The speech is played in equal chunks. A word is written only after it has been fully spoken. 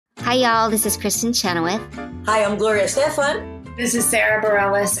Hi, y'all. This is Kristen Chenoweth. Hi, I'm Gloria Stefan. This is Sarah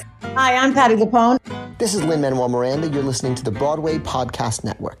Bareilles. Hi, I'm Patti LuPone. This is Lin-Manuel Miranda. You're listening to the Broadway Podcast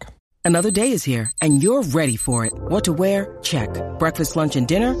Network. Another day is here, and you're ready for it. What to wear? Check. Breakfast, lunch, and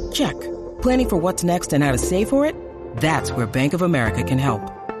dinner? Check. Planning for what's next and how to save for it? That's where Bank of America can help.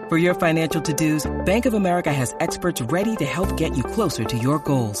 For your financial to-dos, Bank of America has experts ready to help get you closer to your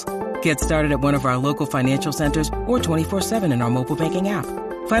goals. Get started at one of our local financial centers or 24/7 in our mobile banking app.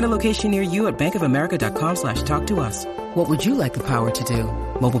 Find a location near you at bankofamerica.com/talktous. What would you like the power to do?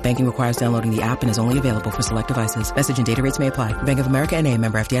 Mobile banking requires downloading the app and is only available for select devices. Message and data rates may apply. Bank of America N.A.,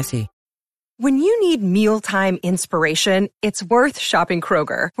 member FDIC. When you need mealtime inspiration, it's worth shopping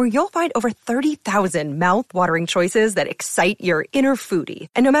Kroger, where you'll find over 30,000 mouth-watering choices that excite your inner foodie.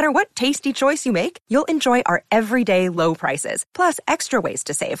 And no matter what tasty choice you make, you'll enjoy our everyday low prices, plus extra ways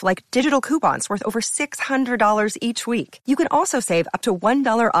to save, like digital coupons worth over $600 each week. You can also save up to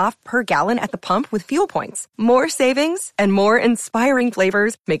 $1 off per gallon at the pump with fuel points. More savings and more inspiring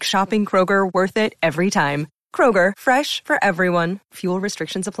flavors make shopping Kroger worth it every time. Kroger, fresh for everyone. Fuel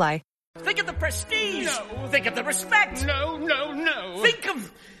restrictions apply. Think of the prestige. No. Think of the respect. No. Think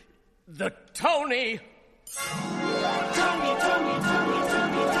of the Tony.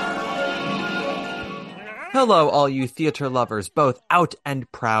 Hello, all you theater lovers, both out and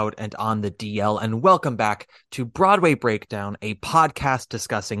proud and on the DL, and welcome back to Broadway Breakdown, a podcast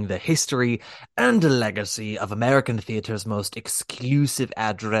discussing the history and legacy of American theater's most exclusive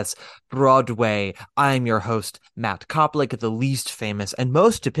address, Broadway. I'm your host, Matt Koplik, the least famous and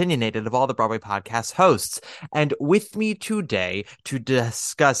most opinionated of all the Broadway podcast hosts. And with me today to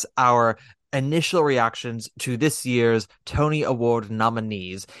discuss our initial reactions to this year's Tony Award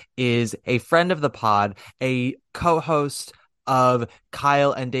nominees is a friend of the pod, a co-host of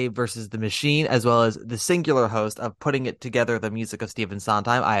Kyle and Dave versus the Machine, as well as the singular host of Putting It Together, the music of Stephen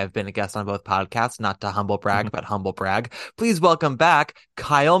Sondheim. I have been a guest on both podcasts, not to humble brag, but humble brag. Please welcome back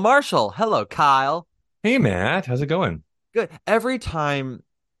Kyle Marshall. Hello, Kyle. Hey, Matt. How's it going? Good. Every time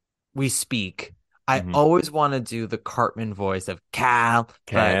we speak, I always want to do the Cartman voice of Cal.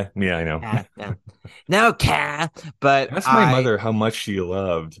 Yeah, I know. No, Cal. But ask my mother how much she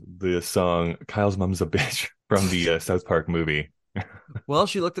loved the song "Kyle's Mom's a Bitch" from the South Park movie. Well,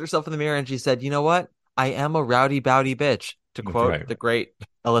 she looked at herself in the mirror and she said, "You know what? I am a rowdy, bowdy bitch," to quote the great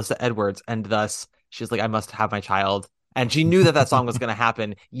Alyssa Edwards. And thus, she's like, "I must have my child." And she knew that song was going to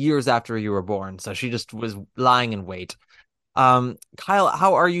happen years after you were born. So she just was lying in wait. Kyle,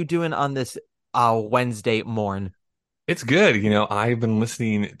 how are you doing on this Wednesday morn? It's good. You know, I've been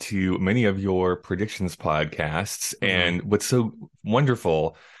listening to many of your predictions podcasts, and what's so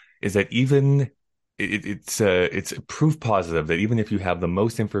wonderful is that even it's proof positive that even if you have the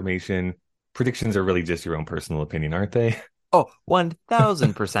most information, predictions are really just your own personal opinion, aren't they? Oh,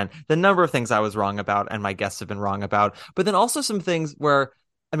 1000%. The number of things I was wrong about and my guests have been wrong about, but then also some things where,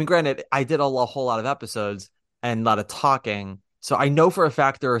 I mean, granted, I did a whole lot of episodes and a lot of talking. So I know for a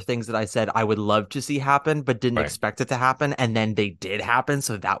fact there are things that I said I would love to see happen, but didn't expect it to happen. And then they did happen.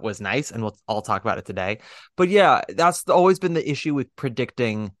 So that was nice. And we'll all talk about it today. But yeah, that's always been the issue with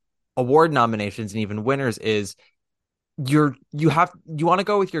predicting award nominations and even winners is you want to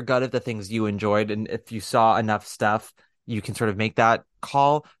go with your gut of the things you enjoyed. And if you saw enough stuff, you can sort of make that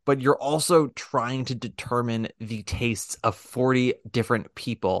call, but you're also trying to determine the tastes of 40 different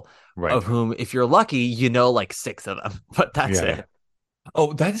people, of whom, if you're lucky, you know, like 6 of them, but that's it.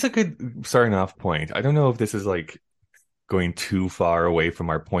 Oh, that's a good starting off point. I don't know if this is like going too far away from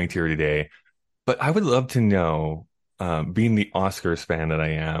our point here today, but I would love to know, being the Oscars fan that I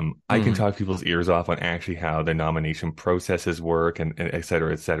am, I can talk people's ears off on actually how the nomination processes work and et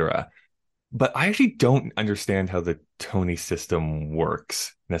cetera, et cetera. But I actually don't understand how the Tony system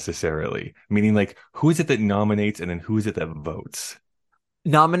works necessarily. Meaning, like, who is it that nominates and then who is it that votes?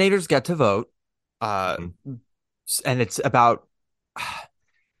 Nominators get to vote. And it's about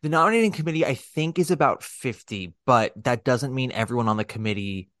the nominating committee, I think, is about 50, but that doesn't mean everyone on the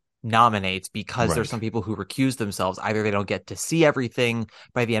committee nominates because there's some people who recuse themselves. Either they don't get to see everything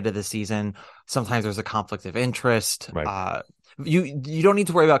by the end of the season. Sometimes there's a conflict of interest. You don't need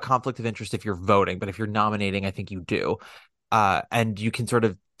to worry about conflict of interest if you're voting, but if you're nominating, I think you do. And you can sort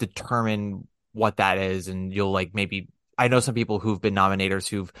of determine what that is. And you'll like maybe, I know some people who've been nominators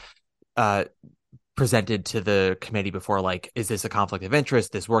who've presented to the committee before, like, is this a conflict of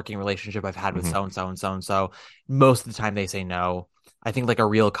interest? This working relationship I've had with so-and-so and so-and-so. Most of the time they say no. I think like a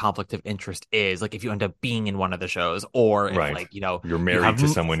real conflict of interest is like if you end up being in one of the shows, or if like, you know, you're married to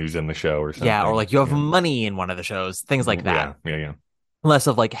someone who's in the show or something. Yeah, or like you have money in one of the shows, things like that. Yeah. Less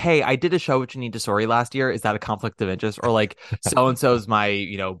of like, hey, I did a show with Janine Tesori last year. Is that a conflict of interest? Or like so-and-so's my,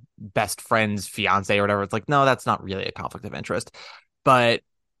 you know, best friend's fiance or whatever. It's like, no, that's not really a conflict of interest. But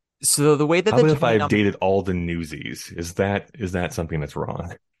so the way that How the about if Tony I've dated all the Newsies? Is that something that's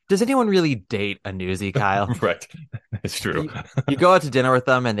wrong? does anyone really date a newsie, Kyle? Right. It's true. You go out to dinner with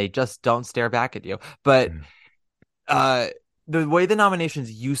them and they just don't stare back at you. But the way the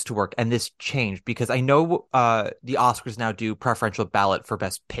nominations used to work, and this changed because I know the Oscars now do preferential ballot for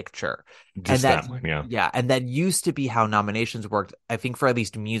Best Picture. Just and that one, yeah. Yeah, and that used to be how nominations worked, I think for at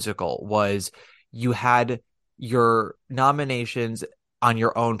least musical, was you had your nominations on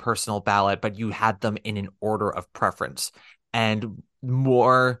your own personal ballot, but you had them in an order of preference. And the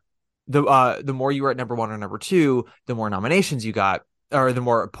more you were at number one or number two, the more nominations you got, or the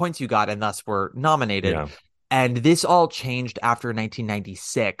more points you got, and thus were nominated. Yeah. And this all changed after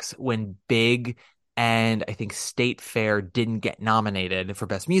 1996 when Big and I think State Fair didn't get nominated for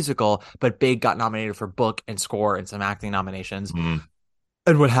Best Musical, but Big got nominated for book and score and some acting nominations.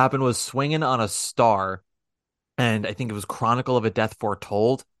 And what happened was Swingin' on a Star, and I think it was Chronicle of a Death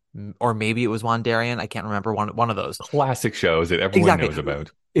Foretold, or maybe it was Wandarian. I can't remember, one of those. Classic shows that everyone knows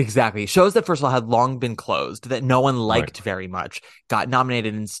about. Exactly. Shows that, first of all, had long been closed, that no one liked very much, got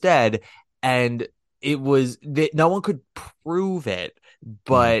nominated instead. And it was that no one could prove it,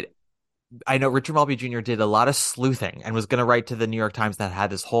 but I know Richard Mulvey Jr. did a lot of sleuthing and was going to write to the New York Times that had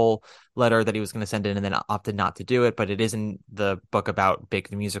this whole letter that he was going to send in and then opted not to do it. But it is in the book about Big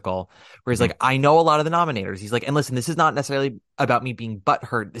the Musical, where he's like, I know a lot of the nominators. He's like, and listen, this is not necessarily about me being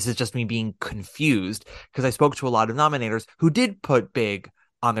butthurt. This is just me being confused because I spoke to a lot of nominators who did put Big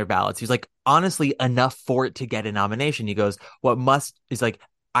on their ballots. He's like, honestly, enough for it to get a nomination. He goes,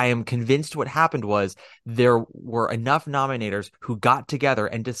 I am convinced what happened was there were enough nominators who got together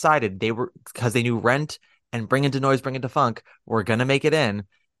and decided they were, because they knew Rent and Bring It to Noise, Bring It to Funk were going to make it in,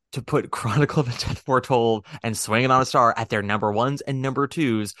 to put Chronicle of a Death Foretold and Swingin' on a Star at their number ones and number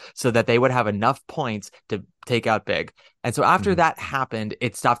twos so that they would have enough points to take out Big. And so after that happened,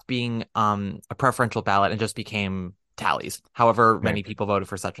 it stopped being a preferential ballot and just became tallies. However many people voted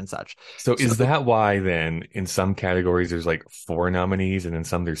for such and such. So is that why then in some categories there's like 4 nominees and in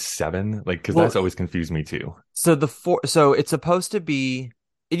some there's 7? Like, because that's always confused me too. So it's supposed to be,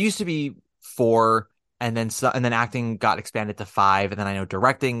 it used to be 4, and then acting got expanded to 5, and then I know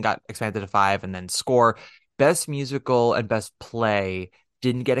directing got expanded to 5, and then score. Best musical and best play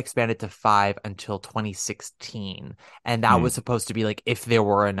didn't get expanded to 5 until 2016, and that was supposed to be like if there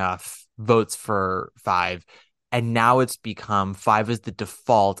were enough votes for 5. And now it's become 5 is the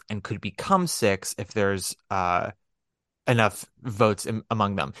default and could become 6 if there's enough votes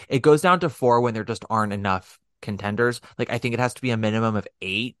among them. It goes down to 4 when there just aren't enough contenders. Like, I think it has to be a minimum of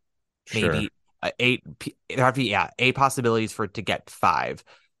 8, maybe 8. There have to be 8 possibilities for it to get 5.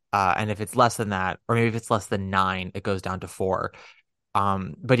 And if it's less than that, or maybe if it's less than 9, it goes down to 4.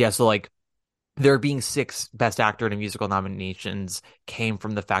 But yeah, so like there being 6 Best Actor in a Musical nominations came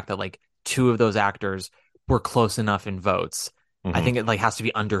from the fact that like 2 of those actors were close enough in votes. I think it like has to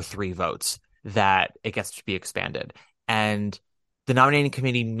be under 3 votes that it gets to be expanded. And the nominating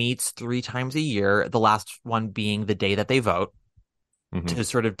committee meets 3 times a year, the last one being the day that they vote, to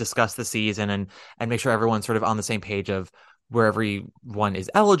sort of discuss the season and make sure everyone's sort of on the same page of where everyone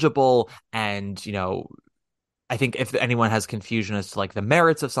is eligible. And, you know, I think if anyone has confusion as to like the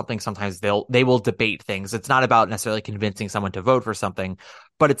merits of something, sometimes they will debate things. It's not about necessarily convincing someone to vote for something,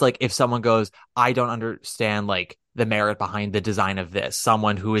 but it's like if someone goes, I don't understand like the merit behind the design of this,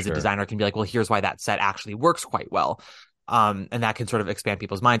 someone who is a designer can be like, well, here's why that set actually works quite well. And that can sort of expand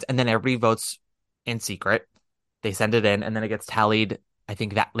people's minds. And then everybody votes in secret. They send it in and then it gets tallied, I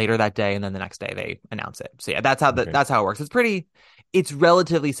think that later that day. And then the next day they announce it. So yeah, that's how it works. It's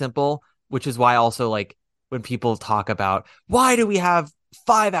relatively simple, which is why also like, when people talk about why do we have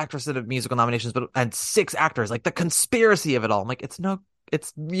 5 actors that have musical nominations and 6 actors, like the conspiracy of it all. I'm like, it's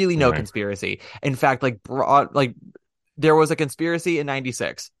really no conspiracy. In fact, like there was a conspiracy in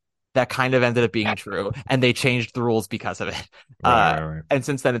 96 that kind of ended up being true, and they changed the rules because of it. Right. And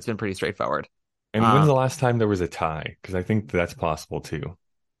since then, it's been pretty straightforward. And when's the last time there was a tie? Because I think that's possible too.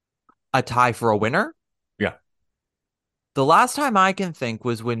 A tie for a winner? Yeah. The last time I can think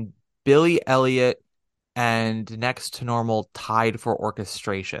was when Billy Elliot and Next to Normal tied for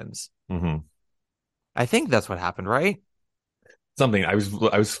orchestrations. I think that's what happened, right? Something. I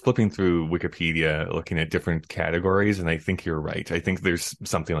was flipping through Wikipedia looking at different categories, and I think you're right. I think there's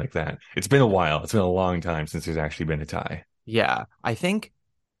something like that. It's been a while. It's been a long time since there's actually been a tie. Yeah, I think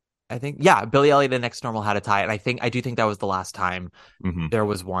Billy Elliot and Next to Normal had a tie, and I do think that was the last time there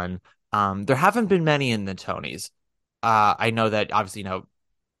was one. There haven't been many in the Tonys. I know that obviously,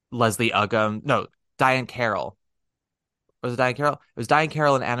 Leslie Uggam, no, Diane Carroll Was it Diane Carroll? It was Diane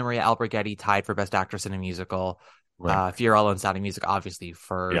Carroll and Anna Maria Alberghetti tied for Best Actress in a Musical. Right. Fiorello and Sound of Music, obviously,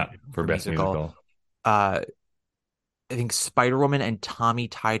 for Best musical. Uh, I think Spider-Woman and Tommy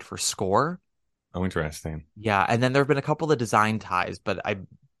tied for score. Oh, interesting. Yeah, and then there have been a couple of design ties, but I'm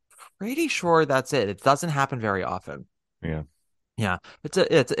pretty sure that's it. It doesn't happen very often. Yeah. Yeah,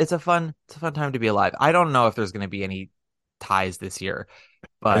 it's a fun time to be alive. I don't know if there's going to be any ties this year,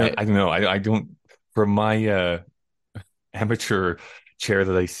 but I don't know. I don't, for my amateur chair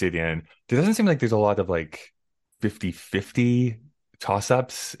that I sit in, there doesn't seem like there's a lot of like 50-50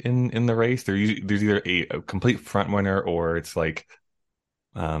 toss-ups in the race. There's either a complete front runner or it's like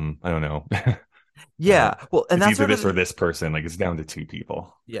I don't know. yeah, well, and it's that's either this sort or of this person. Like it's down to two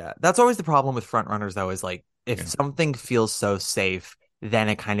people. yeah, that's always the problem with front runners though, is like if Yeah. something feels so safe, then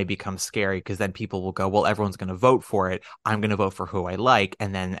it kind of becomes scary because then people will go, well, everyone's going to vote for it. I'm going to vote for who I like,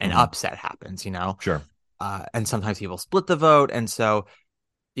 and then an upset happens, you know? Sure. And sometimes people split the vote, and so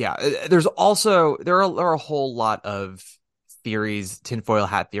yeah, there are a whole lot of theories, tinfoil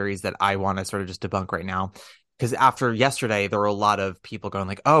hat theories that I want to sort of just debunk right now. Because after yesterday, there were a lot of people going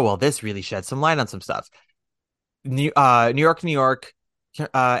like, oh, well, this really sheds some light on some stuff. New York,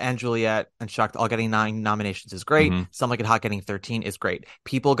 and Juliet and Shucked all getting 9 nominations is great. Some Like It Hot getting 13 is great.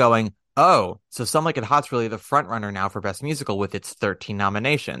 People going, oh, so Some Like It Hot's really the front runner now for Best Musical with its 13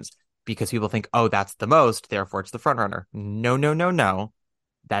 nominations. Because people think, oh, that's the most, therefore it's the front runner. No, no, no, no.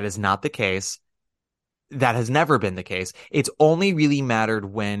 That is not the case. That has never been the case. It's only really mattered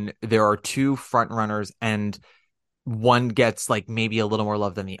when there are 2 front runners and one gets like maybe a little more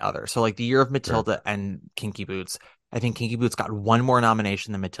love than the other. So like the year of Matilda and Kinky Boots, I think Kinky Boots got 1 more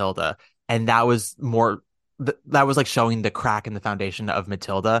nomination than Matilda, and that was more that was like showing the crack in the foundation of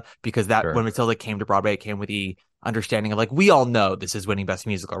Matilda, because when Matilda came to Broadway, it came with the understanding of like, we all know this is winning Best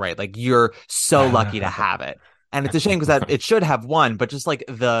Musical, right? Like you're so lucky to have it. And it's a shame because that it should have won, but just like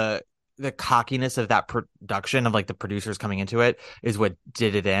the cockiness of that production of like the producers coming into it is what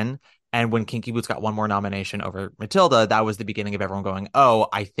did it in. And when Kinky Boots got 1 more nomination over Matilda, that was the beginning of everyone going, oh,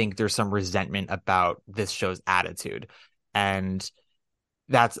 I think there's some resentment about this show's attitude. And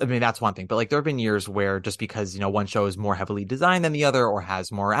that's one thing. But like there have been years where just because, you know, one show is more heavily designed than the other or has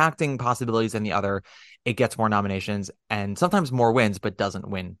more acting possibilities than the other, it gets more nominations and sometimes more wins, but doesn't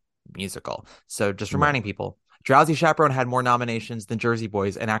win musical. So just reminding people, Drowsy Chaperone had more nominations than Jersey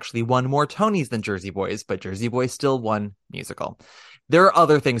Boys and actually won more Tonys than Jersey Boys, but Jersey Boys still won musical. There are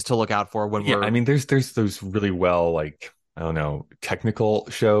other things to look out for when we're... I mean, there's those really well, like, I don't know, technical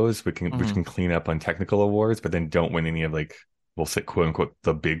shows which can clean up on technical awards, but then don't win any of like, we'll say quote unquote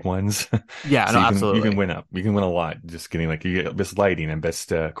the big ones. Yeah, so no, absolutely. You can win a lot just getting like you get best lighting and best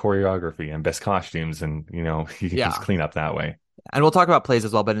choreography and best costumes, and you know you can just clean up that way. And we'll talk about plays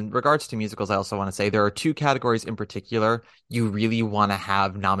as well, but in regards to musicals, I also want to say there are 2 categories in particular you really want to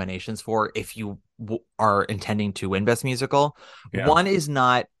have nominations for if you are intending to win Best Musical. Yeah. One is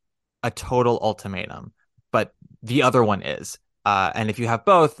not a total ultimatum, but the other one is. And if you have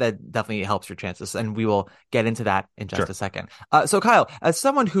both, that definitely helps your chances. And we will get into that in just a second. So Kyle, as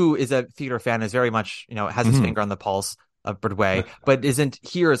someone who is a theater fan, is very much, you know, has his finger on the pulse of Broadway, but isn't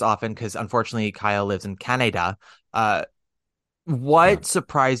here as often because unfortunately Kyle lives in Canada. What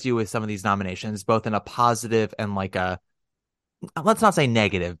surprised you with some of these nominations, both in a positive and like a, let's not say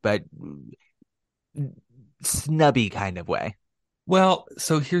negative, but snubby kind of way? Well,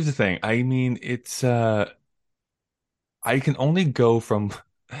 so here's the thing. I mean, it's I can only go from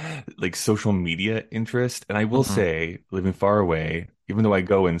like social media interest, and I will say, living far away, even though I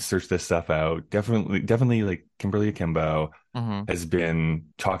go and search this stuff out, definitely like Kimberly Akimbo has been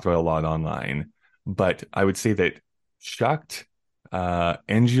talked about a lot online. But I would say that Shucked,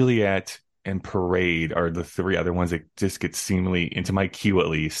 and Juliet and Parade are the 3 other ones that just get seemingly, into my queue at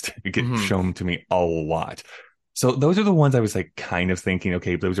least, get shown to me a lot. So those are the ones I was like kind of thinking,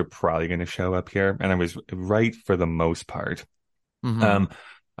 okay, those are probably going to show up here. And I was right for the most part. I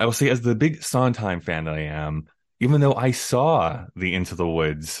will say, as the big Sondheim fan that I am, even though I saw the Into the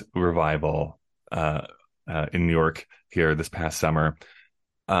Woods revival in New York here this past summer,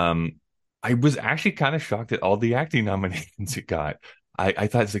 I was actually kind of shocked at all the acting nominations it got. I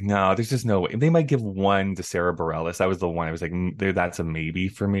thought it's like, no, there's just no way. They might give 1 to Sarah Bareilles. That was the one I was like, that's a maybe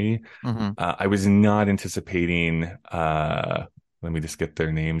for me. I was not anticipating, let me just get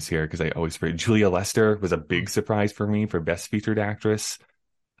their names here because I always forget. Julia Lester was a big surprise for me for Best Featured Actress.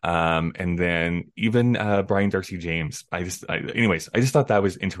 And then even Brian Darcy James. I just thought that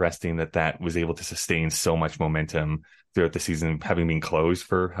was interesting that was able to sustain so much momentum throughout the season, having been closed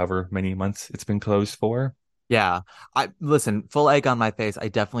for however many months it's been closed for. Yeah. I listen, full egg on my face. I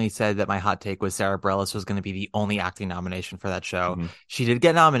definitely said that my hot take was Sarah Bareilles was going to be the only acting nomination for that show. Hmm. She did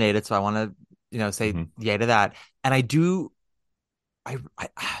get nominated, so I want to, say Hmm. yay to that. And I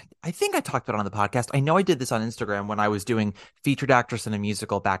I think I talked about it on the podcast. I know I did this on Instagram when I was doing featured actress in a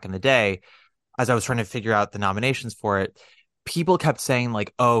musical back in the day, as I was trying to figure out the nominations for it. People kept saying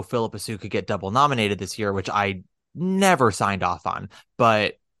like, "Oh, Philippa Soo could get double nominated this year," which I never signed off on.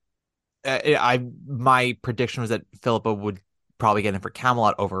 But my prediction was that Philippa would probably get in for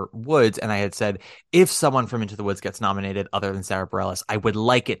Camelot over Woods, and I had said if someone from Into the Woods gets nominated other than Sarah Bareilles, I would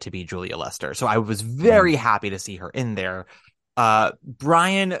like it to be Julia Lester. So I was very happy to see her in there.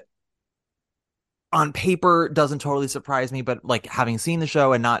 Brian on paper doesn't totally surprise me, but like having seen the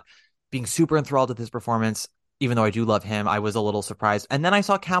show and not being super enthralled with his performance, even though I do love him, I was a little surprised. And then I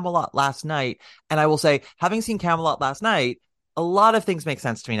saw Camelot last night, and I will say, having seen Camelot last night, a lot of things make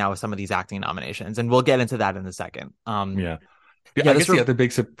sense to me now with some of these acting nominations, and we'll get into that in a second. Yeah. Yeah, I guess the other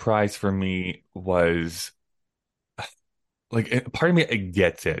big surprise for me was like part of me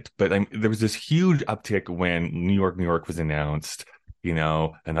gets it, but there was this huge uptick when New York was announced.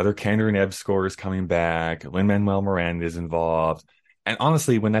 Another Kander and Ebb score is coming back. Lin-Manuel Miranda is involved. And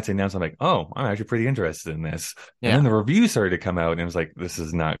honestly, when that's announced, I'm like, oh, I'm actually pretty interested in this. Yeah. And then the reviews started to come out, and it was like, this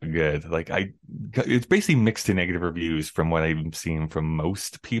is not good. Like, it's basically mixed to negative reviews from what I've seen from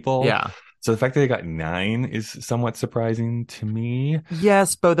most people. Yeah. So the fact that they got 9 is somewhat surprising to me.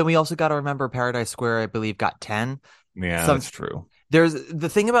 Yes, but then we also got to remember Paradise Square, I believe, got 10. Yeah, that's true. There's the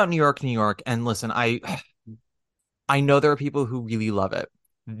thing about New York, and listen, I know there are people who really love it.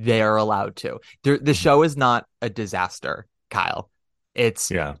 They're allowed to. The show is not a disaster, Kyle. It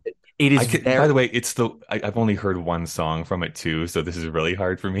is. By the way, I've only heard one song from it too, so this is really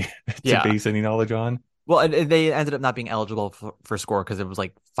hard for me to base any knowledge on. Well, and they ended up not being eligible for score because it was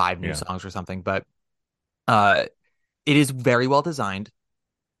like 5 new songs or something. But it is very well designed.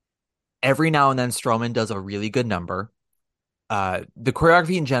 Every now and then, Stroman does a really good number. The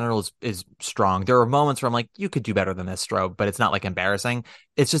choreography in general is strong. There are moments where I'm like, you could do better than this, Strobe, but it's not like embarrassing.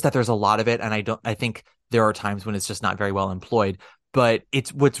 It's just that there's a lot of it, and I think there are times when it's just not very well employed. But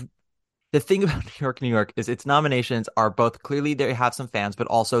the thing about New York is its nominations are both clearly they have some fans, but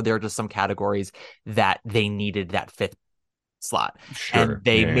also there are just some categories that they needed that 5th slot. Sure. And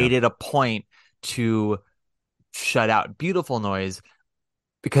they made it a point to shut out Beautiful Noise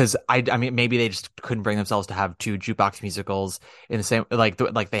because I mean, maybe they just couldn't bring themselves to have 2 jukebox musicals in the same, like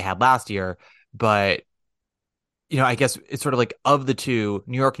they had last year. But, I guess it's sort of like of the 2,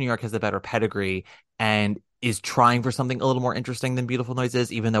 New York has the better pedigree and is trying for something a little more interesting than Beautiful Noise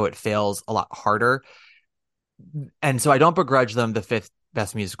is, even though it fails a lot harder. And so I don't begrudge them the 5th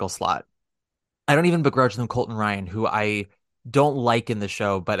best musical slot. I don't even begrudge them Colton Ryan, who I don't like in the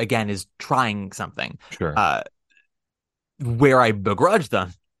show, but again, is trying something. Sure. Where I begrudge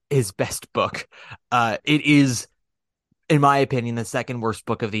them is best book. It is, in my opinion, the 2nd worst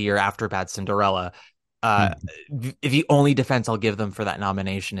book of the year after Bad Cinderella. The only defense I'll give them for that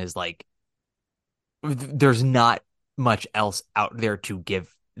nomination is like, there's not much else out there to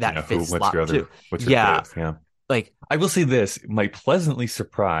give that 5th slot to. What's your fifth? Yeah. Like, I will say this, my pleasantly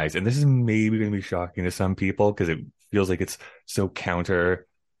surprised, and this is maybe going to be shocking to some people because it feels like it's so counter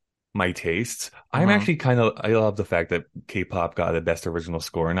my tastes. I'm actually I love the fact that K-pop got a Best Original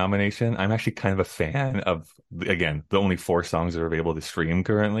Score nomination. I'm actually kind of a fan of, again, the only 4 songs that are available to stream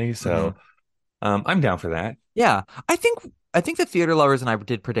currently. So I'm down for that. Yeah. I think the Theater Lovers and I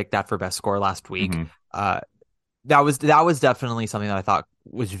did predict that for Best Score last week. That was definitely something that I thought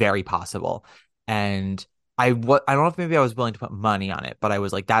was very possible. And I don't know if maybe I was willing to put money on it, but I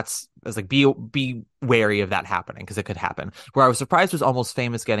was like, be wary of that happening because it could happen. Where I was surprised was Almost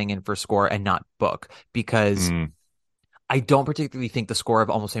Famous getting in for score and not book, because I don't particularly think the score of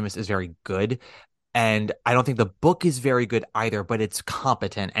Almost Famous is very good. And I don't think the book is very good either, but it's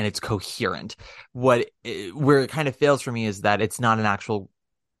competent and it's coherent. Where it kind of fails for me is that it's not an actual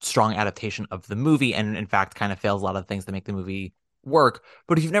strong adaptation of the movie, and in fact kind of fails a lot of things that make the movie work.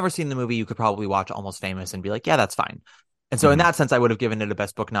 But if you've never seen the movie, you could probably watch Almost Famous and be like, yeah, that's fine. And so in that sense, I would have given it a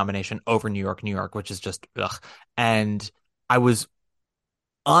Best Book nomination over New York, which is just ugh. And I was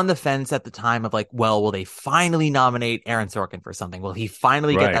on the fence at the time of like, well, will they finally nominate Aaron Sorkin for something? Will he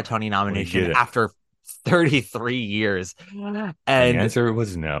finally get that Tony nomination after 33 years? And the answer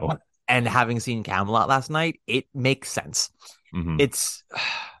was no. And having seen Camelot last night, it makes sense. It's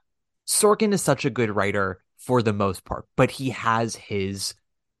Sorkin is such a good writer for the most part, but he has his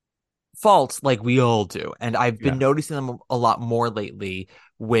faults like we all do. And I've been noticing them a lot more lately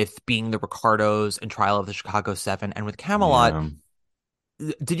with Being the Ricardos and Trial of the Chicago 7 and with Camelot.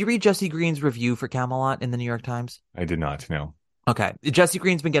 Did you read Jesse Green's review for Camelot in the New York Times? I did not know. Okay. Jesse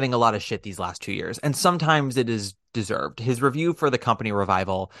Green's been getting a lot of shit these last 2 years, and sometimes it is deserved. His review for the Company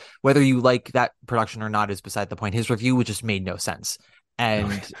Revival, whether you like that production or not, is beside the point. His review just made no sense.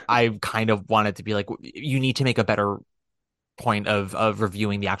 And I kind of wanted to be like, you need to make a better point of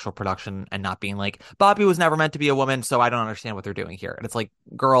reviewing the actual production and not being like, Bobby was never meant to be a woman, so I don't understand what they're doing here. And it's like,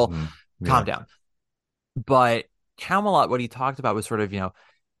 girl, calm down. But Camelot, what he talked about was sort of,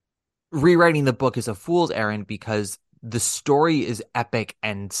 rewriting the book is a fool's errand because the story is epic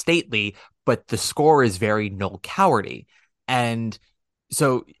and stately, but the score is very Noel Cowardy. And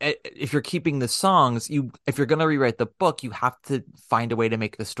so if you're keeping the songs, if you're going to rewrite the book, you have to find a way to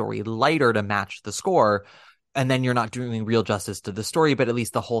make the story lighter to match the score. And then you're not doing real justice to the story, but at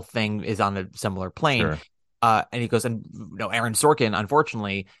least the whole thing is on a similar plane. Sure. And he goes, and Aaron Sorkin,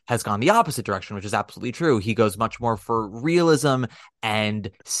 unfortunately, has gone the opposite direction, which is absolutely true. He goes much more for realism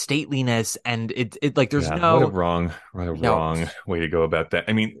and stateliness, and it like there's no what a wrong way to go about that.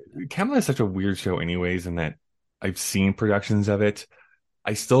 I mean, Camelot is such a weird show, anyways, in that I've seen productions of it.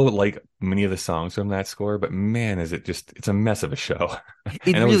 I still like many of the songs from that score, but man, it's a mess of a show.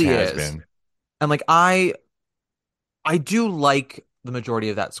 It really has is. been. And like I do like the majority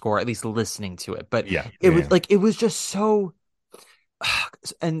of that score, at least listening to it, but it was just so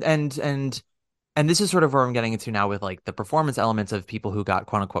and this is sort of where I'm getting into now with like the performance elements of people who got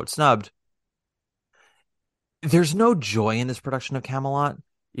quote unquote snubbed. There's no joy in this production of Camelot.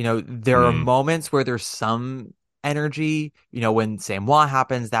 There are moments where there's some energy, when Samoa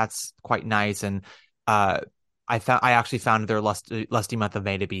happens, that's quite nice. And I actually found their lusty month of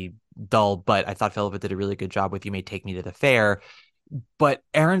May to be dull, but I thought Philippa did a really good job with You May Take Me to the Fair. But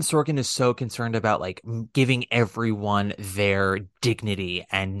Aaron Sorkin is so concerned about like giving everyone their dignity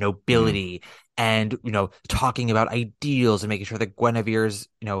and nobility and, talking about ideals and making sure that Guinevere's,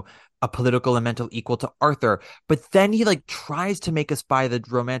 a political and mental equal to Arthur. But then he like tries to make us buy the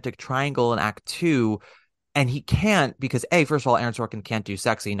romantic triangle in Act 2, and he can't because first of all, Aaron Sorkin can't do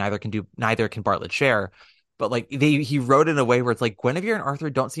sexy. Neither can Bartlett Sher. But like he wrote in a way where it's like Guinevere and Arthur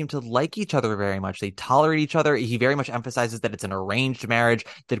don't seem to like each other very much. They tolerate each other. He very much emphasizes that it's an arranged marriage,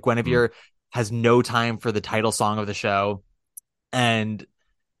 that Guinevere has no time for the title song of the show. And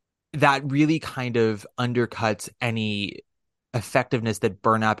that really kind of undercuts any effectiveness that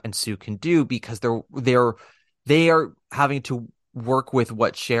Burnap and Sue can do because they are having to work with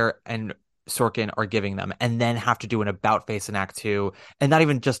what Cher and Sorkin are giving them and then have to do an about face in Act 2, and not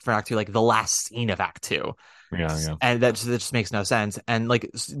even just for Act 2, like the last scene of Act 2. And that just makes no sense. And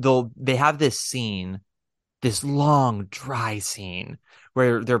like they have this scene, this long dry scene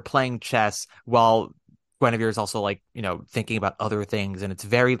where they're playing chess while Guinevere is also like thinking about other things, and it's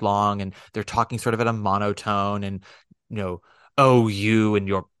very long, and they're talking sort of at a monotone, and oh, you and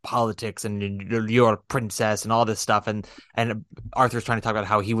your politics and you're a princess and all this stuff. And Arthur's trying to talk about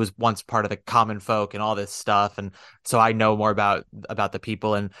how he was once part of the common folk and all this stuff. And so I know more about the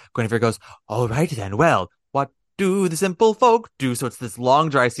people. And Guinevere goes, all right, then. Well, what do the simple folk do? So it's this long,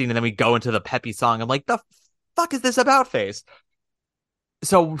 dry scene. And then we go into the peppy song. I'm like, the fuck is this about face?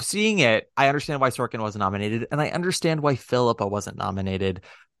 So seeing it, I understand why Sorkin wasn't nominated. And I understand why Philippa wasn't nominated.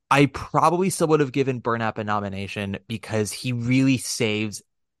 I probably still would have given Burnap a nomination because he really saves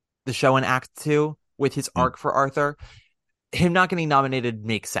the show in Act 2 with his arc for Arthur. Him not getting nominated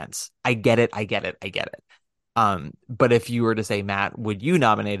makes sense. I get it. But if you were to say, Matt, would you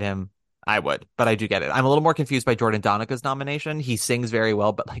nominate him? I would, but I do get it. I'm a little more confused by Jordan Donica's nomination. He sings very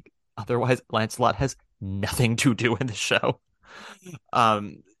well, but like otherwise Lancelot has nothing to do in the show.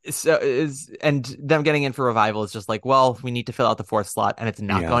 And them getting in for Revival is just like, well, we need to fill out the fourth slot, and it's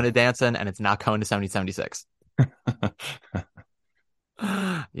not going to Danson, and it's not going to 1776.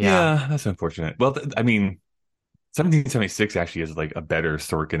 Yeah, that's unfortunate. Well, I mean, 1776 actually is like a better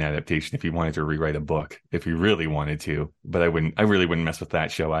Sorkin adaptation if he wanted to rewrite a book, if he really wanted to. But I really wouldn't mess with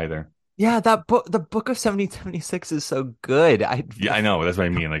that show either. Yeah, that book, the book of 1776 is so good. I know. That's what I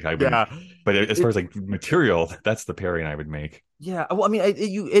mean. Like I would, but as far as like material, that's the pairing I would make. Yeah, well, I mean,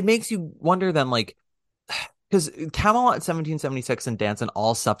 it makes you wonder then, like, because Camelot, 1776, and Danson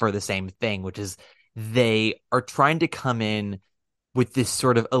all suffer the same thing, which is they are trying to come in with this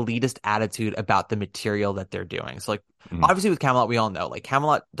sort of elitist attitude about the material that they're doing. So, like, obviously with Camelot, we all know, like,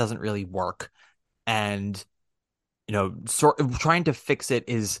 Camelot doesn't really work, and trying to fix it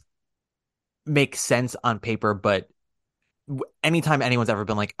makes sense on paper, but anytime anyone's ever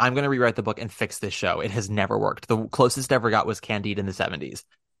been like, I'm going to rewrite the book and fix this show, it has never worked. The closest it ever got was Candide in the 70s.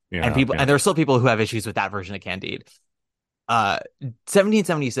 And there are still people who have issues with that version of Candide.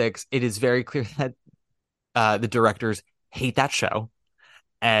 1776, it is very clear that the directors hate that show.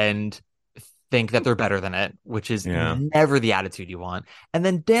 and think that they're better than it, which is Yeah. never the attitude you want. And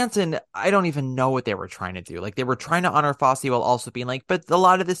then Danson, I don't even know what they were trying to do. Like they were trying to honor Fosse while also being like, but a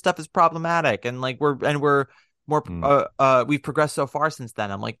lot of this stuff is problematic, and like we're more we've progressed so far since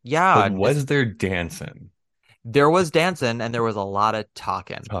then. I'm like, yeah, But was there dancing? there was Danson, and there was a lot of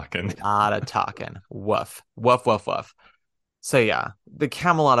talking. Talking. A lot of talking. Woof. Woof, woof, woof. So yeah, the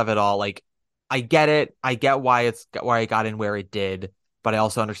Camelot of it all, like I get it. I get why it got in where it did, but I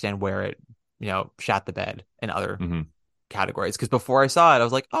also understand where it, shat the bed in other categories. Because before I saw it, I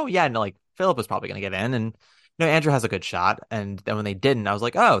was like, oh yeah, no, like Philip was probably gonna get in, and Andrew has a good shot. And then when they didn't, I was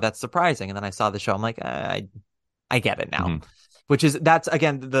like, oh, that's surprising. And then I saw the show, I'm like, I get it now. That's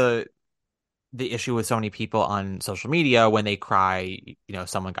again the issue with so many people on social media when they cry,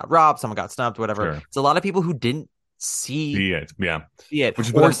 someone got robbed, someone got snubbed, whatever. Sure. It's a lot of people who didn't see it. Yeah. See it. Which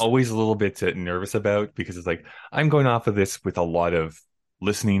is what I'm always a little bit nervous about, because it's like I'm going off of this with a lot of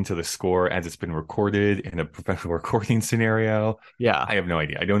listening to the score as it's been recorded in a professional recording scenario. Yeah. I have no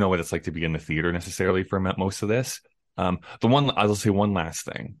idea. I don't know what it's like to be in the theater necessarily for most of this. I'll say one last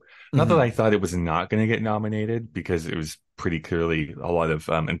thing. Not that I thought it was not going to get nominated, because it was pretty clearly a lot of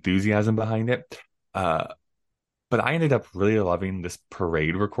enthusiasm behind it. But I ended up really loving this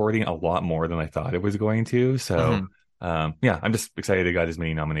Parade recording a lot more than I thought it was going to. So, I'm just excited it got as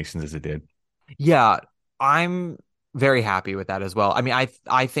many nominations as it did. Yeah, I'm very happy with that as well. I mean,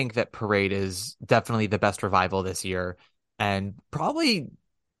 I think that Parade is definitely the best revival this year, and probably,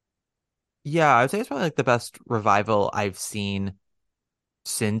 yeah, I would say it's probably like the best revival I've seen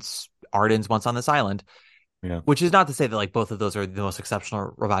since Arden's Once on This Island. Yeah. Which is not to say that like both of those are the most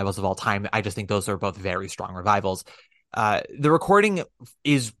exceptional revivals of all time. I just think those are both very strong revivals. The recording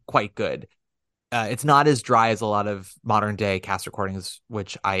is quite good. It's not as dry as a lot of modern day cast recordings,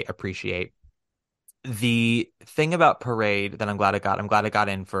 which I appreciate. The thing about Parade that I'm glad it got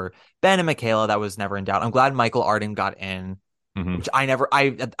in for Ben and Michaela, that was never in doubt. I'm glad Michael Arden got in, which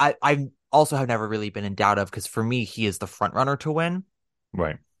I also have never really been in doubt of, because for me, he is the front runner to win.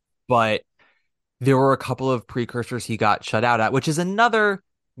 Right. But there were a couple of precursors he got shut out at, which is another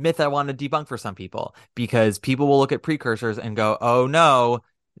myth I want to debunk for some people, because people will look at precursors and go, oh no,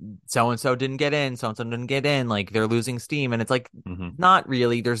 so-and-so didn't get in, so-and-so didn't get in, like they're losing steam. And it's like, not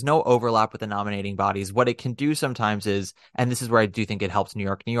really. There's no overlap with the nominating bodies. What it can do sometimes is, and this is where I do think it helps New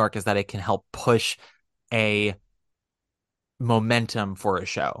York, is that it can help push a momentum for a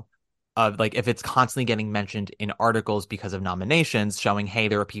show. Of like, if it's constantly getting mentioned in articles because of nominations, showing, hey,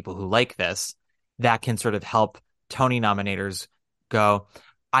 there are people who like this, that can sort of help Tony nominators go,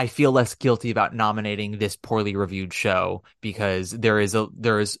 I feel less guilty about nominating this poorly reviewed show, because there is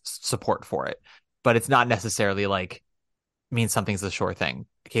support for it. But it's not necessarily like means something's a sure thing.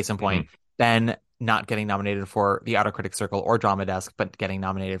 Case in point, Ben not getting nominated for the Outer Critics Circle or Drama Desk, but getting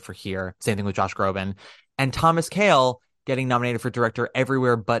nominated for Here. Same thing with Josh Groban. And Thomas Kail getting nominated for director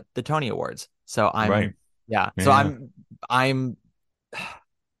everywhere but the Tony Awards. So So I'm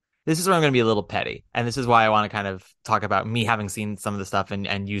this is where I'm going to be a little petty. And this is why I want to kind of talk about me having seen some of the stuff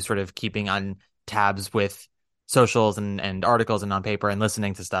and you sort of keeping on tabs with socials and articles and on paper and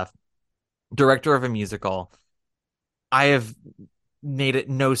listening to stuff. Director of a musical. I have made it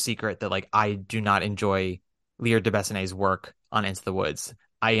no secret that like I do not enjoy Lear DeBessonet's work on Into the Woods.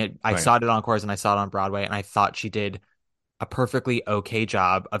 I saw it at Encores and I saw it on Broadway, and I thought she did a perfectly okay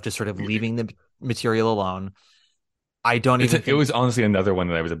job of just sort of leaving the material alone. I don't even think... It was honestly another one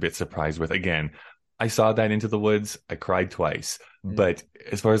that I was a bit surprised with. Again, I saw that Into the Woods. I cried twice. But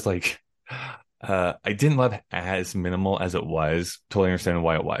as far as like, I didn't love as minimal as it was. Totally understand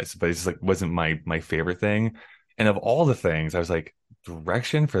why it was, but it's just like wasn't my favorite thing. And of all the things, I was like,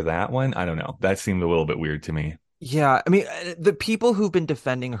 direction for that one? I don't know. That seemed a little bit weird to me. Yeah, I mean, the people who've been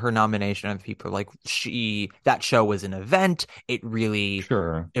defending her nomination are the people like, that show was an event. It really,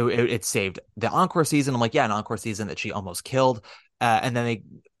 it saved the Encore season. I'm like, yeah, an Encore season that she almost killed. And then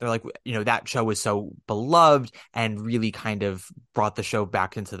they're like, that show was so beloved and really kind of brought the show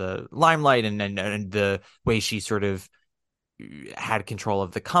back into the limelight, and the way she sort of had control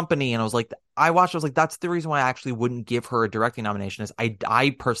of the company. And I was like, that's the reason why I actually wouldn't give her a directing nomination, is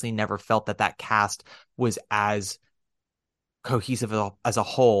I personally never felt that cast was as cohesive as a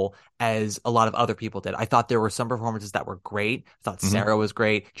whole as a lot of other people did. I thought there were some performances that were great. I thought Sarah was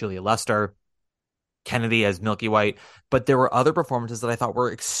great, Julia Lester, Kennedy as Milky White, but there were other performances that I thought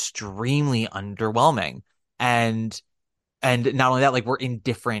were extremely underwhelming. And not only that, like, we're in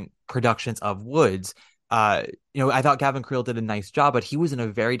different productions of Woods. I thought Gavin Creel did a nice job, but he was in a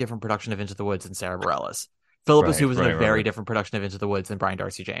very different production of Into the Woods than Sarah Bareilles. Philip was in a very different production of Into the Woods than Brian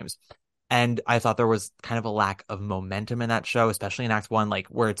Darcy James. And I thought there was kind of a lack of momentum in that show, especially in Act 1, like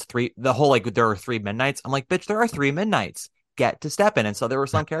where it's the whole like there are 3 midnights. I'm like, bitch, there are 3 midnights. Get to step in. And so there were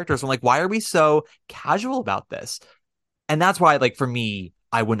some characters. I'm like, why are we so casual about this? And that's why, like, for me,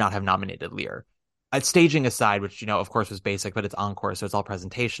 I would not have nominated Lear. Staging aside, which, of course was basic, but it's encore, so it's all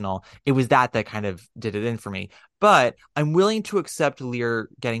presentational. It was that kind of did it in for me. But I'm willing to accept Lear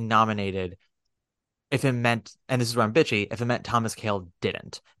getting nominated if it meant, and this is where I'm bitchy, if it meant Thomas Kail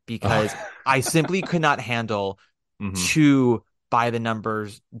didn't, because I simply could not handle 2 by the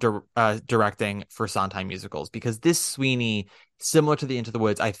numbers directing for Sondheim musicals, because this Sweeney, similar to the Into the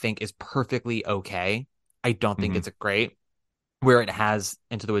Woods, I think is perfectly okay. I don't think it's great. Where it has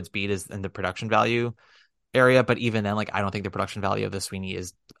Into the Woods beat is in the production value area, but even then, like, I don't think the production value of the Sweeney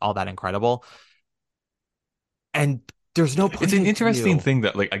is all that incredible. And there's no point. It's an interesting thing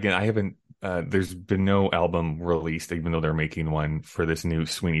that, like, again, I haven't there's been no album released, even though they're making one for this new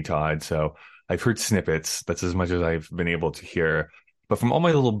Sweeney Todd. So I've heard snippets. That's as much as I've been able to hear. But from all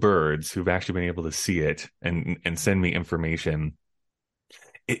my little birds who've actually been able to see it and send me information,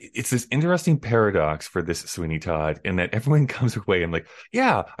 it's this interesting paradox for this Sweeney Todd, in that everyone comes away and like,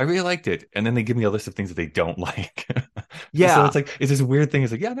 yeah, I really liked it. And then they give me a list of things that they don't like. Yeah. So it's like, it's this weird thing.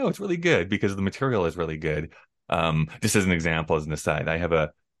 It's like, yeah, no, it's really good because the material is really good. Just as an example, as an aside, I have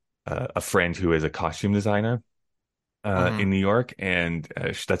a friend who is a costume designer in New York, and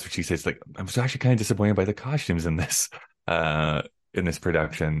that's what she says. Like, I was actually kind of disappointed by the costumes in this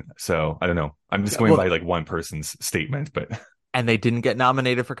production. So I don't know. I'm just going by like one person's statement, but and they didn't get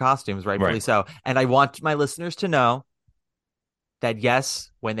nominated for costumes, rightfully so. And I want my listeners to know that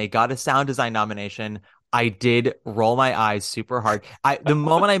yes, when they got a sound design nomination, I did roll my eyes super hard. The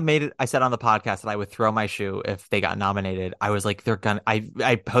moment I made it, I said on the podcast that I would throw my shoe if they got nominated. I was like,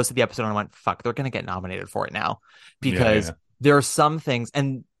 I posted the episode and I went, fuck, they're gonna get nominated for it now, because there are some things,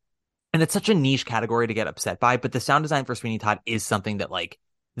 and it's such a niche category to get upset by, but the sound design for Sweeney Todd is something that, like,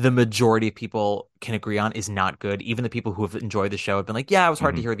 the majority of people can agree on is not good. Even the people who have enjoyed the show have been like, yeah, it was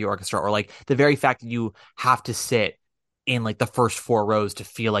hard to hear the orchestra, or like the very fact that you have to sit in like the first 4 rows to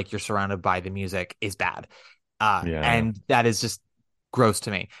feel like you're surrounded by the music is bad. And that is just gross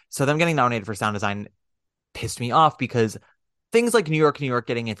to me. So them getting nominated for sound design pissed me off, because things like New York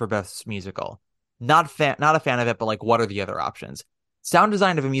getting in for best musical, not a fan of it, but like, what are the other options? Sound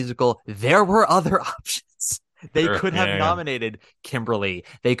design of a musical, there were other options. They could have nominated Kimberly.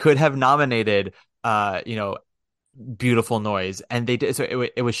 They could have nominated, Beautiful Noise, and they did. So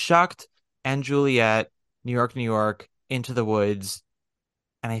it was Shucked and Juliet, New York, Into the Woods,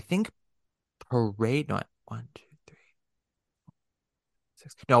 and I think Parade. No, 1, 2, 3,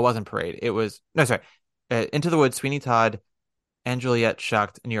 6. No, it wasn't Parade. It was Into the Woods, Sweeney Todd, and Juliet,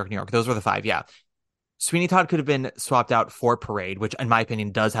 Shucked, New York. Those were the 5. Yeah. Sweeney Todd could have been swapped out for Parade, which in my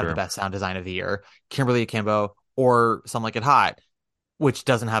opinion does have the best sound design of the year. Kimberly Akimbo, or Some Like It Hot, which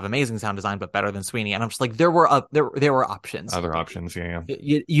doesn't have amazing sound design but better than Sweeney. And I'm just like, there were options. Other options, yeah.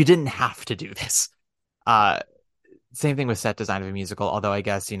 You didn't have to do this. Same thing with set design of a musical, although I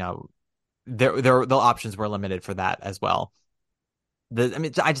guess, the options were limited for that as well.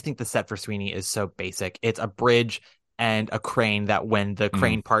 I just think the set for Sweeney is so basic. It's a bridge and a crane that, when the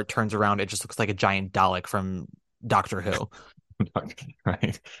crane part turns around, it just looks like a giant Dalek from Doctor Who.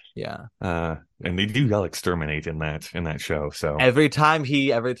 Right. Yeah. And they do yell exterminate in that show. So every time he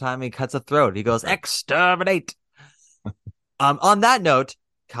cuts a throat, he goes, exterminate. On that note,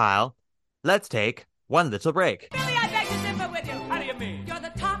 Kyle, let's take one little break. Billy, I beg to differ with you. How do you mean? You're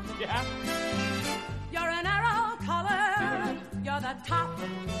the top. Yeah. You're an arrow color. You're the top.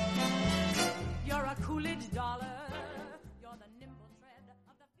 You're a Coolidge dollar. You're the nimble tread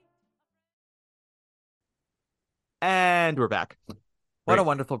of the feet. And we're back. What a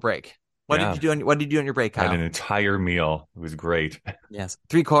wonderful break. What did you do on your break, Kyle? I had an entire meal. It was great. Yes.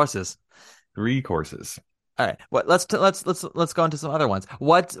 3 courses. 3 courses. All right. Let's go into some other ones.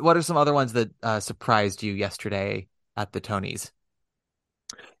 What are some other ones that surprised you yesterday at the Tonys?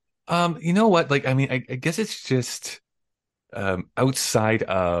 You know what? Like, I mean, I guess it's just outside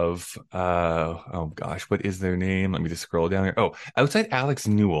of oh gosh, what is their name? Let me just scroll down here. Oh, outside Alex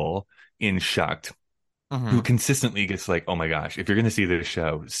Newell in Shucked, who consistently gets like, oh my gosh, if you're going to see this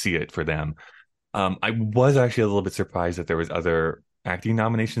show, see it for them. I was actually a little bit surprised that there was other acting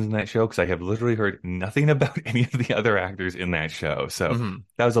nominations in that show, because I have literally heard nothing about any of the other actors in that show. So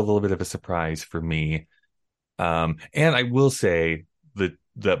that was a little bit of a surprise for me. And I will say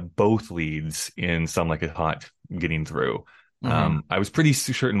that both leads in Some Like It Hot getting through. I was pretty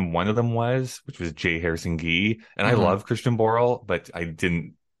certain one of them which was J. Harrison Ghee, and I love Christian Borle, but I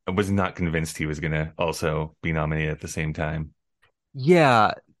was not convinced he was going to also be nominated at the same time.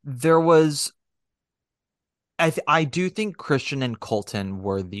 Yeah, there was I do think Christian and Colton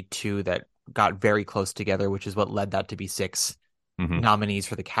were the two that got very close together, which is what led that to be six Hmm. nominees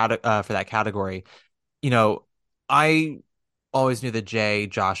for the for that category. You know, I always knew that Jay,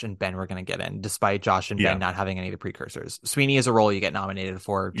 Josh, and Ben were going to get in, despite Josh and Ben Yeah. not having any of the precursors. Sweeney is a role you get nominated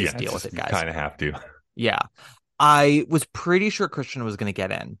for. Just Yeah. deal with Just, it, you guys. kind of have to. Yeah. I was pretty sure Christian was going to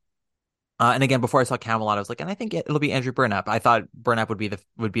get in. And again, before I saw Camelot, I was like, and I think it'll be Andrew Burnap. I thought Burnap would be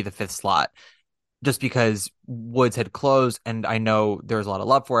the fifth slot, just because Woods had closed, and I know there was a lot of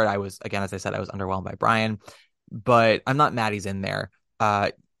love for it. I was, again, as I said, I was underwhelmed by Brian, but I'm not mad he's in there.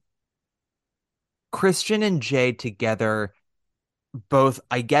 Christian and Jay together, both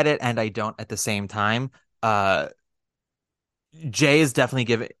I get it and I don't at the same time. Uh, Jay is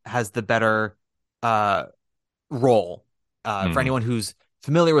definitely has the better uh role. For Hmm. anyone who's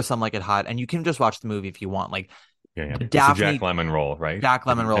familiar with Some Like It Hot, and you can just watch the movie if you want. Like Yeah, yeah. the It's the Jack Daphne Lemmon role, right? Jack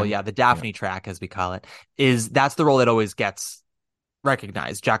Lemmon role, And yeah, the Daphne track as we call it, that's the role that always gets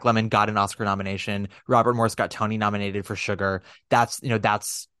recognized. Jack Lemmon got an Oscar nomination. Robert Morse got Tony nominated for Sugar. That's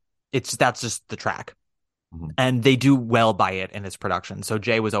just the track. Mhm. And they do well by it in its production. So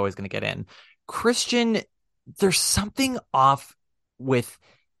Jay was always going to get in. Christian, there's something off with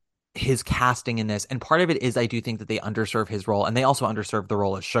his casting in this. And part of it is I do think that they underserve his role, and they also underserve the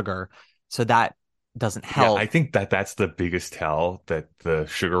role of Sugar. So that doesn't Yeah, help. I think that's the biggest tell, that the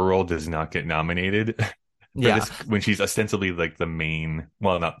Sugar role does not get nominated for Yeah. this, when she's ostensibly like the main,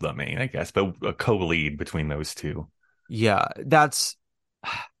 well, not the main, I guess, but a co-lead between those two. Yeah.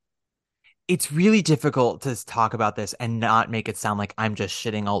 It's really difficult to talk about this and not make it sound like I'm just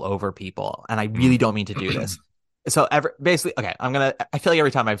shitting all over people. And I really don't mean to do this. So basically, okay, I feel like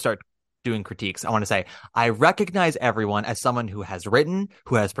every time I start doing critiques, I want to say, I recognize everyone as someone who has written,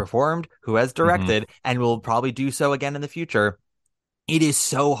 who has performed, who has directed, and will probably do so again in the future. It is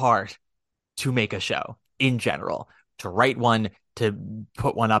so hard to make a show in general, to write one, to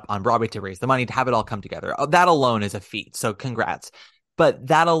put one up on Broadway, to raise the money, to have it all come together. That alone is a feat. So congrats. But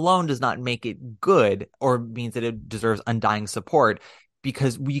that alone does not make it good, or means that it deserves undying support,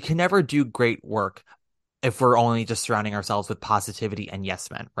 because we can never do great work if we're only just surrounding ourselves with positivity and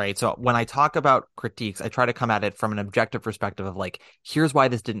yes men, right? So when I talk about critiques, I try to come at it from an objective perspective of like, here's why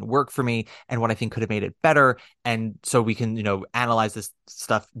this didn't work for me and what I think could have made it better. And so we can, analyze this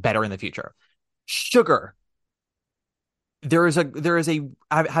stuff better in the future. Sugar. There is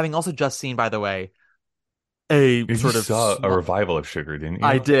having also just seen, by the way, a You sort of saw a revival of Sugar, didn't you?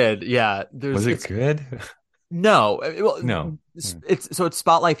 I did, yeah. Was it good? No, well, No. it's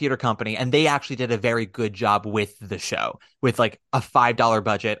Spotlight Theater Company, and they actually did a very good job with the show, with like a $5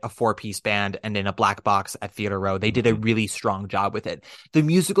 budget, a 4-piece band, and in a black box at Theater Row. They did a really strong job with it. The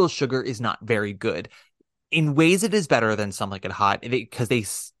musical Sugar is not very good. In ways, it is better than Some Like It Hot,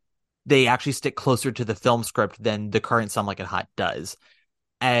 because they actually stick closer to the film script than the current Some Like It Hot does.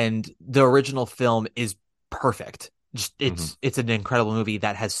 And the original film is perfect. Just it's an incredible movie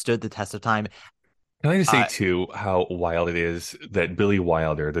that has stood the test of time. Can I just say too how wild it is that Billy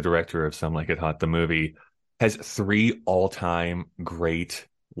Wilder, the director of Some Like It Hot, the movie, has 3 all-time great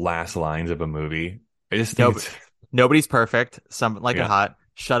last lines of a movie. I just think Nobody's perfect. Some Like It Hot,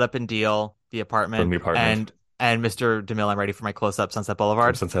 Shut Up and Deal, The Apartment, From The Apartment, and Mr. DeMille, I'm ready for my close-up, Sunset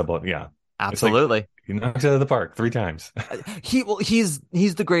Boulevard. Sunset Boulevard, yeah, Absolutely. Like, he knocked it out of the park 3 times. He's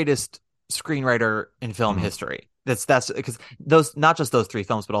the greatest screenwriter in film history. That's because those, not just those 3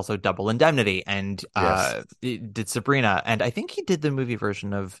 films, but also Double Indemnity, and he did Sabrina, and I think he did the movie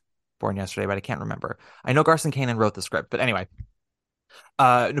version of Born Yesterday, but I can't remember. I know Garson Kanin wrote the script, but anyway,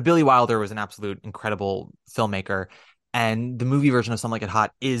 Billy Wilder was an absolute incredible filmmaker, and the movie version of Some Like It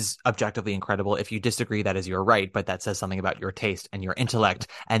Hot is objectively incredible. If you disagree, that is your right, but that says something about your taste and your intellect,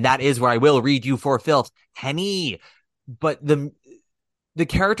 and that is where I will read you for filth, Henny. But the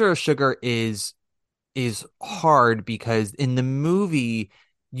character of Sugar is hard, because in the movie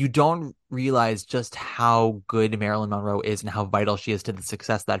you don't realize just how good Marilyn Monroe is and how vital she is to the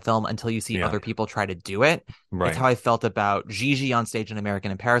success of that film until you see other people try to do it. Right. It's how I felt about Gigi on stage in American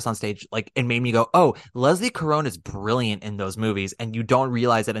in Paris on stage. Like, it made me go, oh, Leslie Caron is brilliant in those movies, and you don't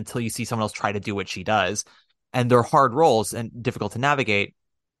realize it until you see someone else try to do what she does. And they're hard roles and difficult to navigate.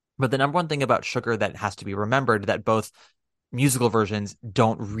 But the number one thing about Sugar that has to be remembered, that both musical versions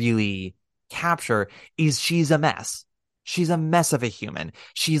don't really capture, is she's a mess. She's a mess of a human.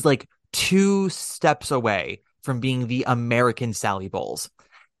 She's like 2 steps away from being the American Sally Bowles.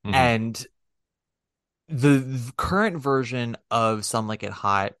 And the current version of Some Like It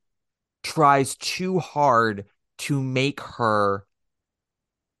Hot tries too hard to make her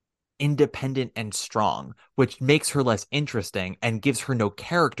independent and strong, which makes her less interesting and gives her no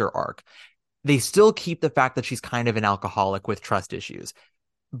character arc. They still keep the fact that she's kind of an alcoholic with trust issues,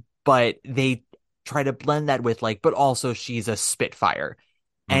 but they try to blend that with like, but also she's a Spitfire.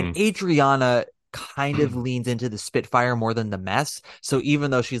 And Adriana kind of leans into the Spitfire more than the mess. So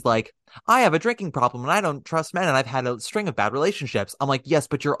even though she's like, I have a drinking problem and I don't trust men and I've had a string of bad relationships, I'm like, yes,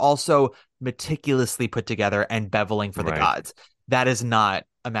 but you're also meticulously put together and beveling for the gods. That is not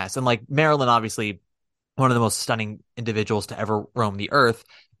a mess. And like Marilyn, obviously one of the most stunning individuals to ever roam the earth,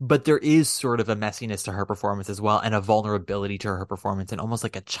 but there is sort of a messiness to her performance as well, and a vulnerability to her performance, and almost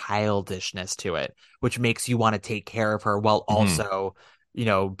like a childishness to it, which makes you want to take care of her while also, you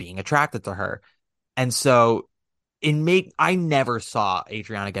know, being attracted to her. And so I never saw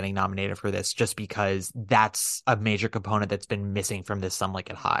Adriana getting nominated for this, just because that's a major component that's been missing from this Some Like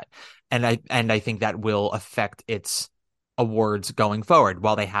It Hot. And I think that will affect its awards going forward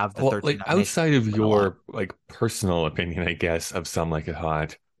while they have the 13 like outside of your like personal opinion, I guess, of Some Like It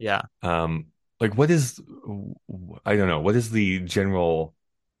Hot. Yeah. Like what is the general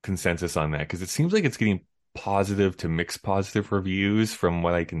consensus on that? Because it seems like it's getting positive to mixed positive reviews from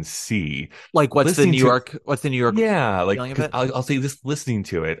what I can see. Like what's the New York yeah, like I'll say this, listening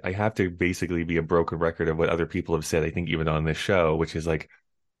to it, I have to basically be a broken record of what other people have said, I think even on this show, which is like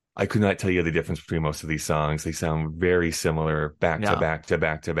I could not tell you the difference between most of these songs. They sound very similar back to back to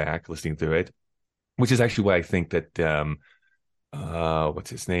back to back listening through it, which is actually why I think that what's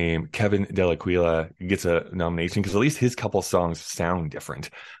his name, Kevin Dell'Aquila, gets a nomination, because at least his couple songs sound different,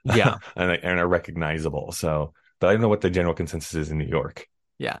 and are recognizable. So, but I don't know what the general consensus is in New York.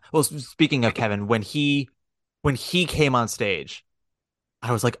 Yeah. Well, speaking of Kevin, when he came on stage,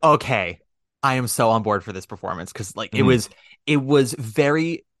 I was like, okay, I am so on board for this performance, because like it was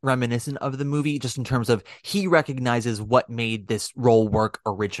very reminiscent of the movie, just in terms of he recognizes what made this role work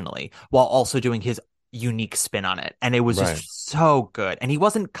originally while also doing his unique spin on it, and it was just so good. And he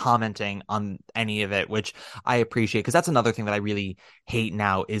wasn't commenting on any of it, which I appreciate, because that's another thing that I really hate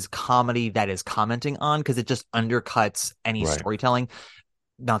now is comedy that is commenting on, because it just undercuts any storytelling.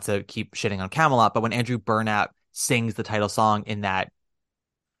 Not to keep shitting on Camelot, but when Andrew Burnap sings the title song in that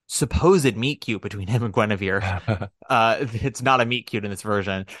supposed meet cute between him and Guinevere, it's not a meet cute in this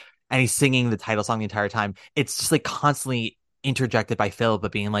version, and he's singing the title song the entire time. It's just like constantly interjected by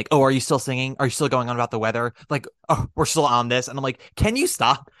Philip being like, oh, are you still singing? Are you still going on about the weather? Like, oh, we're still on this. And I'm like, can you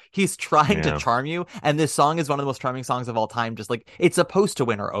stop? He's trying to charm you. And this song is one of the most charming songs of all time. Just like, it's supposed to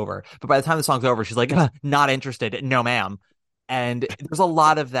win her over. But by the time the song's over, she's like, not interested. No, ma'am. And there's a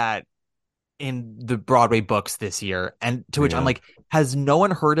lot of that in the Broadway books this year. And to which I'm like, has no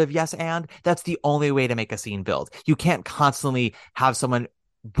one heard of Yes And? That's the only way to make a scene build. You can't constantly have someone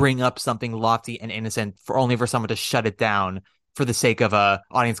bring up something lofty and innocent for someone to shut it down for the sake of a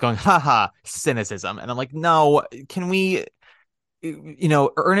audience going, haha, cynicism. And I'm like, no, can we,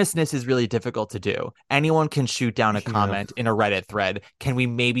 earnestness is really difficult to do. Anyone can shoot down a comment in a Reddit thread. Can we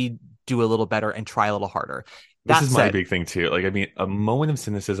maybe do a little better and try a little harder? This is my big thing too. Like, I mean, a moment of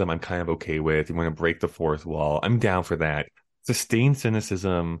cynicism I'm kind of okay with. You want to break the fourth wall, I'm down for that. Sustained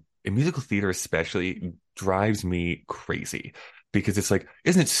cynicism in musical theater especially drives me crazy, because it's like,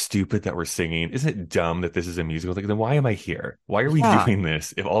 isn't it stupid that we're singing? Isn't it dumb that this is a musical? Like, then why am I here? Why are we doing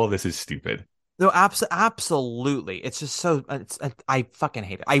this if all of this is stupid? No, absolutely. It's just so I fucking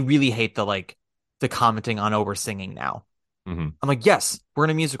hate it. I really hate the commenting on, oh, we're singing now. I'm like, yes, we're in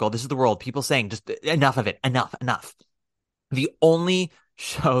a musical. This is the world. People saying just enough of it. Enough. The only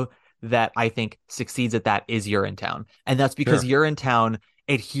show that I think succeeds at that is Urinetown. And that's because Urinetown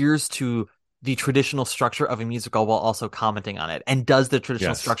adheres to the traditional structure of a musical while also commenting on it, and does the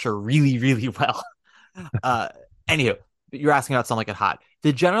traditional structure really, really well. Anywho, you're asking about Some Like It Hot.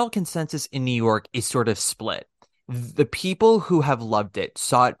 The general consensus in New York is sort of split. The people who have loved it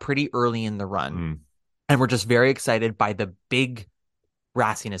saw it pretty early in the run and were just very excited by the big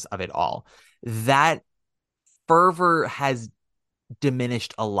rassiness of it all. That fervor has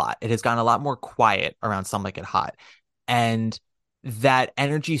diminished a lot. It has gotten a lot more quiet around Some Like It Hot. And that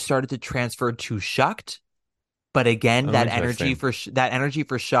energy started to transfer to Shucked. But again, that energy for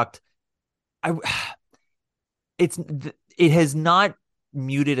Shucked, it has not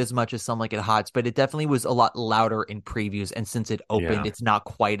muted as much as Some Like It Hot, but it definitely was a lot louder in previews. And since it opened, it's not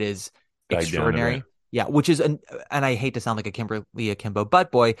quite as extraordinary. Yeah, which is, and I hate to sound like a Kimberly Akimbo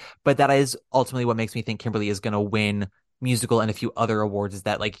butt boy, but that is ultimately what makes me think Kimberly is going to win musical and a few other awards. Is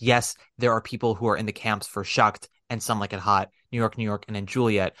that, like, yes, there are people who are in the camps for Shucked and Some Like It Hot, New York, and then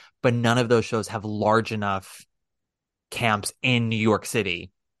Juliet, but none of those shows have large enough camps in New York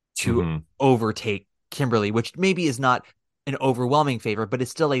City to overtake Kimberly, which maybe is not an overwhelming favor, but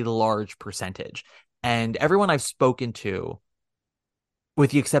it's still a large percentage. And everyone I've spoken to,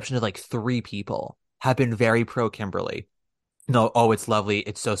 with the exception of like 3 people, have been very pro Kimberly. No, oh, it's lovely.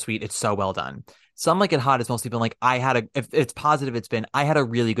 It's so sweet. It's so well done. Some Like It Hot has mostly been like, if it's positive, it's been, I had a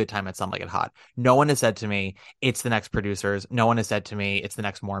really good time at Some Like It Hot. No one has said to me, it's the next Producers. No one has said to me, it's the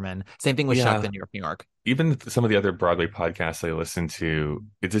next Mormon. Same thing with Shucked in New York, New York. Even some of the other Broadway podcasts I listen to,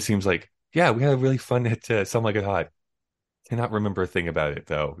 it just seems like, yeah, we had a really fun at Some Like It Hot. Cannot remember a thing about it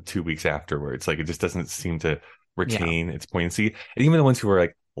though 2 weeks afterwards. Like it just doesn't seem to retain its poignancy. And even the ones who are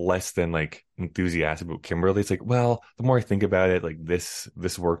like less than like enthusiastic about Kimberly, it's like, well, the more I think about it, like this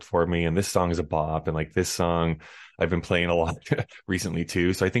worked for me, and this song is a bop, and like this song I've been playing a lot recently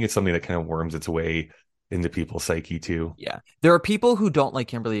too. So I think it's something that kind of worms its way into people's psyche too. Yeah. There are people who don't like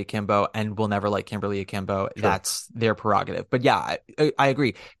Kimberly Akimbo and will never like Kimberly Akimbo. Sure. That's their prerogative. But yeah, I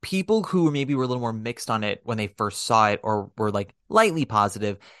agree. People who maybe were a little more mixed on it when they first saw it, or were like lightly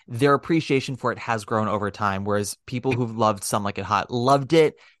positive, their appreciation for it has grown over time. Whereas people who've loved Some Like It Hot loved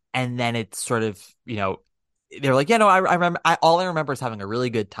it. And then it's sort of, they're like, I remember, all I remember is having a really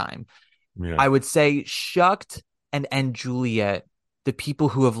good time. Yeah. I would say Shucked and Juliet, the people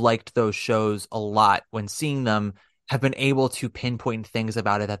who have liked those shows a lot when seeing them, have been able to pinpoint things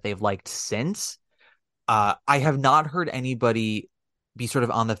about it that they've liked since. I have not heard anybody be sort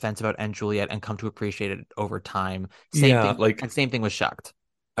of on the fence about And Juliet and come to appreciate it over time. Same thing with Shucked.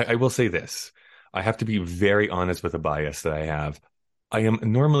 I will say this. I have to be very honest with a bias that I have. I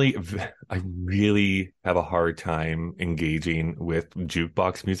really have a hard time engaging with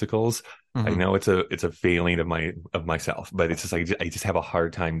jukebox musicals. Mm-hmm. I know it's a failing of myself, but it's just I just have a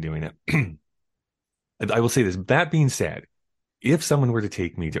hard time doing it. I will say this. That being said, if someone were to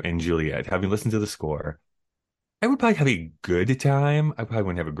take me to And Juliet, having listened to the score, I would probably have a good time. I probably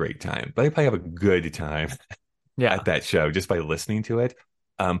wouldn't have a great time, but I'd probably have a good time at that show just by listening to it.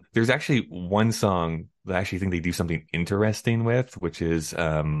 There's actually one song that I actually think they do something interesting with, which is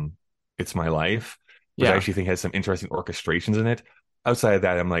It's My Life, which I actually think has some interesting orchestrations in it. Outside of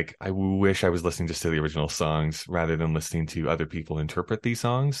that, I'm like, I wish I was listening just to the original songs rather than listening to other people interpret these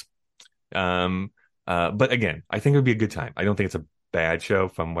songs. But again, I think it would be a good time. I don't think it's a bad show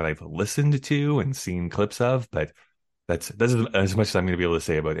from what I've listened to and seen clips of, but that's as much as I'm going to be able to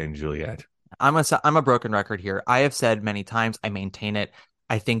say about And Juliet. I'm a broken record here. I have said many times, I maintain it.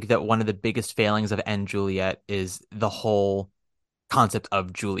 I think that one of the biggest failings of And Juliet is the whole concept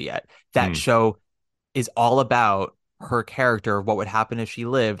of Juliet. That show is all about her character, what would happen if she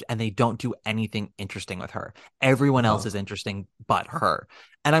lived, and they don't do anything interesting with her. Everyone else is interesting but her.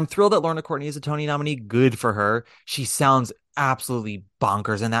 And I'm thrilled that Lorna Courtney is a Tony nominee. Good for her. She sounds absolutely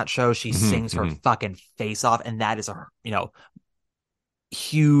bonkers in that show. She sings her fucking face off, and that is a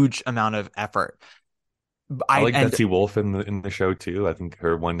huge amount of effort. I like Betsy Wolfe in the show too. I think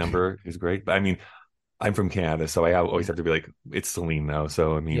her one number is great. But I mean, I'm from Canada, so I always have to be like, it's Celine though.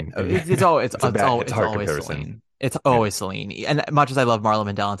 So I mean, it's always Celine. It's always Celine. And much as I love Marla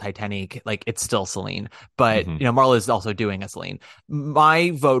Mandel and Titanic, like it's still Celine. But Marla is also doing a Celine.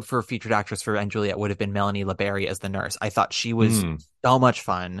 My vote for featured actress for And Juliet would have been Melanie LeBerry as the nurse. I thought she was so much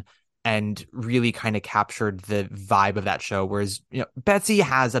fun and really kind of captured the vibe of that show. Whereas, Betsy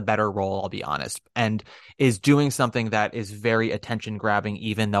has a better role, I'll be honest, and is doing something that is very attention grabbing,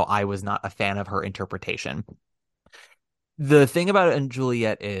 even though I was not a fan of her interpretation. The thing about And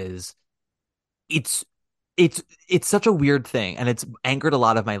Juliet is it's such a weird thing, and it's angered a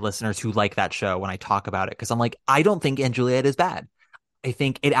lot of my listeners who like that show when I talk about it, because I'm like, I don't think And Juliet is bad. I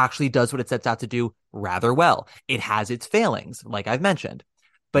think it actually does what it sets out to do rather well. It has its failings, like I've mentioned.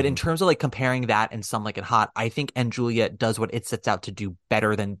 But in terms of like comparing that and Some Like It Hot, I think And Juliet does what it sets out to do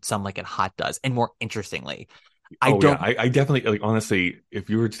better than Some Like It Hot does, and more interestingly. I definitely, like, honestly, if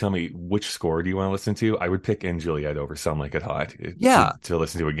you were to tell me which score do you want to listen to, I would pick And Juliet over Some Like It Hot to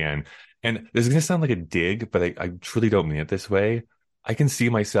listen to again. And this is going to sound like a dig, but I truly don't mean it this way. I can see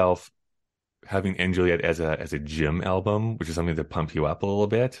myself having And Juliet as a gym album, which is something to pump you up a little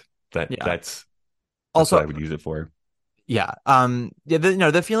bit. That's also what I would use it for. Yeah.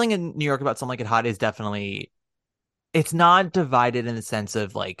 The feeling in New York about Some Like It Hot is definitely, it's not divided in the sense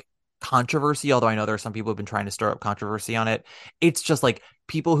of like controversy, although I know there are some people who've been trying to stir up controversy on it. It's just like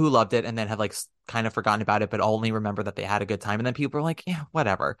people who loved it and then have like kind of forgotten about it, but only remember that they had a good time. And then people are like, yeah,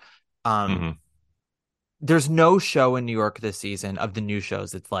 whatever. There's no show in New York this season of the new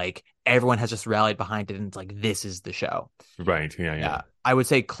shows that's like everyone has just rallied behind it and it's like, this is the show. Right. Yeah. I would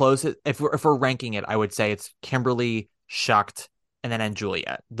say close it. If we're ranking it, I would say it's Kimberly, Shucked, and then And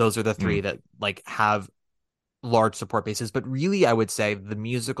Juliet. Those are the three that like have large support bases. But really, I would say the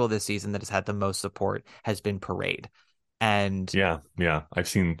musical this season that has had the most support has been Parade. And Yeah, I've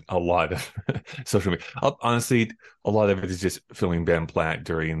seen a lot of social media. Honestly, a lot of it is just filming Ben Platt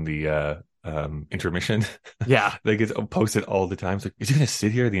during the intermission. yeah, That gets posted all the time. It's like, is he gonna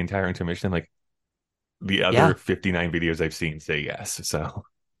sit here the entire intermission? Like the yeah, other 59 videos I've seen say yes. So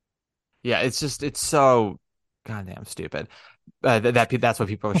yeah. It's so goddamn stupid. That's what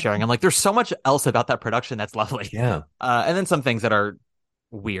people are sharing. I'm like, there's so much else about that production that's lovely. yeah. And then some things that are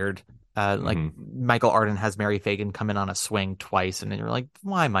weird. Like Hmm. Michael Arden has Mary Fagan come in on a swing twice, and then you're like,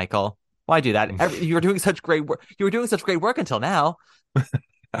 why, Michael? Why do that? You were doing such great work. You were doing such great work until now.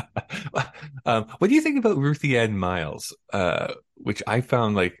 What do you think about Ruthie Ann Miles? Which I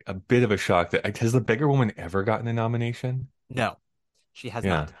found like a bit of a shock. That has the Beggar Woman ever gotten a nomination? No, she has Yeah.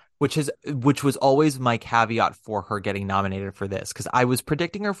 not. Which was always my caveat for her getting nominated for this, because I was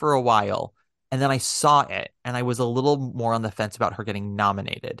predicting her for a while, and then I saw it, and I was a little more on the fence about her getting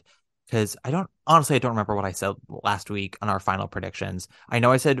nominated. Because I don't remember what I said last week on our final predictions. I know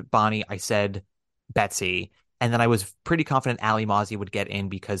I said Bonnie, I said Betsy, and then I was pretty confident Ali Mozzie would get in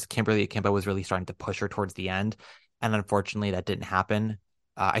because Kimberly Akimbo was really starting to push her towards the end. And unfortunately, that didn't happen.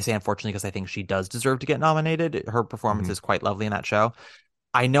 I say unfortunately because I think she does deserve to get nominated. Her performance Mhm. is quite lovely in that show.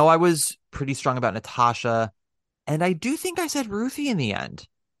 I know I was pretty strong about Natasha, and I do think I said Ruthie in the end.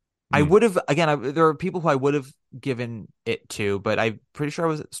 I Mm. would have, again, there are people who I would have given it to, but I'm pretty sure I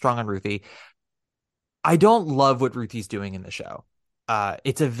was strong on Ruthie. I don't love what Ruthie's doing in the show.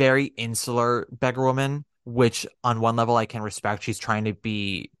 It's a very insular beggar woman, which on one level I can respect. She's trying to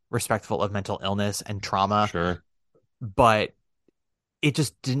be respectful of mental illness and trauma, Sure. but it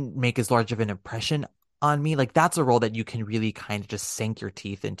just didn't make as large of an impression on me. Like, that's a role that you can really kind of just sink your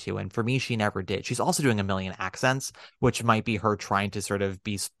teeth into. And for me, she never did. She's also doing a million accents, which might be her trying to sort of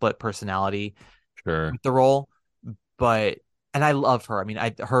be split personality Sure. with the role. But, and I love her. I mean,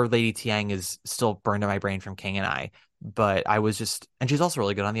 her Lady Tiang is still burned in my brain from King and I. But I was just, and she's also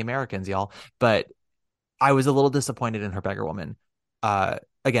really good on The Americans, y'all. But I was a little disappointed in her Beggar Woman.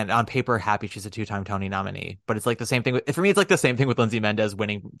 Again, on paper, happy she's a 2-time Tony nominee, but it's like the same thing for me. It's like the same thing with Lindsay Mendez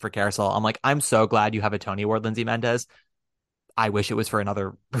winning for Carousel. I'm like, I'm so glad you have a Tony Award, Lindsay Mendez. I wish it was for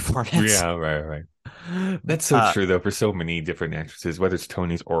another performance. Yeah, right. That's so true though for so many different actresses, whether it's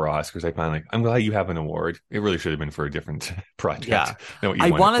Tonys or Oscars. I find like I'm glad you have an award. It really should have been for a different project Yeah, than what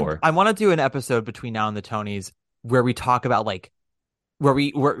you won it for. I want to do an episode between now and the Tonys where we talk about like where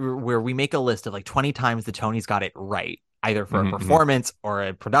we make a list of like 20 times the Tonys got it right, either for a performance or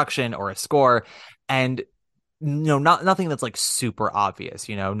a production or a score, and nothing that's like super obvious,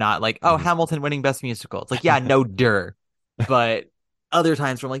 not like, oh, Hamilton winning Best Musical. It's like, yeah, no dur. But other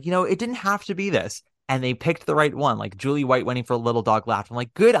times we're like, it didn't have to be this. And they picked the right one, like Julie White winning for Little Dog Laughed. I'm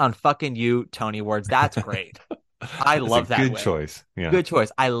like, good on fucking you, Tony Awards. That's great. I love that good win. choice. Yeah. Good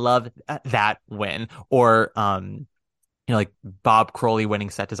choice. I love that win. Or like Bob Crowley winning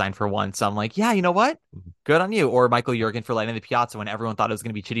set design for one. So I'm like, yeah, you know what? Good on you. Or Michael Jurgen for Lighting the Piazza when everyone thought it was going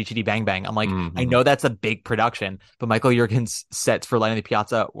to be Chitty Chitty Bang Bang. I'm like, I know that's a big production, but Michael Jurgen's sets for Lighting the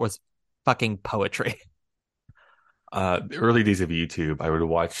Piazza was fucking poetry. The early days of YouTube, I would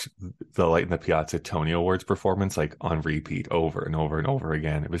watch the Light in the Piazza Tony Awards performance like on repeat over and over and over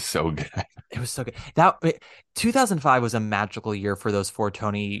again. It was so good. It was so good. 2005 was a magical year for those 4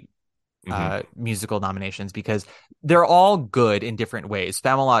 Tony musical nominations because they're all good in different ways.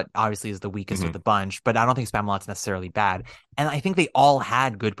 Spamalot obviously is the weakest of the bunch, but I don't think Spamalot's necessarily bad. And I think they all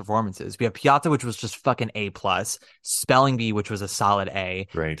had good performances. We have Piazza, which was just fucking A+, Spelling Bee, which was a solid A.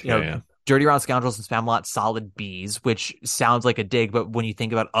 Right. Yeah. Dirty Round Scoundrels and Spamalot, solid Bs, which sounds like a dig, but when you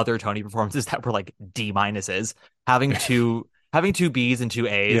think about other Tony performances that were like D minuses, having two Bs and 2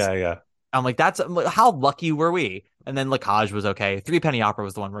 As, yeah. I'm like, how lucky were we? And then Lacage was okay. Three Penny Opera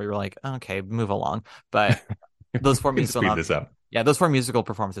was the one where you were like, okay, move along. But those 4 musical speed this up. Yeah, those 4 musical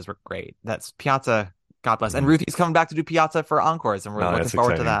performances were great. That's Piazza, God bless. And Ruthie's coming back to do Piazza for encores, and we're looking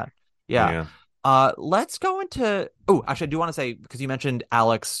forward to that. Yeah. Let's go into. Oh, actually, I do want to say, because you mentioned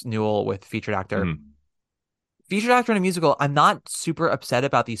Alex Newell with featured actor. Featured actor in a musical. I'm not super upset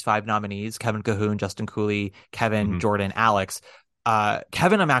about these 5 nominees: Kevin Cahoon, Justin Cooley, Kevin, Jordan, Alex.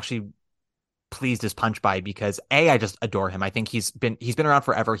 Kevin, I'm actually pleased as punch by because I just adore him. I think he's been around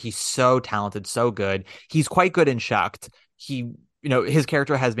forever. He's so talented, so good. He's quite good in Shucked. His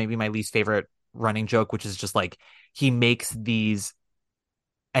character has maybe my least favorite running joke, which is just like he makes these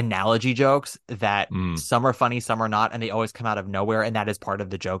analogy jokes that some are funny, some are not, and they always come out of nowhere. And that is part of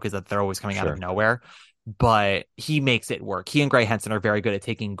the joke, is that they're always coming out of nowhere. But he makes it work. He and Gray Henson are very good at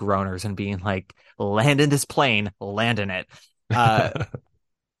taking groaners and being like, land in this plane, land in it.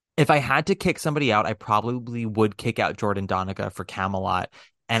 If I had to kick somebody out, I probably would kick out Jordan Donica for Camelot,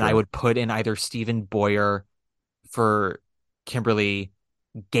 and I would put in either Stephen Boyer for Kimberly,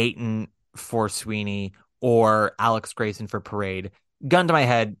 Gayton for Sweeney, or Alex Grayson for Parade. Gun to my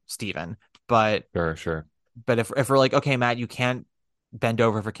head, Steven. But Sure. But if we're like, okay, Matt, you can't bend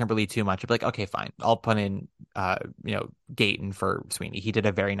over for Kimberly too much, I'd be like, okay, fine. I'll put in Gayton for Sweeney. He did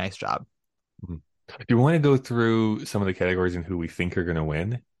a very nice job. Do you want to go through some of the categories and who we think are going to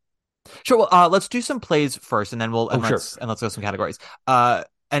win? Sure. Well, let's do some plays first, and then let's go some categories. And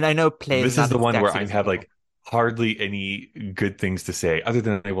I know plays. This is the one where I have like hardly any good things to say, other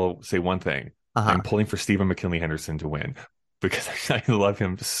than I will say one thing. I'm pulling for Stephen McKinley Henderson to win because I love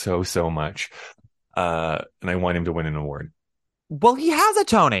him so much, and I want him to win an award. Well, he has a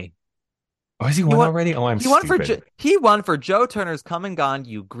Tony. Oh, has he won already? Oh, he stupid. He won for Joe Turner's Come and Gone,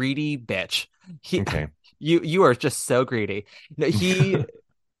 you greedy bitch. Okay. You are just so greedy. No, he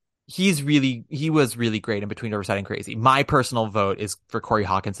was really great in Between Riverside and Crazy. My personal vote is for Corey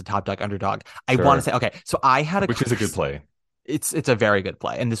Hawkins, the Top Dog underdog. I want to say, okay, so I had which is a good play. It's a very good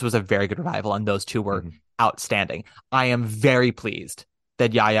play, and this was a very good revival, and those two were outstanding. I am very pleased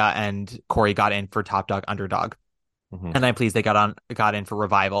that Yaya and Corey got in for Top Dog underdog. And I'm pleased they got in for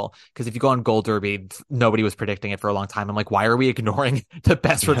revival, because if you go on Gold Derby, nobody was predicting it for a long time. I'm like, why are we ignoring the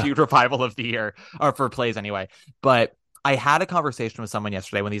best reviewed revival of the year, or for plays anyway? But I had a conversation with someone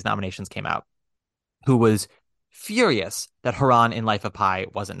yesterday when these nominations came out who was furious that Haran in Life of Pi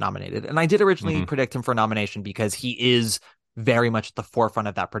wasn't nominated. And I did originally predict him for nomination because he is very much at the forefront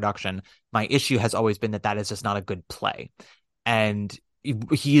of that production. My issue has always been that is just not a good play. And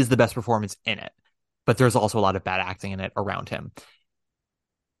he is the best performance in it. But there's also a lot of bad acting in it around him.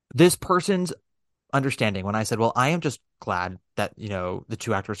 This person's understanding, when I said, well, I am just glad that, the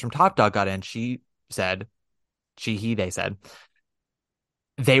two actors from Top Dog got in, they said,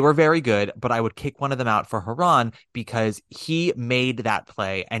 they were very good, but I would kick one of them out for Haran because he made that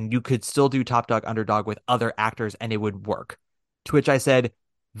play, and you could still do Top Dog underdog with other actors and it would work. To which I said,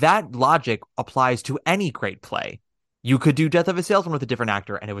 that logic applies to any great play. You could do Death of a Salesman with a different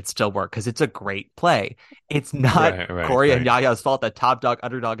actor and it would still work because it's a great play. It's not Corey and Yaya's fault that Top Dog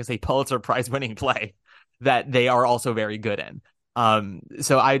underdog is a Pulitzer Prize winning play that they are also very good in.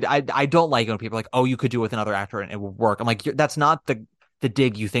 So I don't like when people are like, oh, you could do it with another actor and it will work. I'm like, that's not the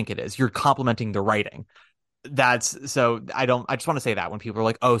dig you think it is. You're complimenting the writing. I just want to say that when people are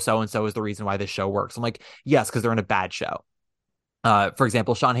like, oh, so-and-so is the reason why this show works. I'm like, yes, because they're in a bad show. For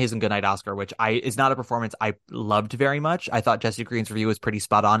example, Sean Hayes in Goodnight Oscar, which is not a performance I loved very much. I thought Jesse Green's review was pretty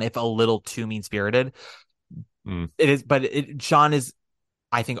spot on, if a little too mean-spirited. It is, but Sean is,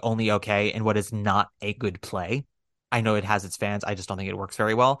 I think, only okay in what is not a good play. I know it has its fans. I just don't think it works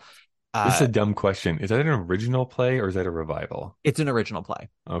very well. This is a dumb question. Is that an original play or is that a revival? It's an original play.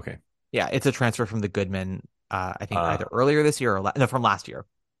 Okay. Yeah, it's a transfer from the Goodman, I think either earlier this year or from last year.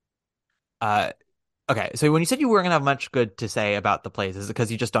 Okay, so when you said you weren't going to have much good to say about the plays, is it because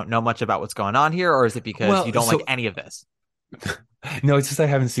you just don't know much about what's going on here, or is it because you don't like any of this? No, it's just I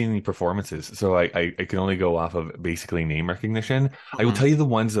haven't seen any performances, so I can only go off of basically name recognition. I will tell you the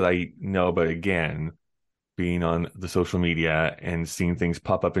ones that I know, but again, being on the social media and seeing things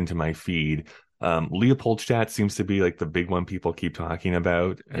pop up into my feed, Leopoldstadt seems to be like the big one people keep talking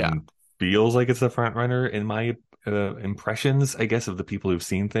about, and feels like it's the front runner in my impressions, I guess, of the people who've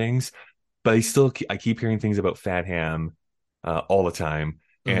seen things. But I keep hearing things about Fat Ham all the time.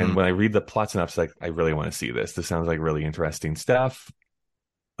 And when I read the plot synopsis, like, I really want to see this. This sounds like really interesting stuff.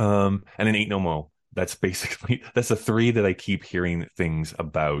 And then Ain't No Mo. That's the three that I keep hearing things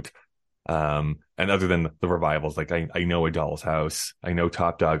about. And other than the revivals, like I know A Doll's House, I know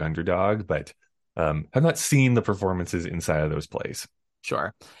Top Dog Underdog, but I've not seen the performances inside of those plays.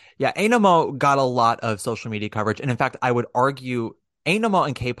 Sure. Yeah, Ain't No Mo got a lot of social media coverage. And in fact, I would argue Ain't No Mo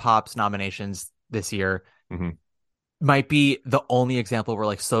and K-pop's nominations this year might be the only example where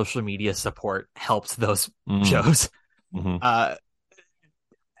like social media support helps those shows.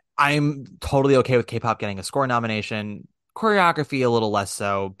 I'm totally okay with K-pop getting a score nomination. Choreography a little less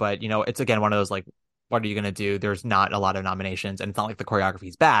so, but it's again one of those like, what are you going to do? There's not a lot of nominations, and it's not like the choreography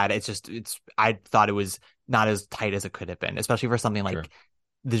is bad. I thought it was not as tight as it could have been, especially for something like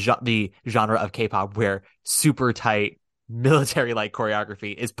the genre of K-pop where super tight military-like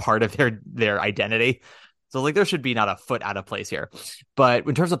choreography is part of their identity. So like there should be not a foot out of place here. But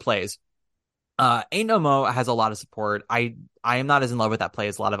in terms of plays, Ain't No Mo has a lot of support. I am not as in love with that play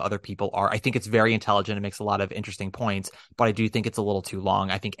as a lot of other people are. I think it's very intelligent. It makes a lot of interesting points, but I do think it's a little too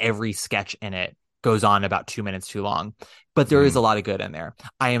long. I think every sketch in it goes on about 2 minutes too long, but there is a lot of good in there.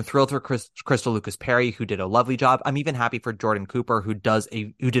 I am thrilled for Crystal Lucas Perry, who did a lovely job. I'm even happy for Jordan Cooper, who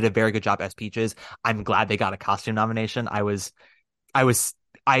did a very good job as Peaches. I'm glad they got a costume nomination. I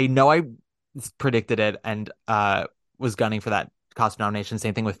predicted it and was gunning for that costume nomination.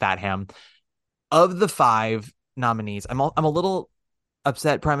 Same thing with Fat Ham. Of the 5 nominees, I'm a little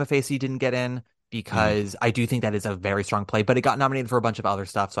upset Prima Facie didn't get in because I do think that is a very strong play, but it got nominated for a bunch of other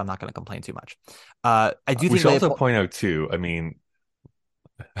stuff, so I'm not going to complain too much. I do think we should also point out too, I mean,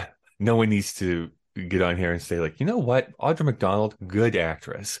 no one needs to get on here and say like, you know what, Audra McDonald, good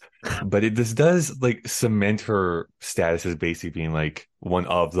actress, but this does like cement her status as basically being like one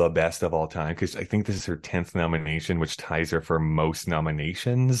of the best of all time, because I think this is her 10th nomination, which ties her for most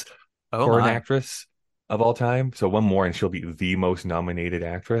nominations for an actress of all time. So one more and she'll be the most nominated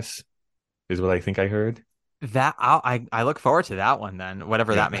actress, is what I think I heard. That I look forward to that one then,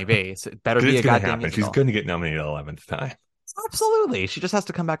 whatever that may be. So it better be a goddamn musical. She's going to get nominated 11th time. Absolutely. She just has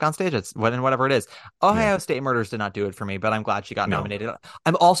to come back on stage. It's whatever it is. Ohio State Murders did not do it for me, but I'm glad she got nominated.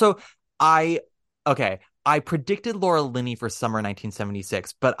 I'm also, I predicted Laura Linney for summer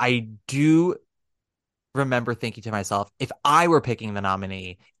 1976, but I do remember thinking to myself, if I were picking the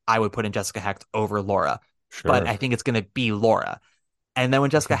nominee, I would put in Jessica Hecht over Laura. Sure. But I think it's going to be Laura. And then when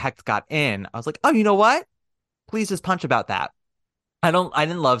Jessica Hecht got in, I was like, oh, you know what? Please just punch about that. I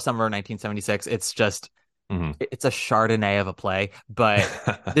didn't love summer 1976. It's just, it's a Chardonnay of a play, but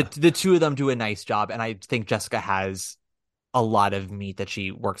the two of them do a nice job. And I think Jessica has a lot of meat that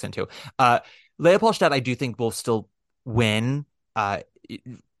she works into. Leopoldstadt, I do think will still win.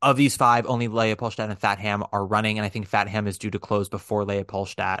 Of these 5, only Leopoldstadt and Fat Ham are running. And I think Fat Ham is due to close before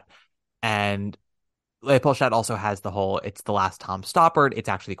Leopoldstadt. And Leopoldstadt also has it's the last Tom Stoppard. It's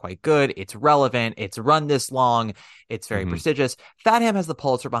actually quite good. It's relevant. It's run this long. It's very prestigious. Fat Ham has the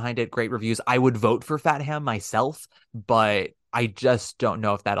Pulitzer behind it. Great reviews. I would vote for Fat Ham myself, but I just don't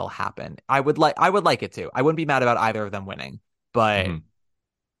know if that'll happen. I would like it to. I wouldn't be mad about either of them winning, but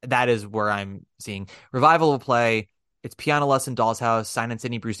that is where I'm seeing revival of a play. It's Piano Lesson, Doll's House, Sign and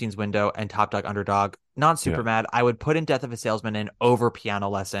Sidney Brustein's Window, and Top Dog Underdog. Not super mad. I would put in Death of a Salesman in over Piano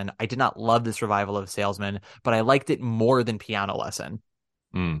Lesson. I did not love this revival of Salesman, but I liked it more than Piano Lesson.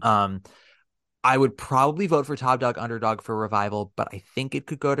 I would probably vote for Top Dog Underdog for revival, but I think it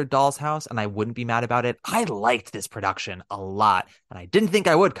could go to Doll's House, and I wouldn't be mad about it. I liked this production a lot, and I didn't think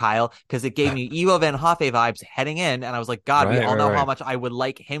I would, Kyle, because it gave me Ivo Van Hoffe vibes heading in, and I was like, God, we all know how much I would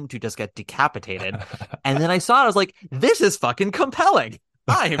like him to just get decapitated. And then I saw it, I was like, this is fucking compelling.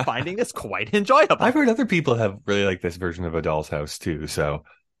 I am finding this quite enjoyable. I've heard other people have really liked this version of A Doll's House too, so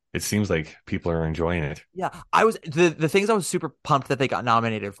it seems like people are enjoying it. Yeah, I was the things I was super pumped that they got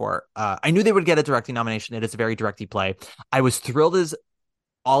nominated for. I knew they would get a directing nomination. It is a very directy play. I was thrilled as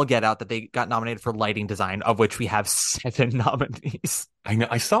all get out that they got nominated for lighting design, of which we have 7 nominees. I know.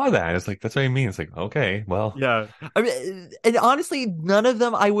 I saw that. It's like, that's what I mean. It's like, okay, well, yeah. I mean, and honestly, none of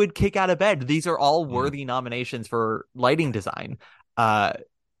them I would kick out of bed. These are all worthy nominations for lighting design.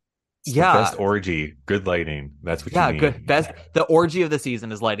 Best orgy, good lighting. That's what you need. Good. Best. The orgy of the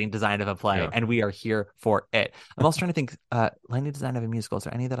season is lighting design of a play, and we are here for it. I'm also trying to think, lighting design of a musical. Is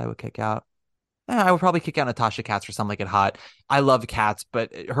there any that I would kick out? I would probably kick out Natasha Katz for Some Like It Hot. I love Katz,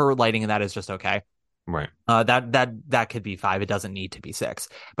 but her lighting in that is just okay. Right. That could be 5. It doesn't need to be 6.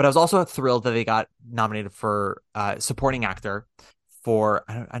 But I was also thrilled that they got nominated for supporting actor for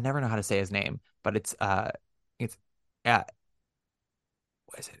I never know how to say his name, but it's what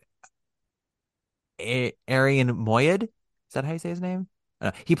is it? Arian Moyed, is that how you say his name?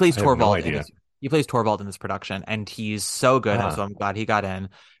 He plays Torvald. No, he plays Torvald in this production, and he's so good. So I'm glad he got in.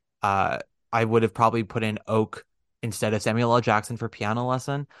 I would have probably put in Oak instead of Samuel L. Jackson for Piano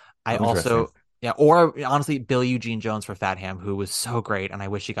Lesson. Or honestly, Billy Eugene Jones for Fat Ham, who was so great, and I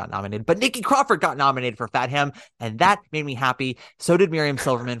wish he got nominated. But Nikki Crawford got nominated for Fat Ham, and that made me happy. So did Miriam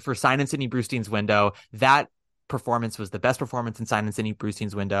Silverman for Sign and Sidney Brustein's Window. That performance was the best performance in Sign and Sidney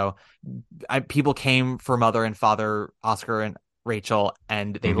Brustein's Window. People came for Mother and Father, Oscar and Rachel,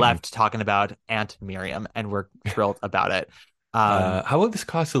 and they left talking about Aunt Miriam, and we're thrilled about it. How about this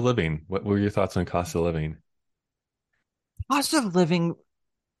Cost of Living? What were your thoughts on Cost of Living? Cost of Living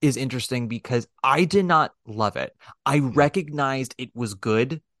is interesting because I did not love it. I recognized it was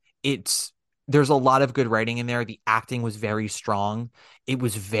good. There's a lot of good writing in there. The acting was very strong. It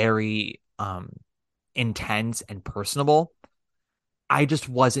was very intense and personable. I just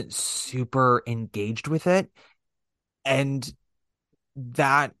wasn't super engaged with it, and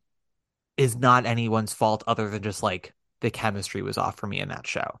that is not anyone's fault other than just like the chemistry was off for me in that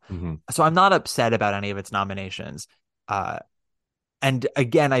show. So I'm not upset about any of its nominations. And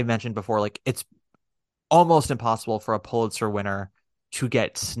again, I mentioned before, like, it's almost impossible for a Pulitzer winner to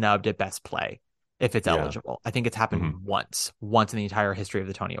get snubbed at Best Play if it's eligible. I think it's happened once in the entire history of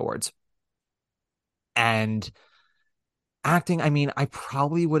the Tony Awards. And Acting, I mean, I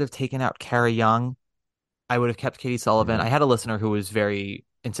probably would have taken out Kara Young. I would have kept Katie Sullivan. Mhm. I had a listener who was very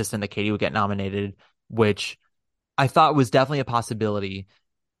insistent that Katie would get nominated, which I thought was definitely a possibility.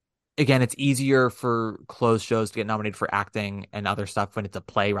 Again, it's easier for closed shows to get nominated for acting and other stuff when it's a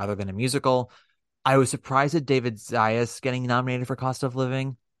play rather than a musical. I was surprised at David Zayas getting nominated for Cost of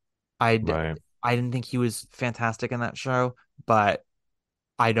Living. I Right. I didn't think he was fantastic in that show, but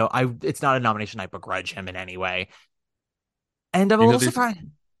I don't I it's not a nomination I begrudge him in any way. And I'm a You know, little there's surprised.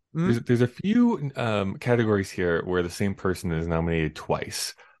 Hmm? there's a few categories here where the same person is nominated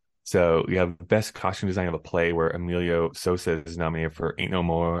twice. So you have best costume design of a play where Emilio Sosa is nominated for Ain't No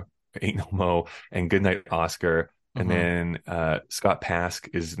Mo, and Goodnight Oscar. And Hmm. then Scott Pask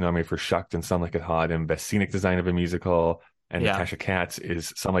is nominated for Shucked and Some Like It Hot and best scenic design of a musical. And Yeah. Natasha Katz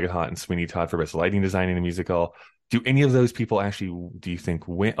is Some Like It Hot and Sweeney Todd for best lighting design in a musical. Do any of those people actually, do you think,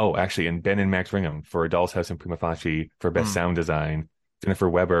 win? Oh, actually, and Ben and Max Ringham for A Doll's House and Prima Facie for best Hmm. sound design. Jennifer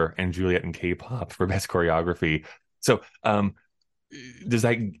Weber and Juliet and K-pop for best choreography. So, does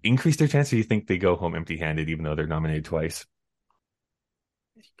that increase their chance? Or do you think they go home empty-handed, even though they're nominated twice?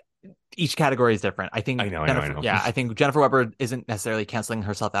 Each category is different. I think I know. Yeah, I think Jennifer Weber isn't necessarily canceling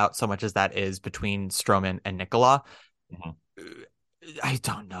herself out so much as that is between Stroman and Nicola. Mhm. I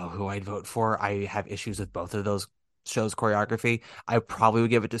don't know who I'd vote for. I have issues with both of those shows' choreography. I probably would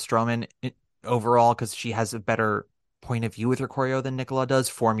give it to Stroman overall because she has a better point of view with her choreo than Nicola does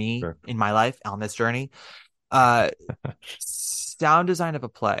for me Sure. in my life on this journey. Uh, sound design of a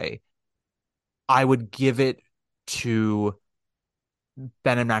play, I would give it to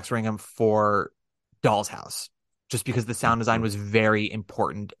Ben and Max Ringham for Doll's House, just because the sound design was very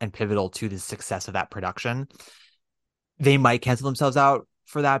important and pivotal to the success of that production. They might cancel themselves out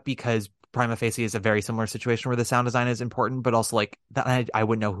for that because Prima Facie is a very similar situation where the sound design is important, but also like that I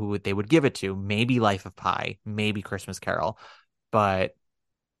wouldn't know who they would give it to. Maybe Life of Pi, maybe Christmas Carol, but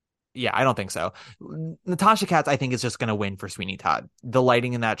yeah, I don't think so. Natasha Katz, I think, is just going to win for Sweeney Todd. The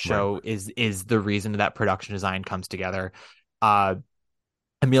lighting in that Right. show is the reason that production design comes together. Uh,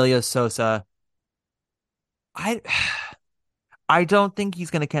 Emilio Sosa, I I don't think he's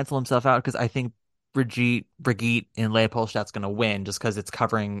going to cancel himself out because I think Brigitte in Leopoldstadt's going to win just because it's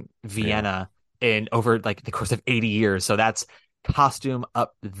covering Yeah. Vienna in over like the course of 80 years. So that's costume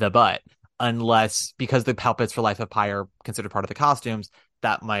up the butt. Unless because the puppets for Life of Pi are considered part of the costumes,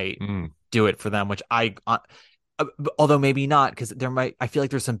 that might Mm. do it for them. Which although maybe not, because I feel like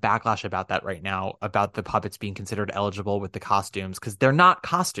there's some backlash about that right now about the puppets being considered eligible with the costumes because they're not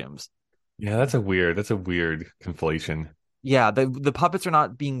costumes. Yeah, that's a weird conflation. Yeah, the puppets are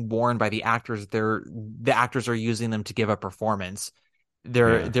not being worn by the actors. The actors are using them to give a performance.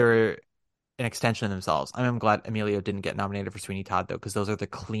 Yeah. They're an extension of themselves. I'm glad Emilio didn't get nominated for Sweeney Todd though, because those are the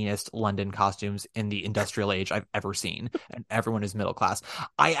cleanest London costumes in the industrial age I've ever seen, and everyone is middle class.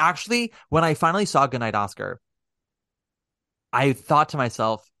 I actually, when I finally saw Goodnight Oscar, I thought to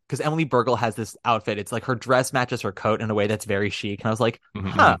myself, because Emily Bergel has this outfit, it's like her dress matches her coat in a way that's very chic, and I was like,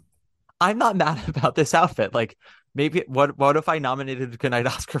 huh, Mhm. I'm not mad about this outfit. Like maybe what if I nominated Goodnight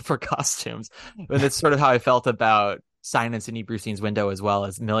Oscar for costumes? And that's sort of how I felt about Sign and Sidney Brucein's Window as well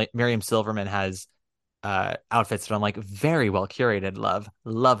as Miriam Silverman has outfits that I'm like very well curated.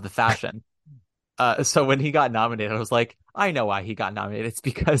 Love the fashion. So when he got nominated, I was like, I know why he got nominated. It's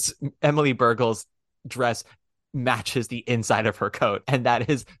because Emily Bergel's dress matches the inside of her coat, and that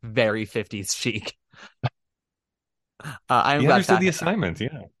is very 50s chic. I'm He glad understood Fat the assignment.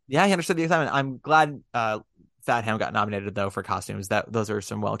 Yeah. Yeah, he understood the assignment. I'm glad Fat Ham got nominated though for costumes. Those are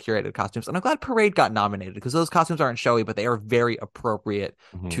some well curated costumes, and I'm glad Parade got nominated because those costumes aren't showy, but they are very appropriate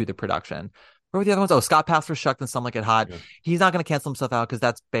Mhm. to the production. What were the other ones? Oh, Scott Pass for Shucked and Some Like It Hot. Yeah. He's not going to cancel himself out because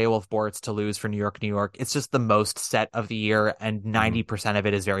that's Beowulf Boritz to lose for New York, New York. It's just the most set of the year, and 90% of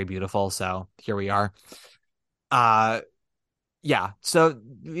it is very beautiful. So here we are. Yeah. So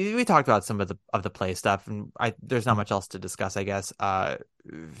we talked about some of the play stuff, and there's not much else to discuss, I guess.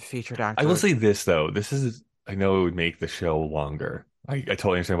 Featured actor. I will say this though. I know it would make the show longer. I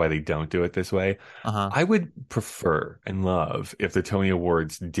totally understand why they don't do it this way. Uh-huh. I would prefer and love if the Tony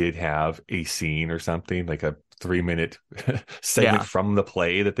Awards did have a scene or something like a 3-minute segment Yeah. from the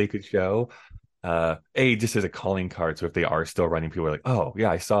play that they could show. Just as a calling card. So if they are still running, people are like, oh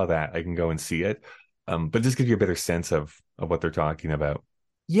yeah, I saw that. I can go and see it. But this gives you a better sense of what they're talking about.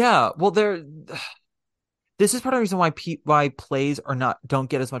 Yeah. Well, this is part of the reason why plays don't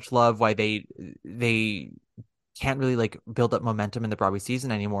get as much love, why they can't really like build up momentum in the Broadway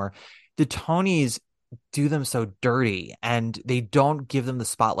season anymore. The Tonys do them so dirty and they don't give them the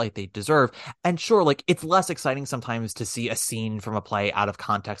spotlight they deserve. And sure, like it's less exciting sometimes to see a scene from a play out of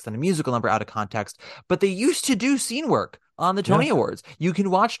context than a musical number out of context, but they used to do scene work on the Tony Yeah. Awards. You can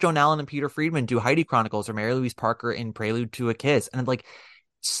watch Joan Allen and Peter Friedman do Heidi Chronicles or Mary Louise Parker in Prelude to a Kiss. And like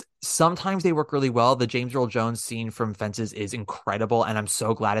sometimes they work really well. The James Earl Jones scene from Fences is incredible, and I'm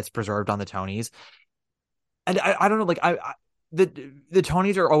so glad it's preserved on the Tonys. And I don't know, like the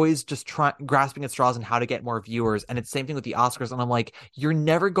Tonys are always just grasping at straws on how to get more viewers, and it's the same thing with the Oscars. And I'm like, you're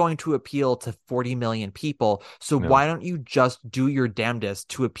never going to appeal to 40 million people, so No. why don't you just do your damnedest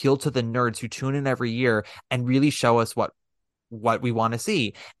to appeal to the nerds who tune in every year and really show us what we want to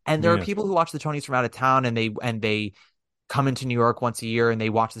see? And there are Yeah. people who watch the Tonys from out of town, and they come into New York once a year and they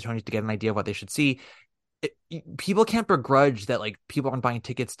watch the Tonys to get an idea of what they should see. People can't begrudge that like people aren't buying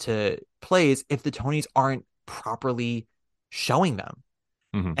tickets to plays if the Tonys aren't properly showing them.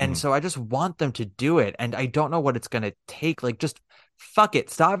 Mhm, And mhm. so I just want them to do it, and I don't know what it's going to take. Like, just fuck it.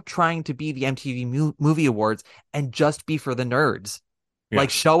 Stop trying to be the MTV Movie Awards and just be for the nerds. Yeah. Like,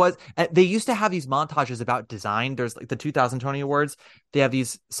 show us. They used to have these montages about design. There's like the 2000 Tony Awards. They have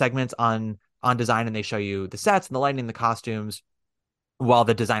these segments on design, and they show you the sets and the lighting and the costumes while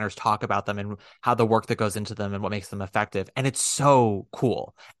the designers talk about them and how the work that goes into them and what makes them effective. And it's so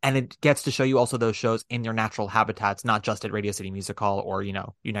cool. And it gets to show you also those shows in their natural habitats, not just at Radio City Music Hall or, you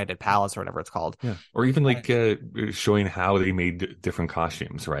know, United Palace or whatever it's called. Yeah. Or even like showing how they made different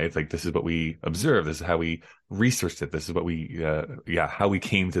costumes, right? Like, this is what we observed. This is how we researched it. This is what we, how we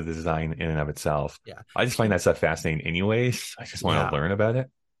came to the design in and of itself. Yeah. I just find that stuff fascinating anyways. I just want to learn about it.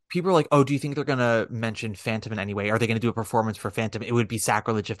 People are like, oh, do you think they're going to mention Phantom in any way? Are they going to do a performance for Phantom? It would be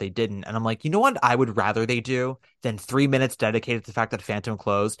sacrilege if they didn't. And I'm like, you know what I would rather they do than 3 minutes dedicated to the fact that Phantom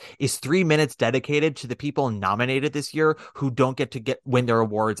closed is 3 minutes dedicated to the people nominated this year who don't get to win their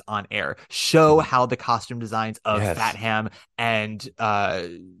awards on air. Show how the costume designs of Fat Ham and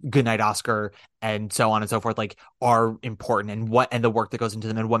Goodnight Oscar and so on and so forth like are important, and the work that goes into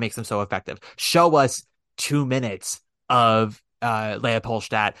them and what makes them so effective. Show us 2 minutes of Leia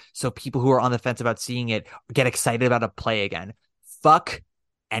Polstadt, so people who are on the fence about seeing it get excited about a play again. Fuck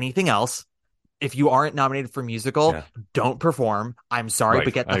anything else. If you aren't nominated for musical, don't perform. I'm sorry, Right.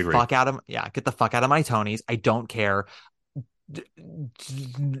 but get the fuck out of my Tonys. I don't care.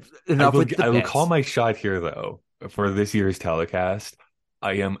 Enough with the I will bits. call my shot here though for this year's telecast.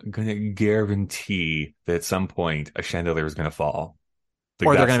 I am gonna guarantee that at some point a chandelier is gonna fall. Like,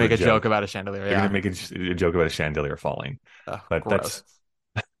 or they're going that's to make the a joke about a chandelier. They're going to make a joke about a chandelier falling. But gross.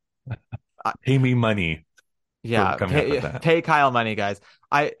 that's pay me money. Yeah, pay Kyle money, guys.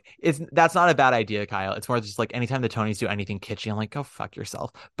 That's not a bad idea, Kyle. It's more just like anytime the Tonys do anything kitschy, I'm like, go fuck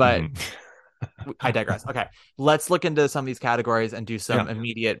yourself. But I digress. Okay, let's look into some of these categories and do some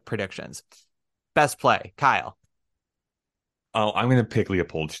immediate predictions. Best play, Kyle. Oh, I'm going to pick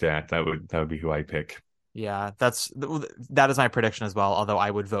Leopoldstadt. That would be who I pick. Yeah, that is my prediction as well, although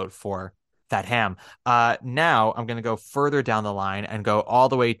I would vote for Fat Ham. Now I'm going to go further down the line and go all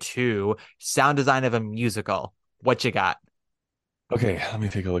the way to sound design of a musical. What you got? Okay, let me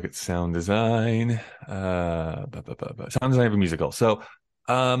take a look at sound design. Sound design of a musical. So,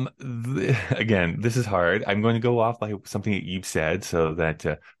 again, this is hard. I'm going to go off by something that you've said, so that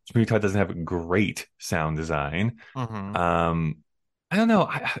Sweeney Todd doesn't have great sound design. Mm-hmm. I don't know.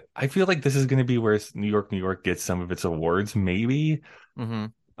 I feel like this is going to be where New York gets some of its awards, maybe. Mm-hmm.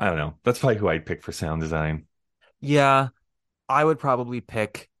 I don't know. That's probably who I'd pick for sound design. Yeah, I would probably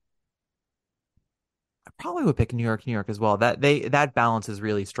pick New York as well. That balance is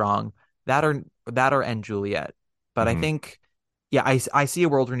really strong. That or and Juliet. But I think, I see a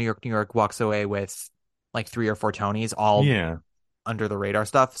world where New York walks away with like 3 or 4 Tonys, all under the radar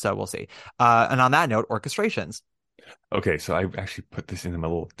stuff. So we'll see. And on that note, orchestrations. Okay, so I actually put this in my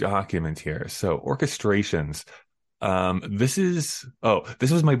little document here. So orchestrations.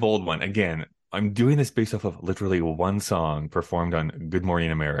 This was my bold one. Again, I'm doing this based off of literally one song performed on Good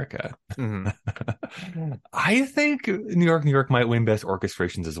Morning America. Mm-hmm. I think New York might win best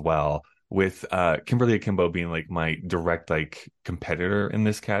orchestrations as well, with Kimberly Akimbo being like my direct like competitor in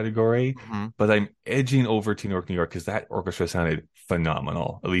this category. Mm-hmm. But I'm edging over to New York because that orchestra sounded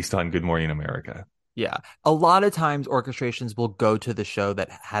phenomenal, at least on Good Morning America. Yeah. A lot of times orchestrations will go to the show that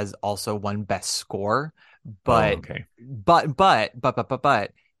has also won best score, but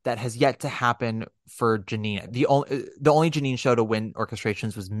that has yet to happen for Janine. The only Janine show to win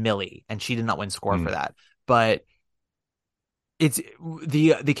orchestrations was Millie, and she did not win score for that. But it's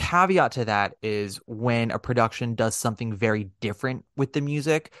the caveat to that is when a production does something very different with the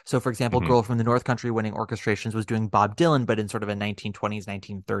music. So, for example, Girl from the North Country winning orchestrations was doing Bob Dylan, but in sort of a 1920s,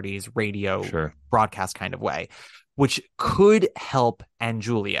 1930s radio broadcast kind of way, which could help and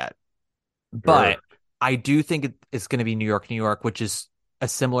Juliet. But I do think it's going to be New York, which is a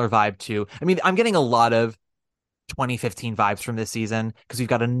similar vibe to. I mean, I'm getting a lot of 2015 vibes from this season, because we've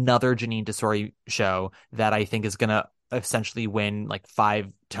got another Janine Tesori show that I think is going to essentially win like 5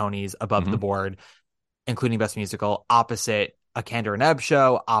 Tonys above the board, including Best Musical, opposite a Candor and Ebb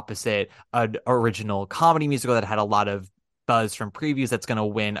show, opposite an original comedy musical that had a lot of buzz from previews that's going to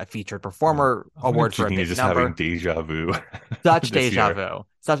win a featured performer award for a Janine big is just number. having deja vu. Such this deja year.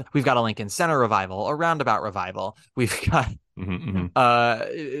 vu. We've got a Lincoln Center revival, a Roundabout revival. We've got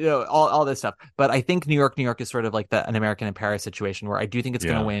all this stuff. But I think New York is sort of like an American in Paris situation, where I do think it's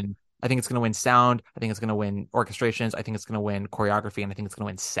going to win. I think it's going to win sound. I think it's going to win orchestrations. I think it's going to win choreography, and I think it's going to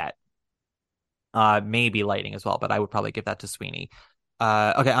win set. Maybe lighting as well, but I would probably give that to Sweeney.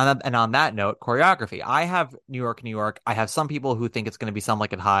 Okay, on that note, choreography. I have New York. I have some people who think it's going to be Some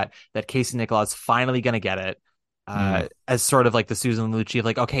Like It Hot, that Casey Nicholaw is finally going to get it, as sort of like the Susan Lucci of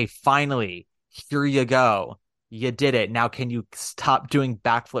like, okay, finally, here you go. You did it. Now can you stop doing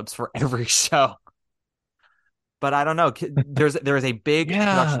backflips for every show? But I don't know. There is a big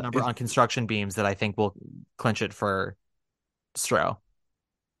production number on construction beams that I think will clinch it for Stro.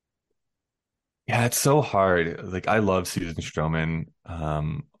 Yeah, it's so hard. Like, I love Susan Stroman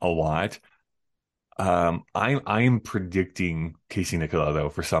a lot. I'm predicting Casey Nicholaw though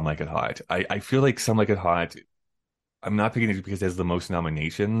for Some Like It Hot. I feel like Some Like It Hot, I'm not picking it because it has the most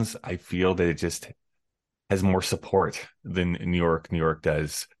nominations. I feel that it just has more support than New York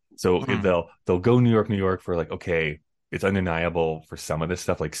does. So they'll go New York for like, okay, it's undeniable for some of this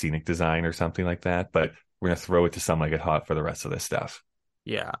stuff like scenic design or something like that, but we're gonna throw it to Some Like It Hot for the rest of this stuff.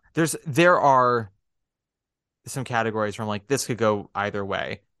 Yeah, there are some categories from like this could go either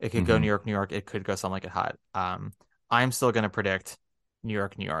way. It could go New York. It could go Some Like It Hot. I'm still going to predict New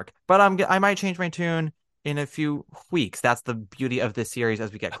York, but I might change my tune in a few weeks. That's the beauty of this series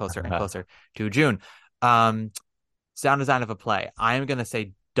as we get closer and closer to June. Sound design of a play. I am going to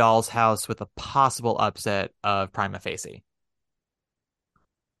say Doll's House with a possible upset of Prima Facie.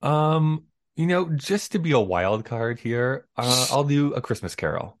 Just to be a wild card here, I'll do A Christmas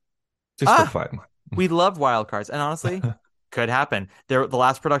Carol, just for fun. We love wild cards, and honestly, could happen. The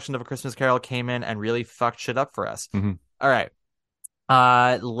last production of A Christmas Carol came in and really fucked shit up for us. All right,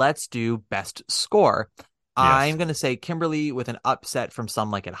 let's do best score. Yes. I'm gonna say Kimberly with an upset from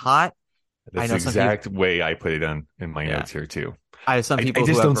Some Like It Hot. That's the exact way I put it in my notes here too. I have some people I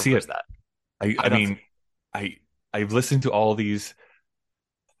just who don't see it. That. I've listened to all these.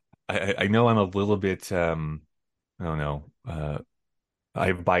 I know I'm a little bit, I don't know. I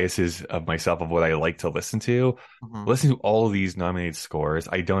have biases of myself of what I like to listen to. Listen to all of these nominated scores.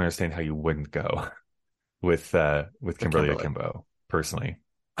 I don't understand how you wouldn't go with Kimberly Akimbo, personally.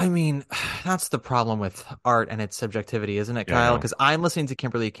 I mean, that's the problem with art and its subjectivity, isn't it, Kyle? Because I'm listening to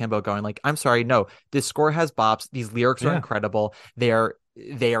Kimberly Akimbo going like, I'm sorry, no, this score has bops. These lyrics are incredible. They are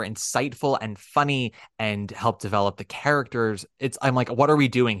insightful and funny and help develop the characters. I'm like, what are we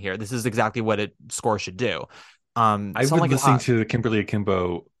doing here? This is exactly what a score should do. I've been listening to the Kimberly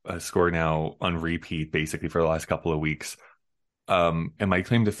Akimbo score now on repeat basically for the last couple of weeks. And my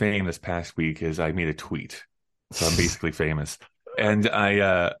claim to fame this past week is I made a tweet. So I'm basically famous. And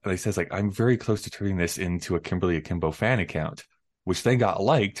I says like, I'm very close to turning this into a Kimberly Akimbo fan account, which then got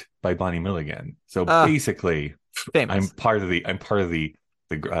liked by Bonnie Milligan. So basically famous. I'm part of the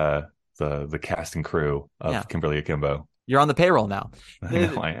cast and crew of Kimberly Akimbo. You're on the payroll now. I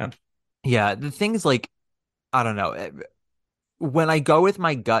know I am. Yeah, the thing is like, I don't know. When I go with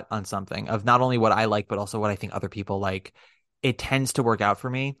my gut on something of not only what I like, but also what I think other people like, it tends to work out for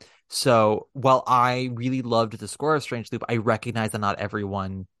me. So while I really loved the score of Strange Loop, I recognize that not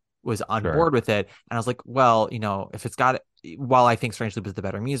everyone was on board with it. And I was like, well, if it's got, while I think Strange Loop is the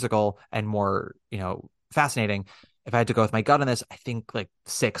better musical and more, fascinating, if I had to go with my gut on this, I think like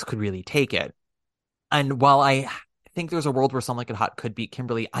 6 could really take it. And while I think there's a world where Some Like It Hot could beat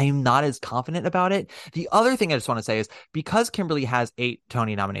Kimberly, I am not as confident about it. The other thing I just want to say is because Kimberly has 8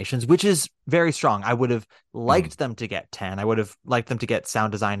 Tony nominations, which is very strong. I would have liked them to get 10. I would have liked them to get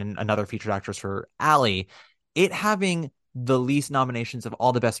sound design and another featured actress for Allie. It having the least nominations of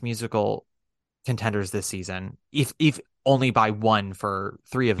all the best musical contenders this season, if only by 1 for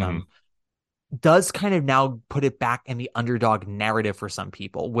 3 of them, does kind of now put it back in the underdog narrative for some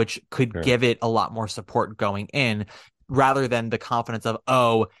people, which could give it a lot more support going in rather than the confidence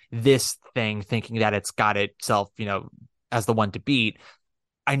of, this thing thinking that it's got itself, as the one to beat.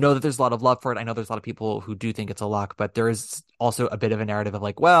 I know that there's a lot of love for it. I know there's a lot of people who do think it's a lock, but there is also a bit of a narrative of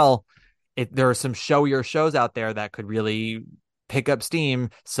like, well, there are some showier shows out there that could really pick up steam.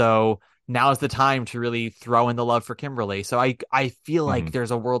 So now's the time to really throw in the love for Kimberly. So I feel like Mhm.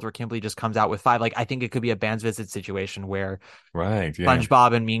 there's a world where Kimberly just comes out with 5. Like I think it could be a Band's Visit situation where Right. Yeah.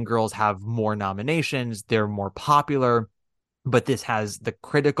 SpongeBob and Mean Girls have more nominations, they're more popular, but this has the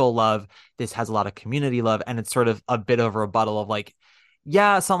critical love, this has a lot of community love, and it's sort of a bit of a rebuttal of like,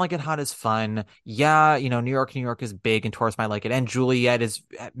 yeah, Some Like It Hot is fun. Yeah, New York, New York is big and tourists might like it. And Juliet is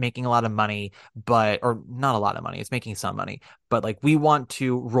making a lot of money, or not a lot of money. It's making some money. But like we want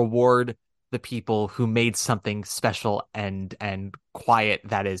to reward the people who made something special and quiet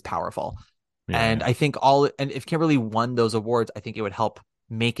that is powerful. And Yeah. I think and if Kimberly won those awards, I think it would help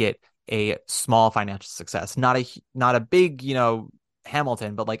make it a small financial success, not a big,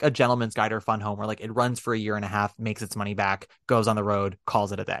 Hamilton, but like a Gentleman's Guide or Fun Home, where like it runs for a year and a half, makes its money back, goes on the road,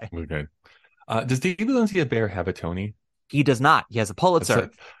 calls it a day. Okay. Does David Lindsay Bear have a Tony? He does not. He has a Pulitzer.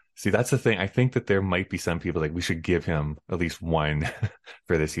 See, that's the thing. I think that there might be some people like we should give him at least one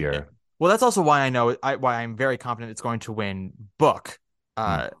for this year. Well, that's also why why I'm very confident it's going to win book.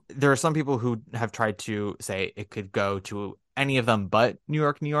 There are some people who have tried to say it could go to any of them but New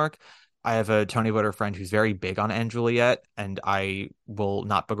York, New York. I have a Tony voter friend who's very big on & Juliet, and I will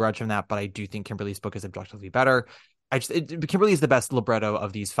not begrudge him that, but I do think Kimberly's book is objectively better. Kimberly is the best libretto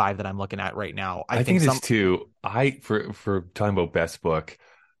of these 5 that I'm looking at right now. I think it is too. For talking about best book,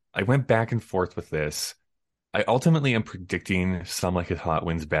 I went back and forth with this. I ultimately am predicting Some Like It Hot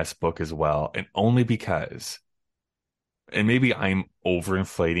wins best book as well, and only because, and maybe I'm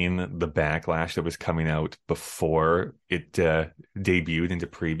overinflating the backlash that was coming out before it debuted into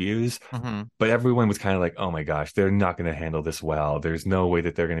previews, but everyone was kind of like, oh my gosh, they're not going to handle this well. There's no way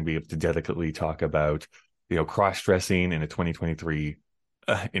that they're going to be able to delicately talk about, cross-dressing in a 2023,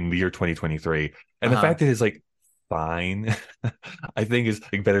 in the year 2023. And the fact that it's like fine, I think is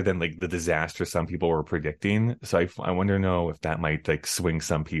like better than like the disaster some people were predicting. So I wonder if that might like swing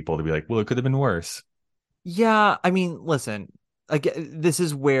some people to be like, well, it could have been worse. Yeah, I mean, listen, again, this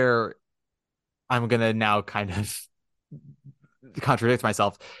is where I'm gonna now kind of contradict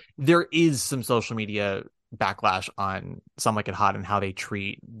myself. There is some social media backlash on Some Like It Hot and how they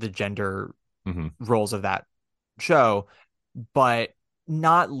treat the gender roles of that show, but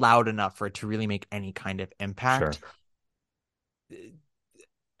not loud enough for it to really make any kind of impact. Sure.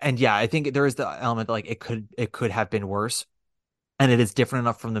 And yeah, I think there is the element that like it could have been worse. And it is different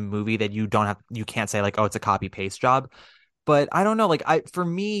enough from the movie that you can't say like, oh, it's a copy paste job. But I don't know, like for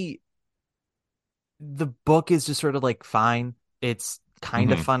me, the book is just sort of like fine. It's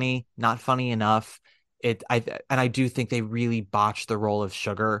kind of funny, not funny enough. I do think they really botched the role of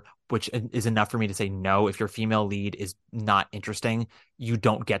Sugar, which is enough for me to say no. If your female lead is not interesting, you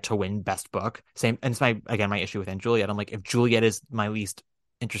don't get to win best book. Same, and it's my issue with Juliet. I'm like, if Juliet is my least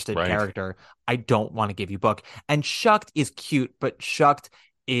interested character, I don't want to give you book. And Shucked is cute, but Shucked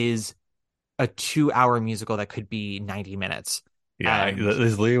is a 2-hour musical that could be 90 minutes. Yeah, this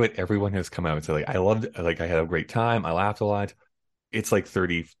is literally what everyone has come out and said. Like, I loved it. Like, I had a great time. I laughed a lot. It's like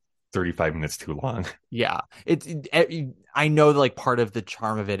 35 minutes too long. Yeah, I know that like part of the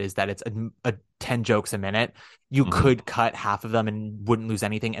charm of it is that it's a 10 jokes a minute. You could cut half of them and wouldn't lose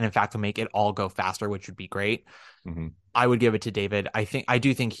anything, and in fact will make it all go faster, which would be great. I would give it to David. I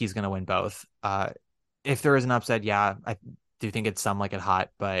do think he's going to win both. If there is an upset, yeah, I do think it's Some Like It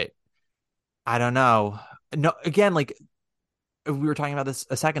Hot, but I don't know. No, again, like we were talking about this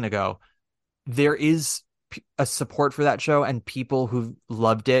a second ago, there is a support for that show, and people who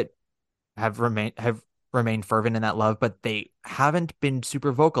loved it have remained fervent in that love, but they haven't been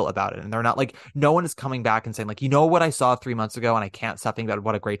super vocal about it. And they're not like, no one is coming back and saying like, what I saw 3 months ago, and I can't stop thinking about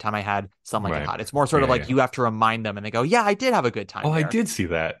what a great time I had. Some Like It Hot. It's more sort of like you have to remind them, and they go, yeah, I did have a good time. Oh, there. I did see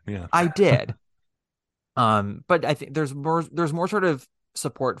that. Yeah, I did. But I think there's more sort of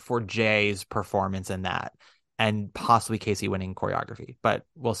support for Jay's performance in that, and possibly Casey winning choreography, but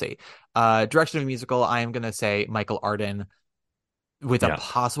we'll see. Direction of a musical, I am going to say Michael Arden, with a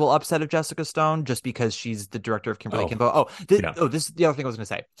possible upset of Jessica Stone, just because she's the director of Kimberly Kimbo. This is the other thing I was going to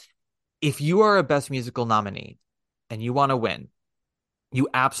say. If you are a Best Musical nominee and you want to win, you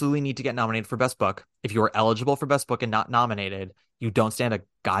absolutely need to get nominated for Best Book. If you are eligible for Best Book and not nominated, you don't stand a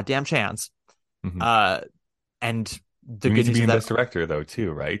goddamn chance. And the you good need to news be is Best Director though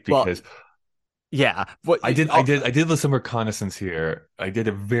too, right? Because I did some reconnaissance here. I did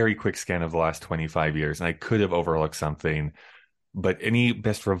a very quick scan of the last 25 years, and I could have overlooked something. But any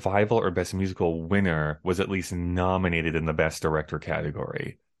Best Revival or Best Musical winner was at least nominated in the Best Director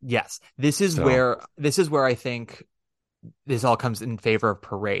category. Yes, this is where I think this all comes in favor of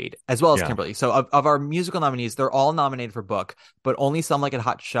Parade as well as Kimberly. So of our musical nominees, they're all nominated for book, but only Some Like It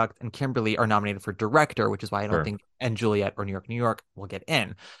Hot, Shucked, and Kimberly are nominated for director, which is why I don't think & Juliet or New York, New York will get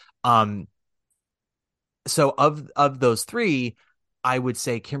in. Um, so of those three, I would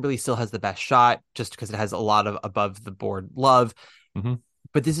say Kimberly still has the best shot just because it has a lot of above the board love. Mm-hmm.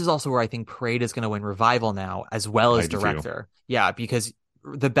 But this is also where I think Parade is going to win Revival now, as well as I do too. director. Yeah, because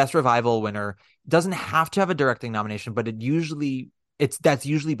the best Revival winner doesn't have to have a directing nomination, but that's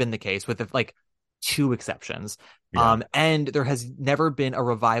usually been the case with like two exceptions. Yeah. And there has never been a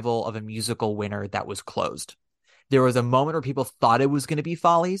Revival of a musical winner that was closed. There was a moment where people thought it was going to be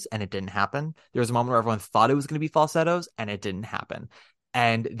Follies, and it didn't happen. There was a moment where everyone thought it was going to be Falsettos, and it didn't happen.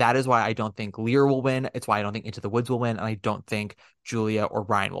 And that is why I don't think Lear will win. It's why I don't think Into the Woods will win. And I don't think Julia or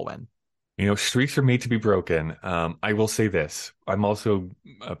Ryan will win. You know, streaks are made to be broken. I will say this. I'm also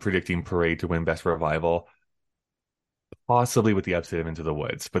predicting Parade to win Best Revival, possibly with the upset of Into the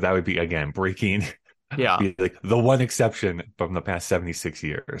Woods. But that would be, again, breaking Yeah. be like the one exception from the past 76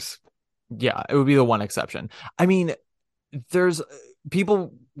 years. Yeah, it would be the one exception. I mean, there's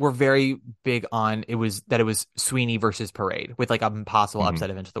people were very big on it was Sweeney versus Parade with like a possible upset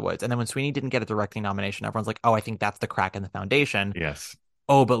of Into the Woods. And then when Sweeney didn't get a directing nomination, everyone's like, oh, I think that's the crack in the foundation. Yes.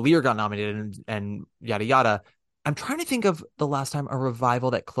 Oh, but Lear got nominated and yada yada. I'm trying to think of the last time a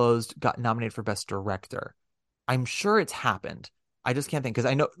Revival that closed got nominated for Best Director. I'm sure it's happened. I just can't think because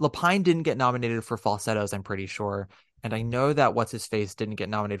I know Lapine didn't get nominated for Falsettos, I'm pretty sure. And I know that What's His Face didn't get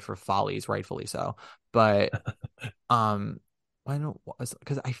nominated for Follies, rightfully so. But I don't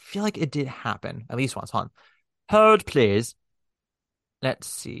because I feel like it did happen at least once. Hold, please. Let's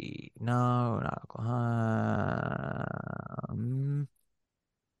see. No, not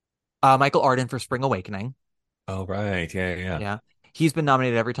Michael Arden for Spring Awakening. Oh, right. Yeah. Yeah. He's been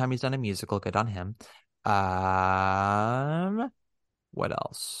nominated every time he's done a musical. Good on him. What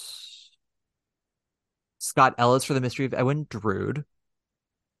else? Scott Ellis for The Mystery of Edwin Drood.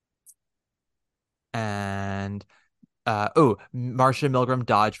 And Marcia Milgram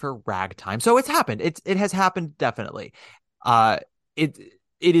Dodge for Ragtime. So it's happened. It has happened definitely. It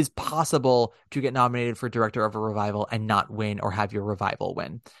is possible to get nominated for director of a revival and not win or have your revival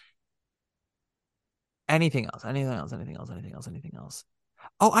win. Anything else?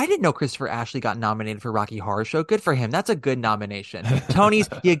 Oh, I didn't know Christopher Ashley got nominated for Rocky Horror Show. Good for him. That's a good nomination. Tony's,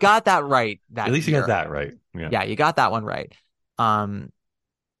 you got that right. At least you got that right. Yeah, you got that one right.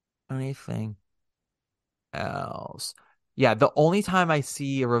 Anything else? Yeah, the only time I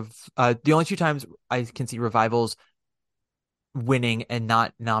see the only two times I can see revivals winning and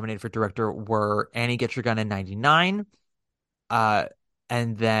not nominated for director were Annie Get Your Gun in 99, and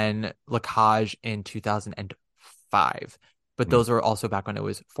then Lacage in 2005. But those were also back when it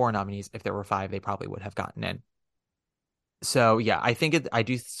was 4 nominees. If there were 5, they probably would have gotten in. So yeah, I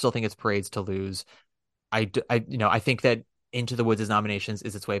do still think it's Parade's to lose. I think that Into the Woods' nominations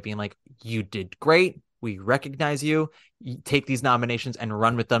is its way of being like, you did great. We recognize you. You take these nominations and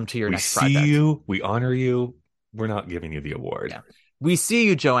run with them to your next project. We see you. We honor you. We're not giving you the award. Yeah. We see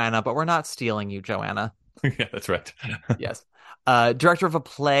you, Joanna, but we're not stealing you, Joanna. Yeah, that's right. Yes. Director of a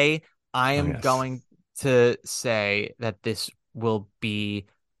play, I am going to say that this will be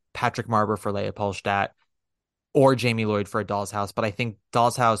Patrick Marber for Leopoldstadt or Jamie Lloyd for A Doll's House, but I think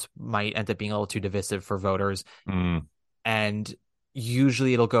Doll's House might end up being a little too divisive for voters. And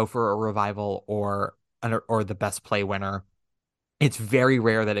usually it'll go for a revival or the best play winner. It's very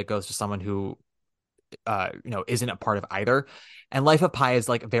rare that it goes to someone who isn't a part of either. And Life of Pi is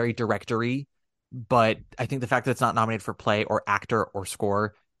like very directory, but I think the fact that it's not nominated for play or actor or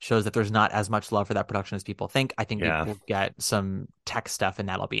score shows that there's not as much love for that production as people think. I think we'll get some tech stuff and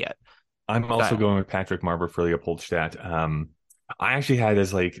that'll be it. I'm also going with Patrick Marber for Leopoldstadt. I actually had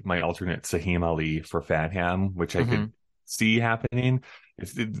as like my alternate Sahim Ali for Fathom, which I could see happening.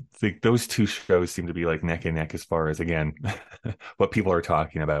 Those two shows seem to be like neck and neck as far as, again, what people are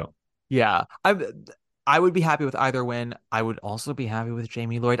talking about. Yeah, I would be happy with either win. I would also be happy with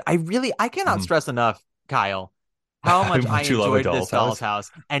Jamie Lloyd. I cannot stress enough, Kyle, how much I enjoyed this Doll's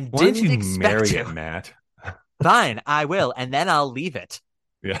House and Why didn't expect marry to. It, Matt? Fine, I will, and then I'll leave it.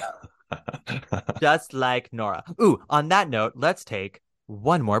 Yeah. Just like Nora. Ooh, on that note, let's take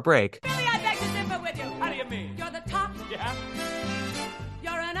one more break. Billy, I beg to differ with you. How do you mean? You're the top. Yeah.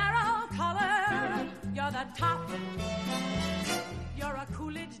 You're an arrow collar. You're the top. You're a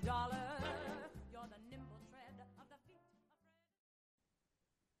Coolidge dollar. You're the nimble tread of the feet of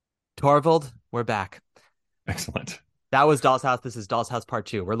Torvald, we're back. Excellent. That was Doll's House. This is Doll's House Part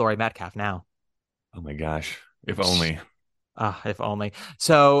 2. We're Laurie Metcalf now. Oh my gosh. If only. If only.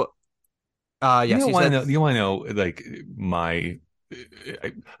 So, yes. You want to know, like, I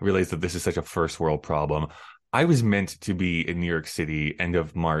realize that this is such a first world problem. I was meant to be in New York City end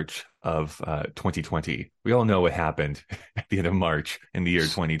of March of 2020. We all know what happened at the end of March in the year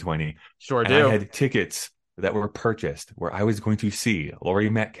 2020. Sure And do. I had tickets that were purchased where I was going to see Laurie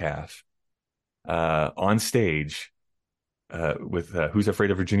Metcalf on stage with Who's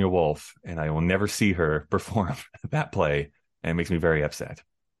Afraid of Virginia Woolf, and I will never see her perform that play, and it makes me very upset.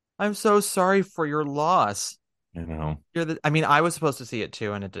 I'm so sorry for your loss. You know, I mean, I was supposed to see it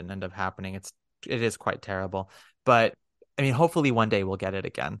too, and it didn't end up happening. It is quite terrible, but I mean, hopefully one day we'll get it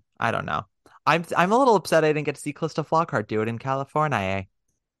again. I don't know. I'm a little upset I didn't get to see Calista Flockhart do it in California.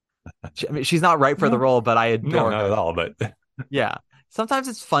 I mean, she's not right for the role, but I adore no, her. not at all. But Yeah. Sometimes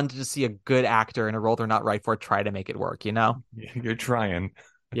it's fun to just see a good actor in a role they're not right for, try to make it work, you know? you're trying.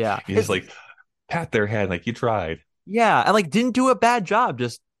 Yeah. You just like pat their head like you tried. Yeah. And like didn't do a bad job,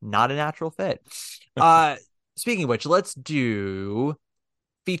 just not a natural fit. Speaking of which, let's do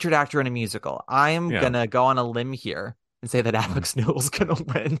featured actor in a musical. I am gonna go on a limb here and say that Alex Newell's gonna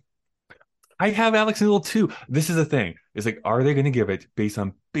win. I have Alex Newell too. This is the thing. It's like, are they going to give it based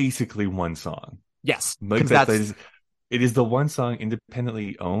on basically one song? Yes. Like it is the one song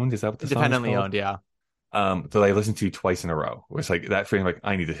independently owned. Is that what the independently song owned? Yeah. That I listened to twice in a row. It's like that feeling like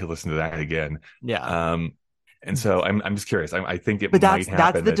I need to listen to that again. Yeah. And so I'm just curious. I think it but might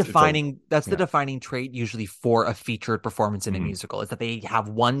happen. That's the defining trait usually for a featured performance in a musical is that they have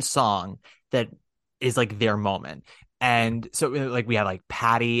one song that is like their moment. And so like we have like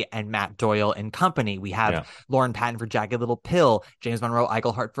Patty and Matt Doyle in Company. We have Lauren Patton for Jagged Little Pill, James Monroe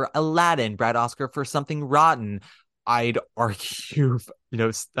Iglehart for Aladdin, Brad Oscar for Something Rotten. I'd argue,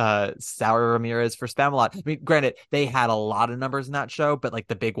 Sarah Ramirez for Spamalot. I mean, granted, they had a lot of numbers in that show, but like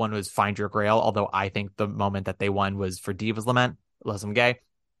the big one was Find Your Grail. Although I think the moment that they won was for Diva's Lament, unless I'm gay.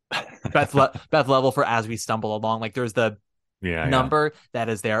 Beth Level for As We Stumble Along. Like there's the number that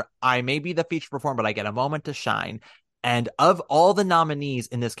is there. I may be the feature performer, but I get a moment to shine. And of all the nominees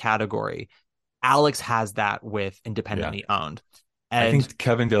in this category, Alex has that with independently owned. And I think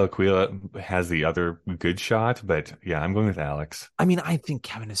Kevin De La Quila has the other good shot, but yeah, I'm going with Alex. I mean, I think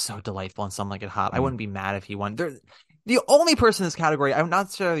Kevin is so delightful in Some Like It Hot. I wouldn't be mad if he won. The only person in this category I not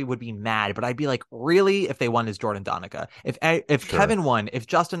necessarily would be mad, but I'd be like, really, if they won is Jordan Donica. If Kevin won, if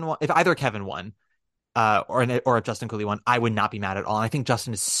Justin won, if either Kevin won, or if Justin Cooley won, I would not be mad at all. And I think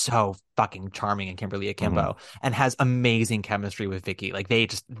Justin is so fucking charming and Kimberly Akimbo and has amazing chemistry with Vicky. Like they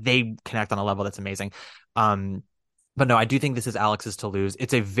connect on a level that's amazing. But no, I do think this is Alex's to lose.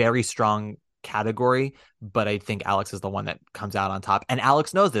 It's a very strong category, but I think Alex is the one that comes out on top. And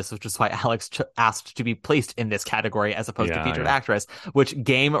Alex knows this, which is why Alex asked to be placed in this category as opposed to featured actress, which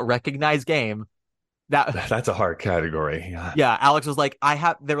recognized game. That's a hard category. Yeah. Alex was like,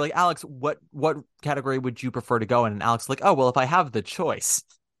 they were like, Alex, what category would you prefer to go in? And Alex was like, oh, well, if I have the choice,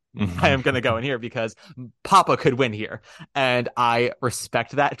 I am going to go in here because Papa could win here. And I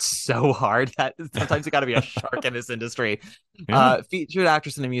respect that so hard that sometimes you got to be a shark in this industry. Featured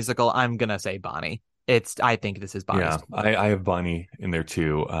actress in a musical, I'm going to say Bonnie. I think this is Bonnie. Yeah, I have Bonnie in there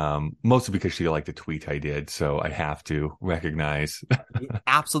too. Mostly because she liked the tweet I did. So I have to recognize.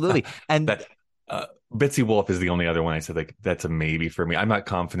 Absolutely. And that Bitsy Wolf is the only other one I said, like, that's a maybe for me. I'm not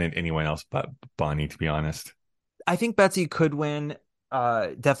confident anyone else but Bonnie, to be honest. I think Betsy could win.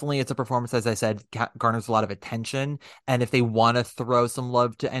 Definitely it's a performance, as I said, garners a lot of attention, and if they want to throw some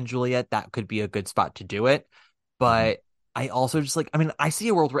love to Anne Juliet, that could be a good spot to do it. But I also just I see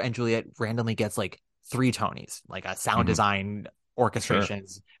a world where Anne Juliet randomly gets like 3 Tonys, like a sound design,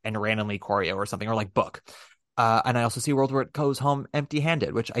 orchestrations, and randomly choreo or something, or like book. And I also see a world where it goes home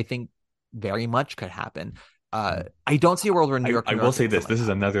empty-handed, which I think very much could happen. I don't see a world where New York. I will say this is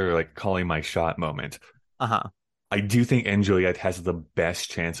another like calling my shot moment. I do think Anne Juliet has the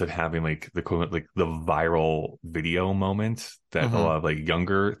best chance of having like the viral video moment that a lot of like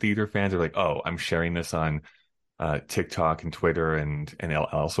younger theater fans are like, oh, I'm sharing this on TikTok and Twitter and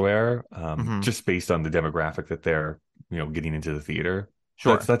elsewhere, just based on the demographic that they're getting into the theater.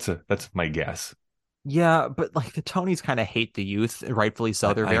 Sure, so that's my guess. Yeah, but like the Tonys kind of hate the youth, rightfully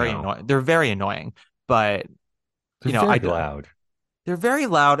so. They're very annoying. They're very annoying, but they're very loud. They're very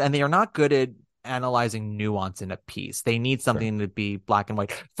loud, and they are not good at analyzing nuance in a piece. They need something to be black and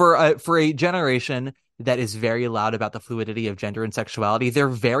white. For a generation that is very loud about the fluidity of gender and sexuality, they're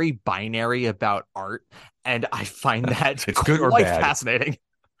very binary about art, and I find that it's good or bad. Fascinating.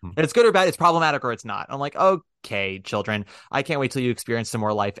 It's good or bad, it's problematic or it's not. I'm like, okay, children, I can't wait till you experience some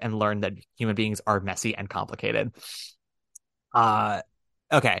more life and learn that human beings are messy and complicated.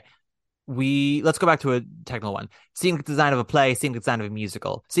 Okay. Let's go back to a technical one. Scenic design of a play, scenic design of a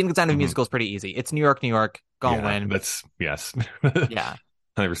musical. Scenic design of a musical is pretty easy. It's New York, gonna win. That's yes. Yeah.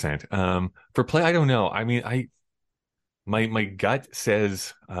 100%. For play, I don't know. I mean, My gut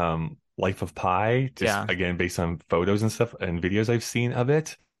says Life of Pi, just Yeah. again based on photos and stuff and videos I've seen of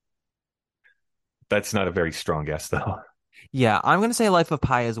it. That's not a very strong guess though. Yeah, I'm going to say Life of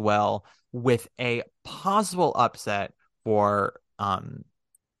Pi as well, with a possible upset for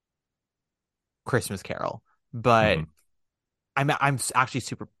Christmas Carol. But Mhm. I'm actually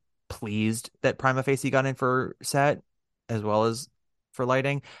super pleased that Prima Facie got in for set as well as for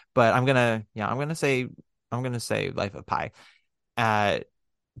lighting. But I'm gonna say Life of Pi. Uh,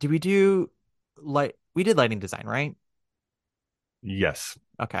 did we do light? We did lighting design, right? Yes.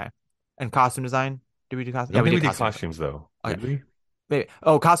 Okay. And costume design? Did we do I costume? Yeah, don't we think we did did costume design. costumes though. Did Okay. we? Maybe.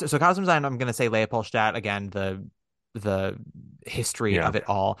 Oh, costume. So costume design, I'm gonna say Leopoldstadt again. The history Yeah. of it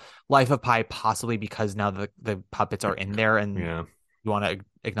all. Life of Pi, possibly because now the puppets are in there and Yeah. you want to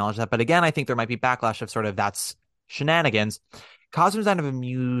acknowledge that. But again, I think there might be backlash of sort of that's shenanigans. Costume design of a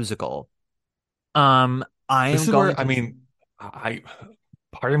musical. I This am is going where I to. mean, I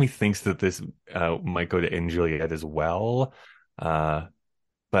part of me thinks that this might go to In Juliet as well. Uh,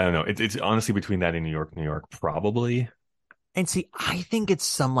 but I don't know. It's honestly between that and New York, probably. And see, I think it's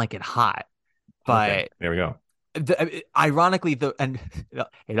Some Like It Hot, Okay, but there we go. ironically,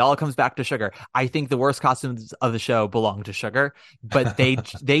 it all comes back to Sugar. I think the worst costumes of the show belong to Sugar, but they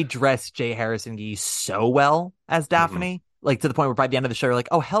dress Jay Harrison Gee so well as Mhm. Daphne, like to the point where by the end of the show, you're like,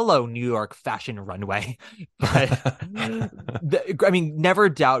 oh, hello, New York fashion runway. But I mean, never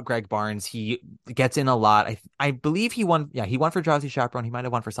doubt Greg Barnes. He gets in a lot. I believe he won. Yeah, he won for Drowsy Chaperone. He might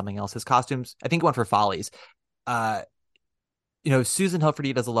have won for something else. His costumes, I think, he won for Follies. Uh, Susan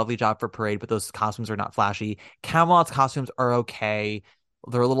Hilferty does a lovely job for Parade, but those costumes are not flashy. Camelot's costumes are okay.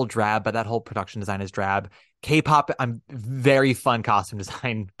 They're a little drab, but that whole production design is drab. K-pop, I'm very fun costume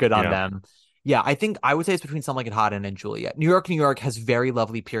design. Good on Yeah. them. Yeah, I think I would say it's between Some Like It Hot and Juliet. New York, New York has very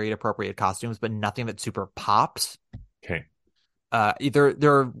lovely period appropriate costumes, but nothing that super pops. Okay. Either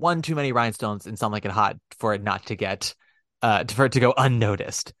there are one too many rhinestones in Some Like It Hot for it not to get for it to go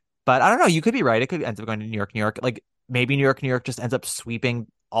unnoticed. But I don't know. You could be right. It could end up going to New York, New York. Like maybe New York, New York just ends up sweeping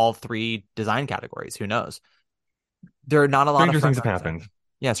all three design categories. Who knows? There are not a lot of Stranger things fresh have artists. happened.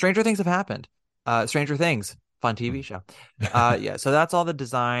 Yeah, stranger things have happened. Stranger Things, fun TV show. Yeah, so that's all the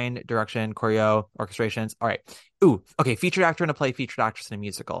design, direction, choreo, orchestrations. All right. Ooh, okay. Featured actor in a play, featured actress in a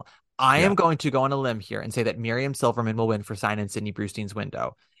musical. I Yeah. am going to go on a limb here and say that Miriam Silverman will win for Sign in Sydney Brewstein's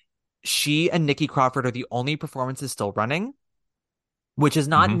Window. She and Nikki Crawford are the only performances still running, which is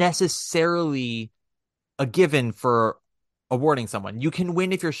not Hmm. necessarily a given for awarding someone. You can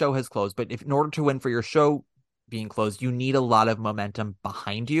win if your show has closed, but if in order to win for your show being closed, you need a lot of momentum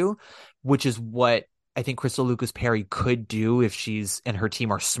behind you, which is what I think Crystal Lucas Perry could do if she's and her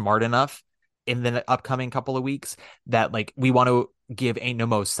team are smart enough in the upcoming couple of weeks that like we want to give Ain't No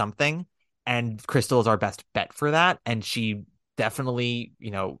Mo something, and Crystal is our best bet for that, and she definitely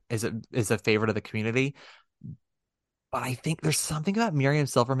is a favorite of the community. But I think there's something about Miriam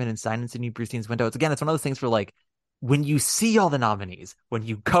Silverman and Sign in Sydney Brewstein's Window. It's one of those things where like when you see all the nominees, when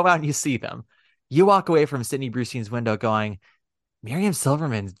you go out and you see them, you walk away from Sydney Brewstein's Window going, Miriam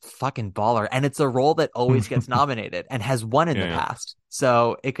Silverman's fucking baller. And it's a role that always gets nominated and has won in the Yeah. past.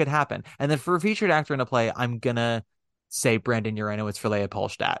 So it could happen. And then for a featured actor in a play, I'm gonna say Brandon Uranowitz for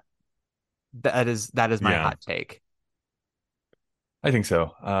Leopoldstadt. That is my Yeah. hot take. I think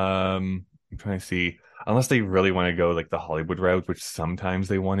so. I'm trying to see, unless they really want to go like the Hollywood route, which sometimes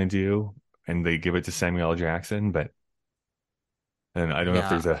they want to do, and they give it to Samuel L. Jackson, but and I don't know if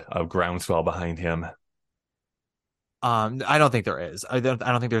Yeah. there's a groundswell behind him. I don't think there is. I don't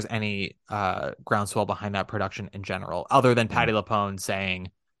think there's any groundswell behind that production in general, other than Patti LuPone saying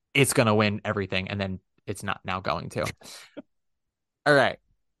it's gonna win everything, and then it's not now going to. All right.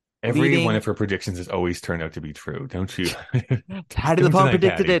 Every one Leading of her predictions has always turned out to be true, don't you? Patti Don't LuPone deny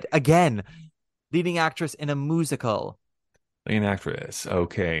predicted Patty. it again. Leading actress in a musical. An actress.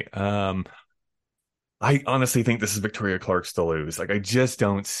 Okay. I honestly think this is Victoria Clark's to lose. Like I just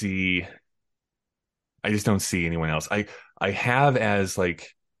don't see anyone else. I have as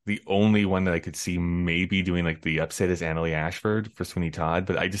like the only one that I could see maybe doing like the upset is Annalie Ashford for Sweeney Todd,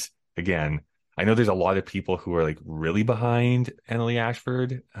 but I just again I know there's a lot of people who are like really behind Annalie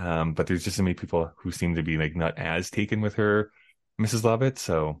Ashford, but there's just so many people who seem to be like not as taken with her, Mrs. Lovett.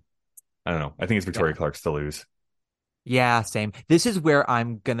 So I don't know. I think it's Victoria Yeah. Clark's to lose. Yeah, same. This is where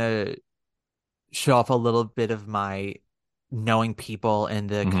I'm gonna show off a little bit of my knowing people in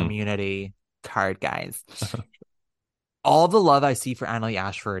the Mhm. community card, guys. All the love I see for Annalie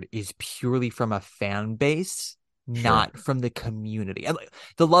Ashford is purely from a fan base, not from the community. And like,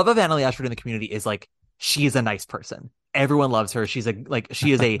 the love of Annalie Ashford in the community is like she is a nice person. Everyone loves her. She is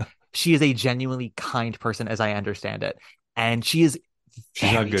a She is a genuinely kind person, as I understand it. And she is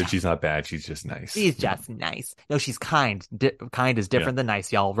She's not good. talented. She's not bad. She's just nice. She's just nice. No, she's kind. Kind is different than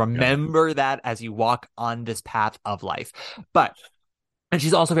nice, y'all. Yeah. Remember that as you walk on this path of life. And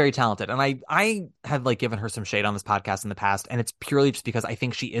she's also very talented. And I have like given her some shade on this podcast in the past. And it's purely just because I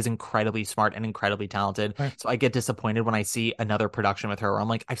think she is incredibly smart and incredibly talented. Right. So I get disappointed when I see another production with her where I'm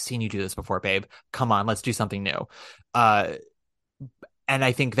like, I've seen you do this before, babe. Come on, let's do something new. And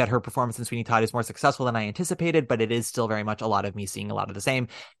I think that her performance in Sweeney Todd is more successful than I anticipated, but it is still very much a lot of me seeing a lot of the same.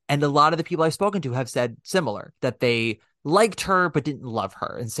 And a lot of the people I've spoken to have said similar, that they liked her but didn't love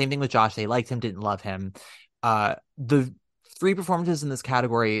her. And same thing with Josh. They liked him, didn't love him. The 3 performances in this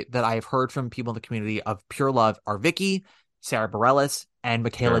category that I have heard from people in the community of pure love are Vicky, Sarah Bareilles, and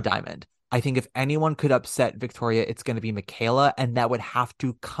Michaela Diamond. I think if anyone could upset Victoria, it's going to be Michaela, and that would have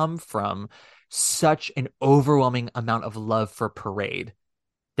to come from such an overwhelming amount of love for Parade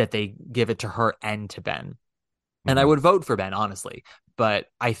that they give it to her and to Ben. And I would vote for Ben, honestly. But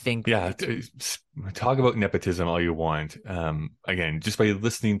I think... Yeah, talk about nepotism all you want. Again, just by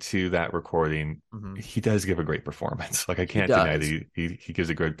listening to that recording, he does give a great performance. Like, I can't deny that he gives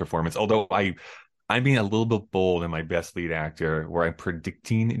a great performance. Although I'm being a little bit bold in my best lead actor, where I'm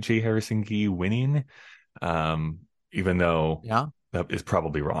predicting J. Harrison Ghee winning, even though that is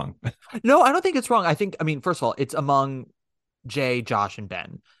probably wrong. No, I don't think it's wrong. I mean, first of all, it's among Jay, Josh, and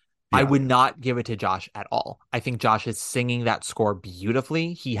Ben. Yeah. I would not give it to Josh at all. I think Josh is singing that score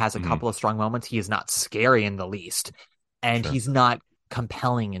beautifully. He has a couple of strong moments. He is not scary in the least, and he's not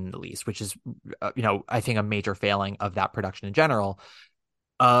compelling in the least, which is, I think a major failing of that production in general.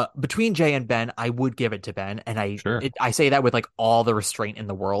 Between Jay and Ben, I would give it to Ben, and I say that with like all the restraint in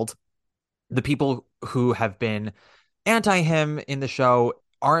the world. The people who have been anti him in the show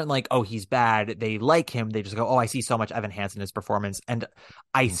aren't like, oh, he's bad. They like him. They just go, oh, I see so much Evan Hansen in his performance. And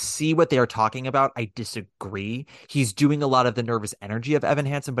I see what they are talking about. I disagree. He's doing a lot of the nervous energy of Evan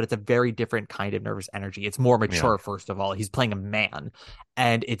Hansen, but it's a very different kind of nervous energy. It's more mature, first of all. He's playing a man,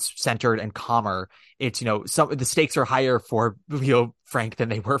 and it's centered and calmer. It's, the stakes are higher for Frank than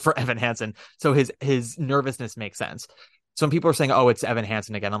they were for Evan Hansen. So his nervousness makes sense. Some people are saying, oh, it's Evan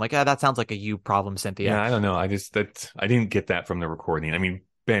Hansen again. I'm like, that sounds like a you problem, Cynthia. Yeah, I don't know. I didn't get that from the recording. I mean,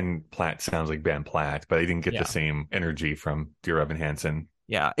 Ben Platt sounds like Ben Platt, but I didn't get the same energy from Dear Evan Hansen.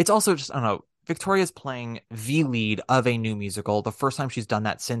 Yeah, it's also just, I don't know, Victoria's playing the lead of a new musical. The first time she's done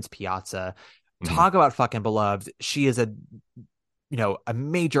that since Piazza. Talk about fucking beloved. She is a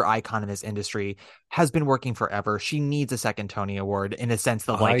major icon in this industry, has been working forever. She needs a second Tony Award in a sense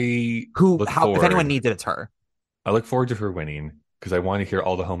that if anyone needs it, it's her. I look forward to her winning because I want to hear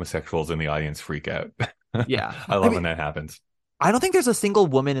all the homosexuals in the audience freak out. Yeah. I love when that happens. I don't think there's a single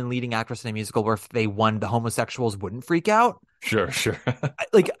woman in leading actress in a musical where if they won, the homosexuals wouldn't freak out. Sure.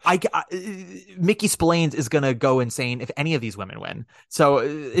 Mickey Spillane's is going to go insane if any of these women win. So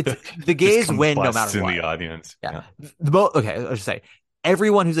it's the gays win no matter in what. The audience. Yeah. Okay, let's just say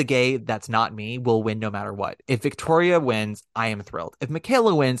everyone who's a gay that's not me will win no matter what. If Victoria wins, I am thrilled. If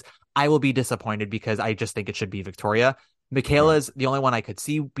Michaela wins, I will be disappointed because I just think it should be Victoria. Michaela's the only one I could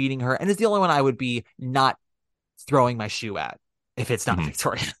see beating her, and is the only one I would be not throwing my shoe at if it's not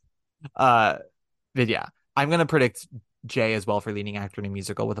Victoria. But yeah, I'm going to predict Jay as well for leading actor in a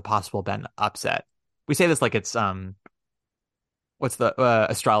musical with a possible Ben upset. We say this like it's what's the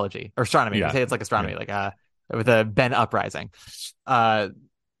astrology or astronomy? Yeah. We say it's like astronomy, like with a Ben uprising.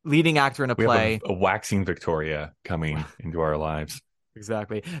 Leading actor in a play. We have a waxing Victoria coming into our lives.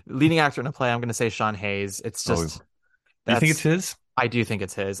 Exactly. Leading actor in a play, I'm going to say Sean Hayes. It's just... Do you think it's his? I do think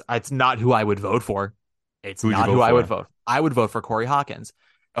it's his. It's not who I would vote for. It's Who'd not you vote who I for? would vote. I would vote for Corey Hawkins.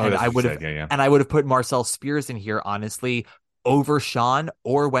 Oh, and that's I what would you have, said. Yeah. and I would have put Marcel Spears in here, honestly, over Sean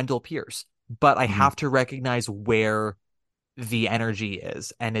or Wendell Pierce. But I have to recognize where the energy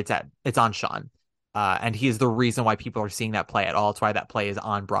is, and it's on Sean. And he is the reason why people are seeing that play at all. It's why that play is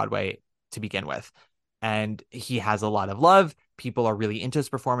on Broadway to begin with. And he has a lot of love. People are really into his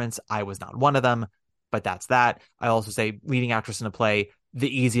performance. I was not one of them, but that's that. I also say leading actress in a play,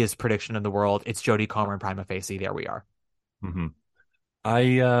 the easiest prediction in the world. It's Jodie Comer and Prima Facie. There we are. Mm-hmm.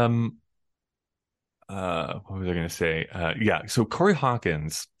 What was I going to say? So Corey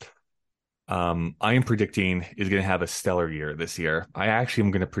Hawkins, I am predicting is going to have a stellar year this year. I actually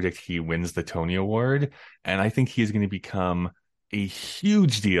am going to predict he wins the Tony Award, and I think he's going to become a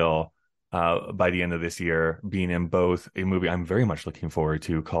huge deal by the end of this year, being in both a movie I'm very much looking forward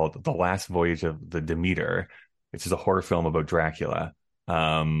to called The Last Voyage of the Demeter, which is a horror film about Dracula.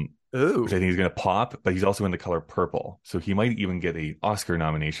 Which I think he's going to pop, but he's also in The Color Purple. So he might even get an Oscar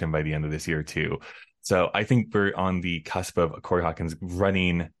nomination by the end of this year too. So I think we're on the cusp of Corey Hawkins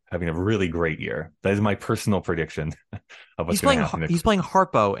running having a really great year. That is my personal prediction of what's He's going playing to happen. he's playing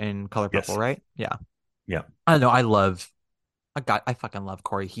Harpo in Color Purple, Yes. right? Yeah. Yeah. I don't know. I fucking love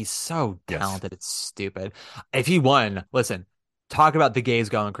Corey. He's so Yes. talented. It's stupid. If he won, listen, talk about the gays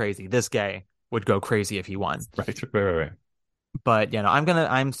going crazy. This gay would go crazy if he won. Right. But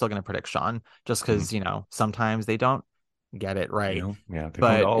I'm still gonna predict Sean just because sometimes they don't get it right. Yeah, they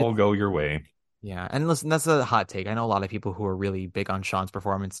But don't all go your way. Yeah, and listen, that's a hot take. I know a lot of people who are really big on Sean's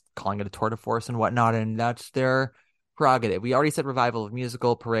performance, calling it a tour de force and whatnot, and that's their prerogative. We already said revival of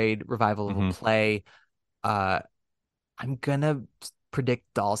musical, parade, revival of a play. I'm gonna predict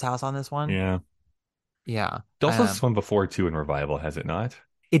Doll's House on this one. Yeah. Doll's House has won before too in revival, has it not?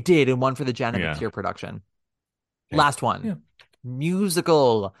 It did, and one for the Janet McTeer production. Okay. Last one,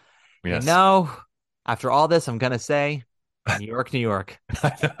 musical. Yes. After all this, I'm gonna say New York, New York.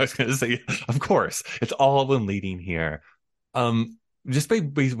 I was going to say, of course, it's all been leading here. Just by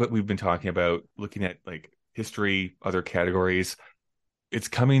what we've been talking about, looking at like history, other categories, it's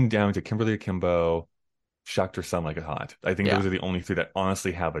coming down to Kimberly Akimbo, Shucked or Some Like It Hot. I think those are the only three that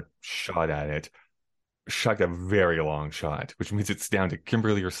honestly have a shot at it. Shucked a very long shot, which means it's down to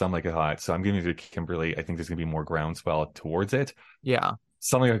Kimberly or Some Like It Hot. So I'm giving it to Kimberly. I think there's going to be more groundswell towards it. Yeah.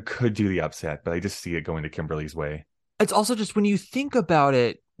 Some Like It could do the upset, but I just see it going to Kimberly's way. It's also just when you think about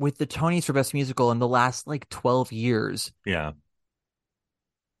it with the Tonys for Best Musical in the last like 12 years. Yeah.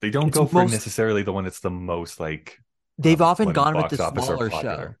 They don't go for necessarily the one that's the most like. They've often gone with the smaller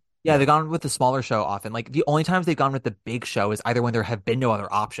show. Yeah, they've gone with the smaller show often. Like the only times they've gone with the big show is either when there have been no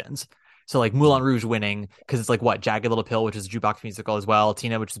other options. So like Moulin Rouge winning because it's like what Jagged Little Pill, which is a jukebox musical as well.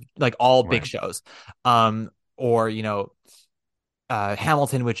 Tina, which is like all big shows. Or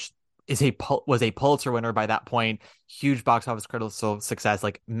Hamilton, which was a Pulitzer winner by that point, huge box office critical success,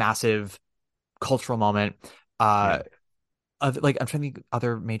 like massive cultural moment. I'm trying to think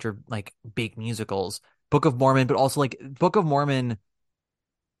other major like big musicals, Book of Mormon, but also like Book of Mormon.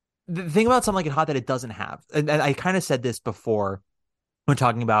 The thing about Something Like It Hot that it doesn't have, and I kind of said this before when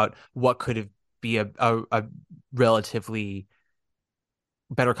talking about what could be a relatively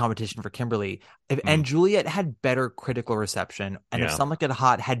better competition for Kimberly. If And Juliet had better critical reception, and if Something Like It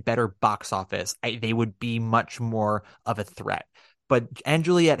Hot had better box office, they would be much more of a threat. But And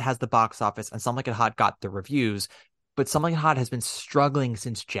Juliet has the box office, and Something Like It Hot got the reviews, but Something Like It Hot has been struggling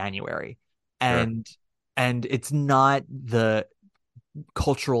since January, and it's not the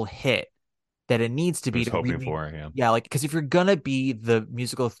cultural hit that it needs to be to hoping really, for. Like because if you're gonna be the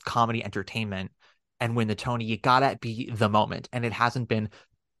musical comedy entertainment and win the Tony, you gotta be the moment, and it hasn't been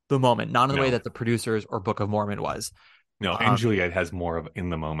the moment, not in the way that the producers or Book of Mormon was. No, and Juliet has more of in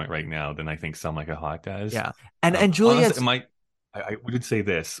the moment right now than I think Some Like It Hot does. Yeah, and Juliet, I would say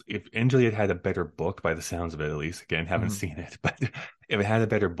this: if Juliet had a better book, by the sounds of it, at least, again, haven't seen it, but if it had a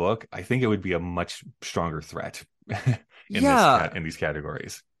better book, I think it would be a much stronger threat in these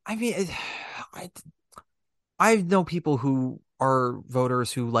categories. I mean, I know people who are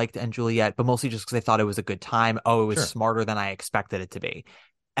voters who liked And Juliet, but mostly just because they thought it was a good time. Oh, it was smarter than I expected it to be.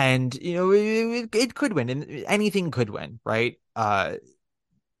 And, it could win, and anything could win, right? But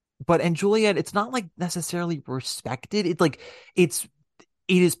And Juliet, it's not like necessarily respected. It's like, it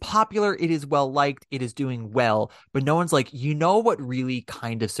is popular, it is well liked, it is doing well, but no one's like, what really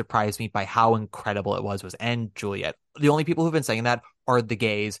kind of surprised me by how incredible it was And Juliet. The only people who've been saying that are the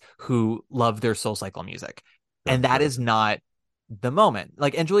gays who love their Soul Cycle music. And that is not the moment.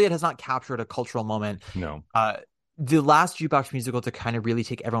 Like, And Juliet has not captured a cultural moment. No. The last jukebox musical to kind of really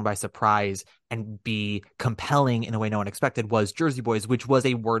take everyone by surprise and be compelling in a way no one expected was Jersey Boys, which was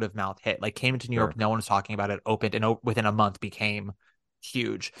a word of mouth hit. Like, came into New York, no one was talking about it, opened, and within a month became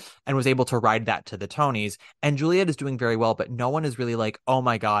huge and was able to ride that to the Tonys. And Juliet is doing very well, but no one is really like, oh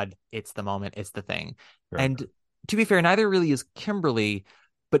my God, it's the moment, it's the thing. And to be fair, neither really is Kimberly,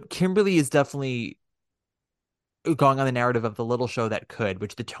 but Kimberly is definitely going on the narrative of the little show that could,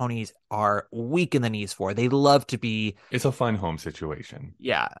 which the Tonys are weak in the knees for. They love to be. It's a Fun Home situation.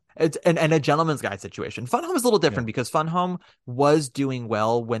 Yeah. It's and a Gentleman's Guide situation. Fun Home is a little different because Fun Home was doing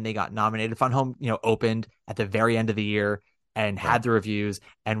well when they got nominated. Fun Home, opened at the very end of the year and had the reviews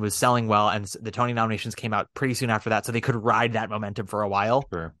and was selling well. And the Tony nominations came out pretty soon after that. So they could ride that momentum for a while.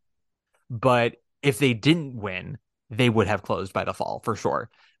 Sure. But if they didn't win, they would have closed by the fall for sure.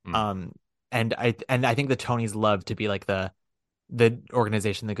 And I think the Tonys love to be like the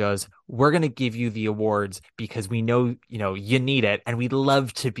organization that goes, we're going to give you the awards because we know, you need it. And we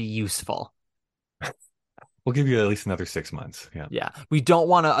love to be useful. We'll give you at least another 6 months. Yeah. Yeah. We don't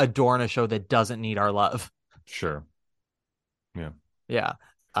want to adorn a show that doesn't need our love. Sure. Yeah. Yeah.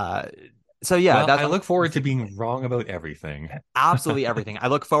 So yeah, Well, that's I look forward to being wrong about everything. absolutely everything. I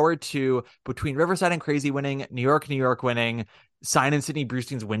look forward to between Riverside and Crazy winning, New York winning, Sign and Sidney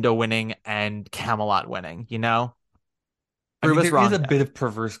Brewstein's Window winning, and Camelot winning. I Prove mean, us there is wrong. a bit of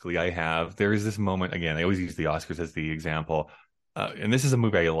perverse glee I have. There is this moment, again, I always use the Oscars as the example. And this is a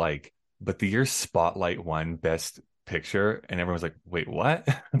movie I like, but the year Spotlight won Best Picture, and everyone's like, wait, what?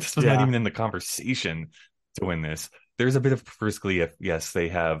 This was not Yeah. even in the conversation to win this. There's a bit of perverse glee if, yes, they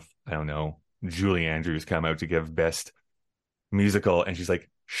have, I don't know, Julie Andrews come out to give Best Musical, and she's like,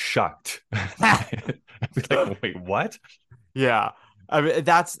 shocked. I'd be like, wait, what? Yeah. I mean,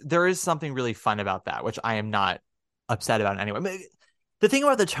 there is something really fun about that, which I am not upset about in any way. I mean, the thing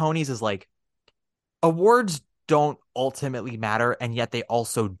about the Tonys is like awards don't ultimately matter, and yet they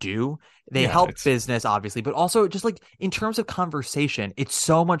also do. They Yeah, help business, obviously, but also just like in terms of conversation, it's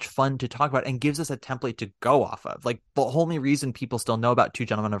so much fun to talk about and gives us a template to go off of. Like the only reason people still know about Two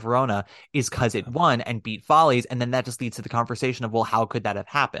Gentlemen of Verona is because it won and beat Follies, and then that just leads to the conversation of, well, how could that have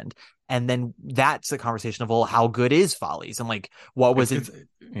happened? And then that's the conversation of, well, how good is Follies? And like, what was it?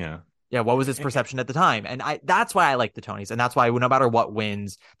 Yeah. Yeah, what was its perception at the time? And that's why I like the Tonys, and that's why no matter what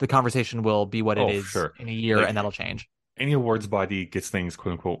wins, the conversation will be what it is Sure. in a year, Like, and that'll change. any awards body gets things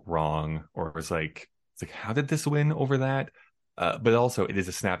quote unquote wrong, or it's like how did this win over that? But also it is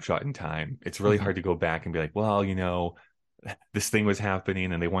a snapshot in time. It's really hard to go back and be like, well, this thing was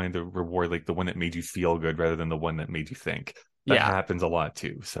happening and they wanted to reward like the one that made you feel good rather than the one that made you think. That happens a lot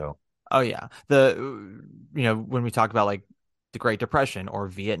too. So yeah, when we talk about like the Great Depression or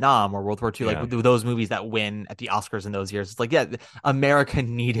Vietnam or World War II, like those movies that win at the Oscars in those years, it's like, yeah, America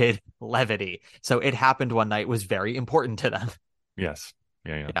needed levity. So It Happened One Night was very important to them. Yes.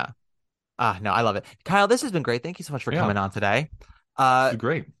 Yeah. No, I love it. Kyle, this has been great. Thank you so much for coming on today.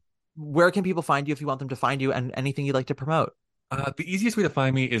 Great. Where can people find you if you want them to find you, and anything you'd like to promote? The easiest way to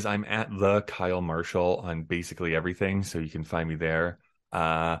find me is I'm at the Kyle Marshall on basically everything, so you can find me there.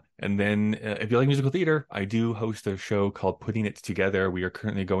 And then if you like musical theater, I do host a show called Putting It Together. We are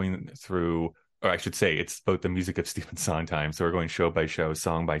currently going through, or I should say, it's about the music of Stephen Sondheim. So we're going show by show,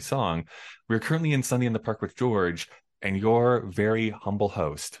 song by song. We're currently in Sunday in the Park with George, and your very humble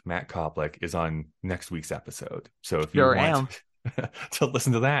host, Matt Koplik, is on next week's episode. So if you want to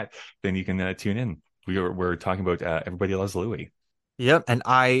listen to that, then you can tune in. We're talking about Everybody Loves Louie. Yep. And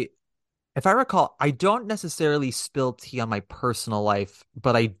if I recall, I don't necessarily spill tea on my personal life,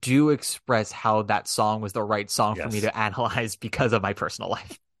 but I do express how that song was the right song for me to analyze because of my personal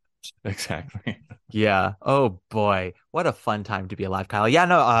life. Exactly. Yeah. Oh boy, what a fun time to be alive, Kyle. Yeah,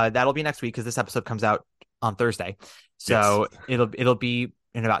 no, that'll be next week because this episode comes out on Thursday. So it'll be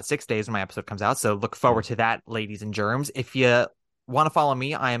in about 6 days when my episode comes out. So look forward to that, ladies and germs. If you want to follow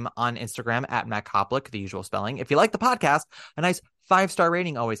me, I'm on Instagram at Matt Koplik, the usual spelling. If you like the podcast, a nice 5-star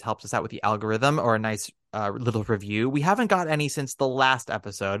rating always helps us out with the algorithm, or a nice little review. We haven't got any since the last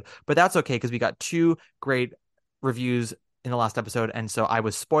episode, but that's okay because we got 2 great reviews in the last episode, and so I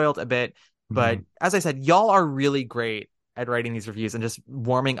was spoiled a bit. But as I said, y'all are really great at writing these reviews and just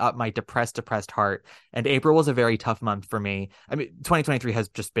warming up my depressed heart. And April was a very tough month for me. I mean, 2023 has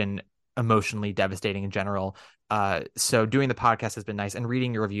just been emotionally devastating in general. So doing the podcast has been nice, and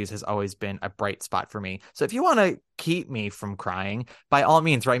reading your reviews has always been a bright spot for me. So if you want to keep me from crying, by all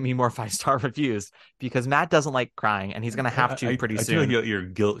means, write me more 5-star reviews, because Matt doesn't like crying, and he's going to have to pretty soon. I feel like you're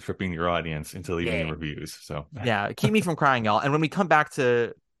guilt tripping your audience into leaving reviews. So yeah, keep me from crying, y'all. And when we come back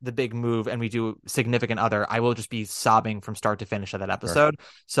to the big move and we do Significant Other, I will just be sobbing from start to finish of that episode. Sure.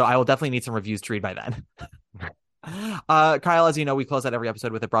 So I will definitely need some reviews to read by then. Kyle, as you know, we close out every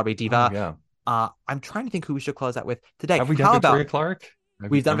episode with a Broadway diva. I'm trying to think who we should close out with today. Have we done Victoria Clark?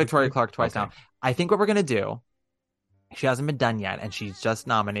 We've done Victoria Clark twice now. I think what we're going to do, she hasn't been done yet, and she's just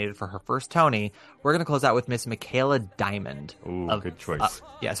nominated for her first Tony. We're going to close out with Miss Michaela Diamond. Ooh, good choice.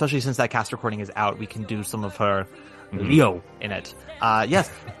 Yeah, especially since that cast recording is out, we can do some of her Leo in it. Yes,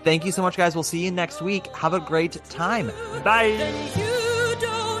 thank you so much, guys. We'll see you next week. Have a great time. Bye.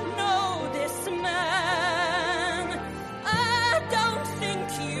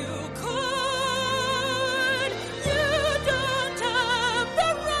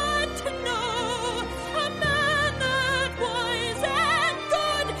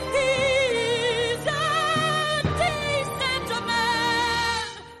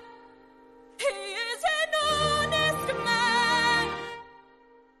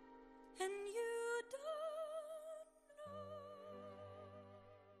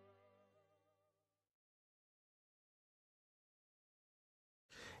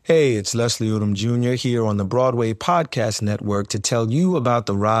 Hey, it's Leslie Odom Jr. here on the Broadway Podcast Network to tell you about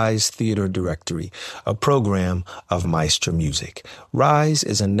the Rise Theater Directory, a program of Maestro Music. Rise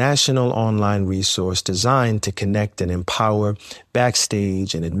is a national online resource designed to connect and empower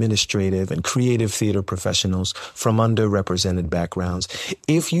backstage and administrative and creative theater professionals from underrepresented backgrounds.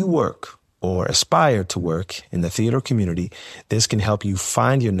 If you work or aspire to work in the theater community, this can help you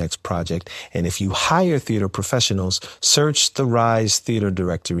find your next project. And if you hire theater professionals, search the Rise Theater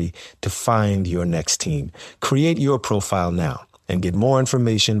Directory to find your next team. Create your profile now and get more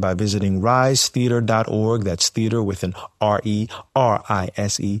information by visiting risetheater.org. That's theater with an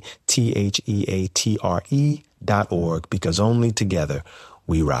RERISETHEATRE.org, because only together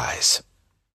we rise.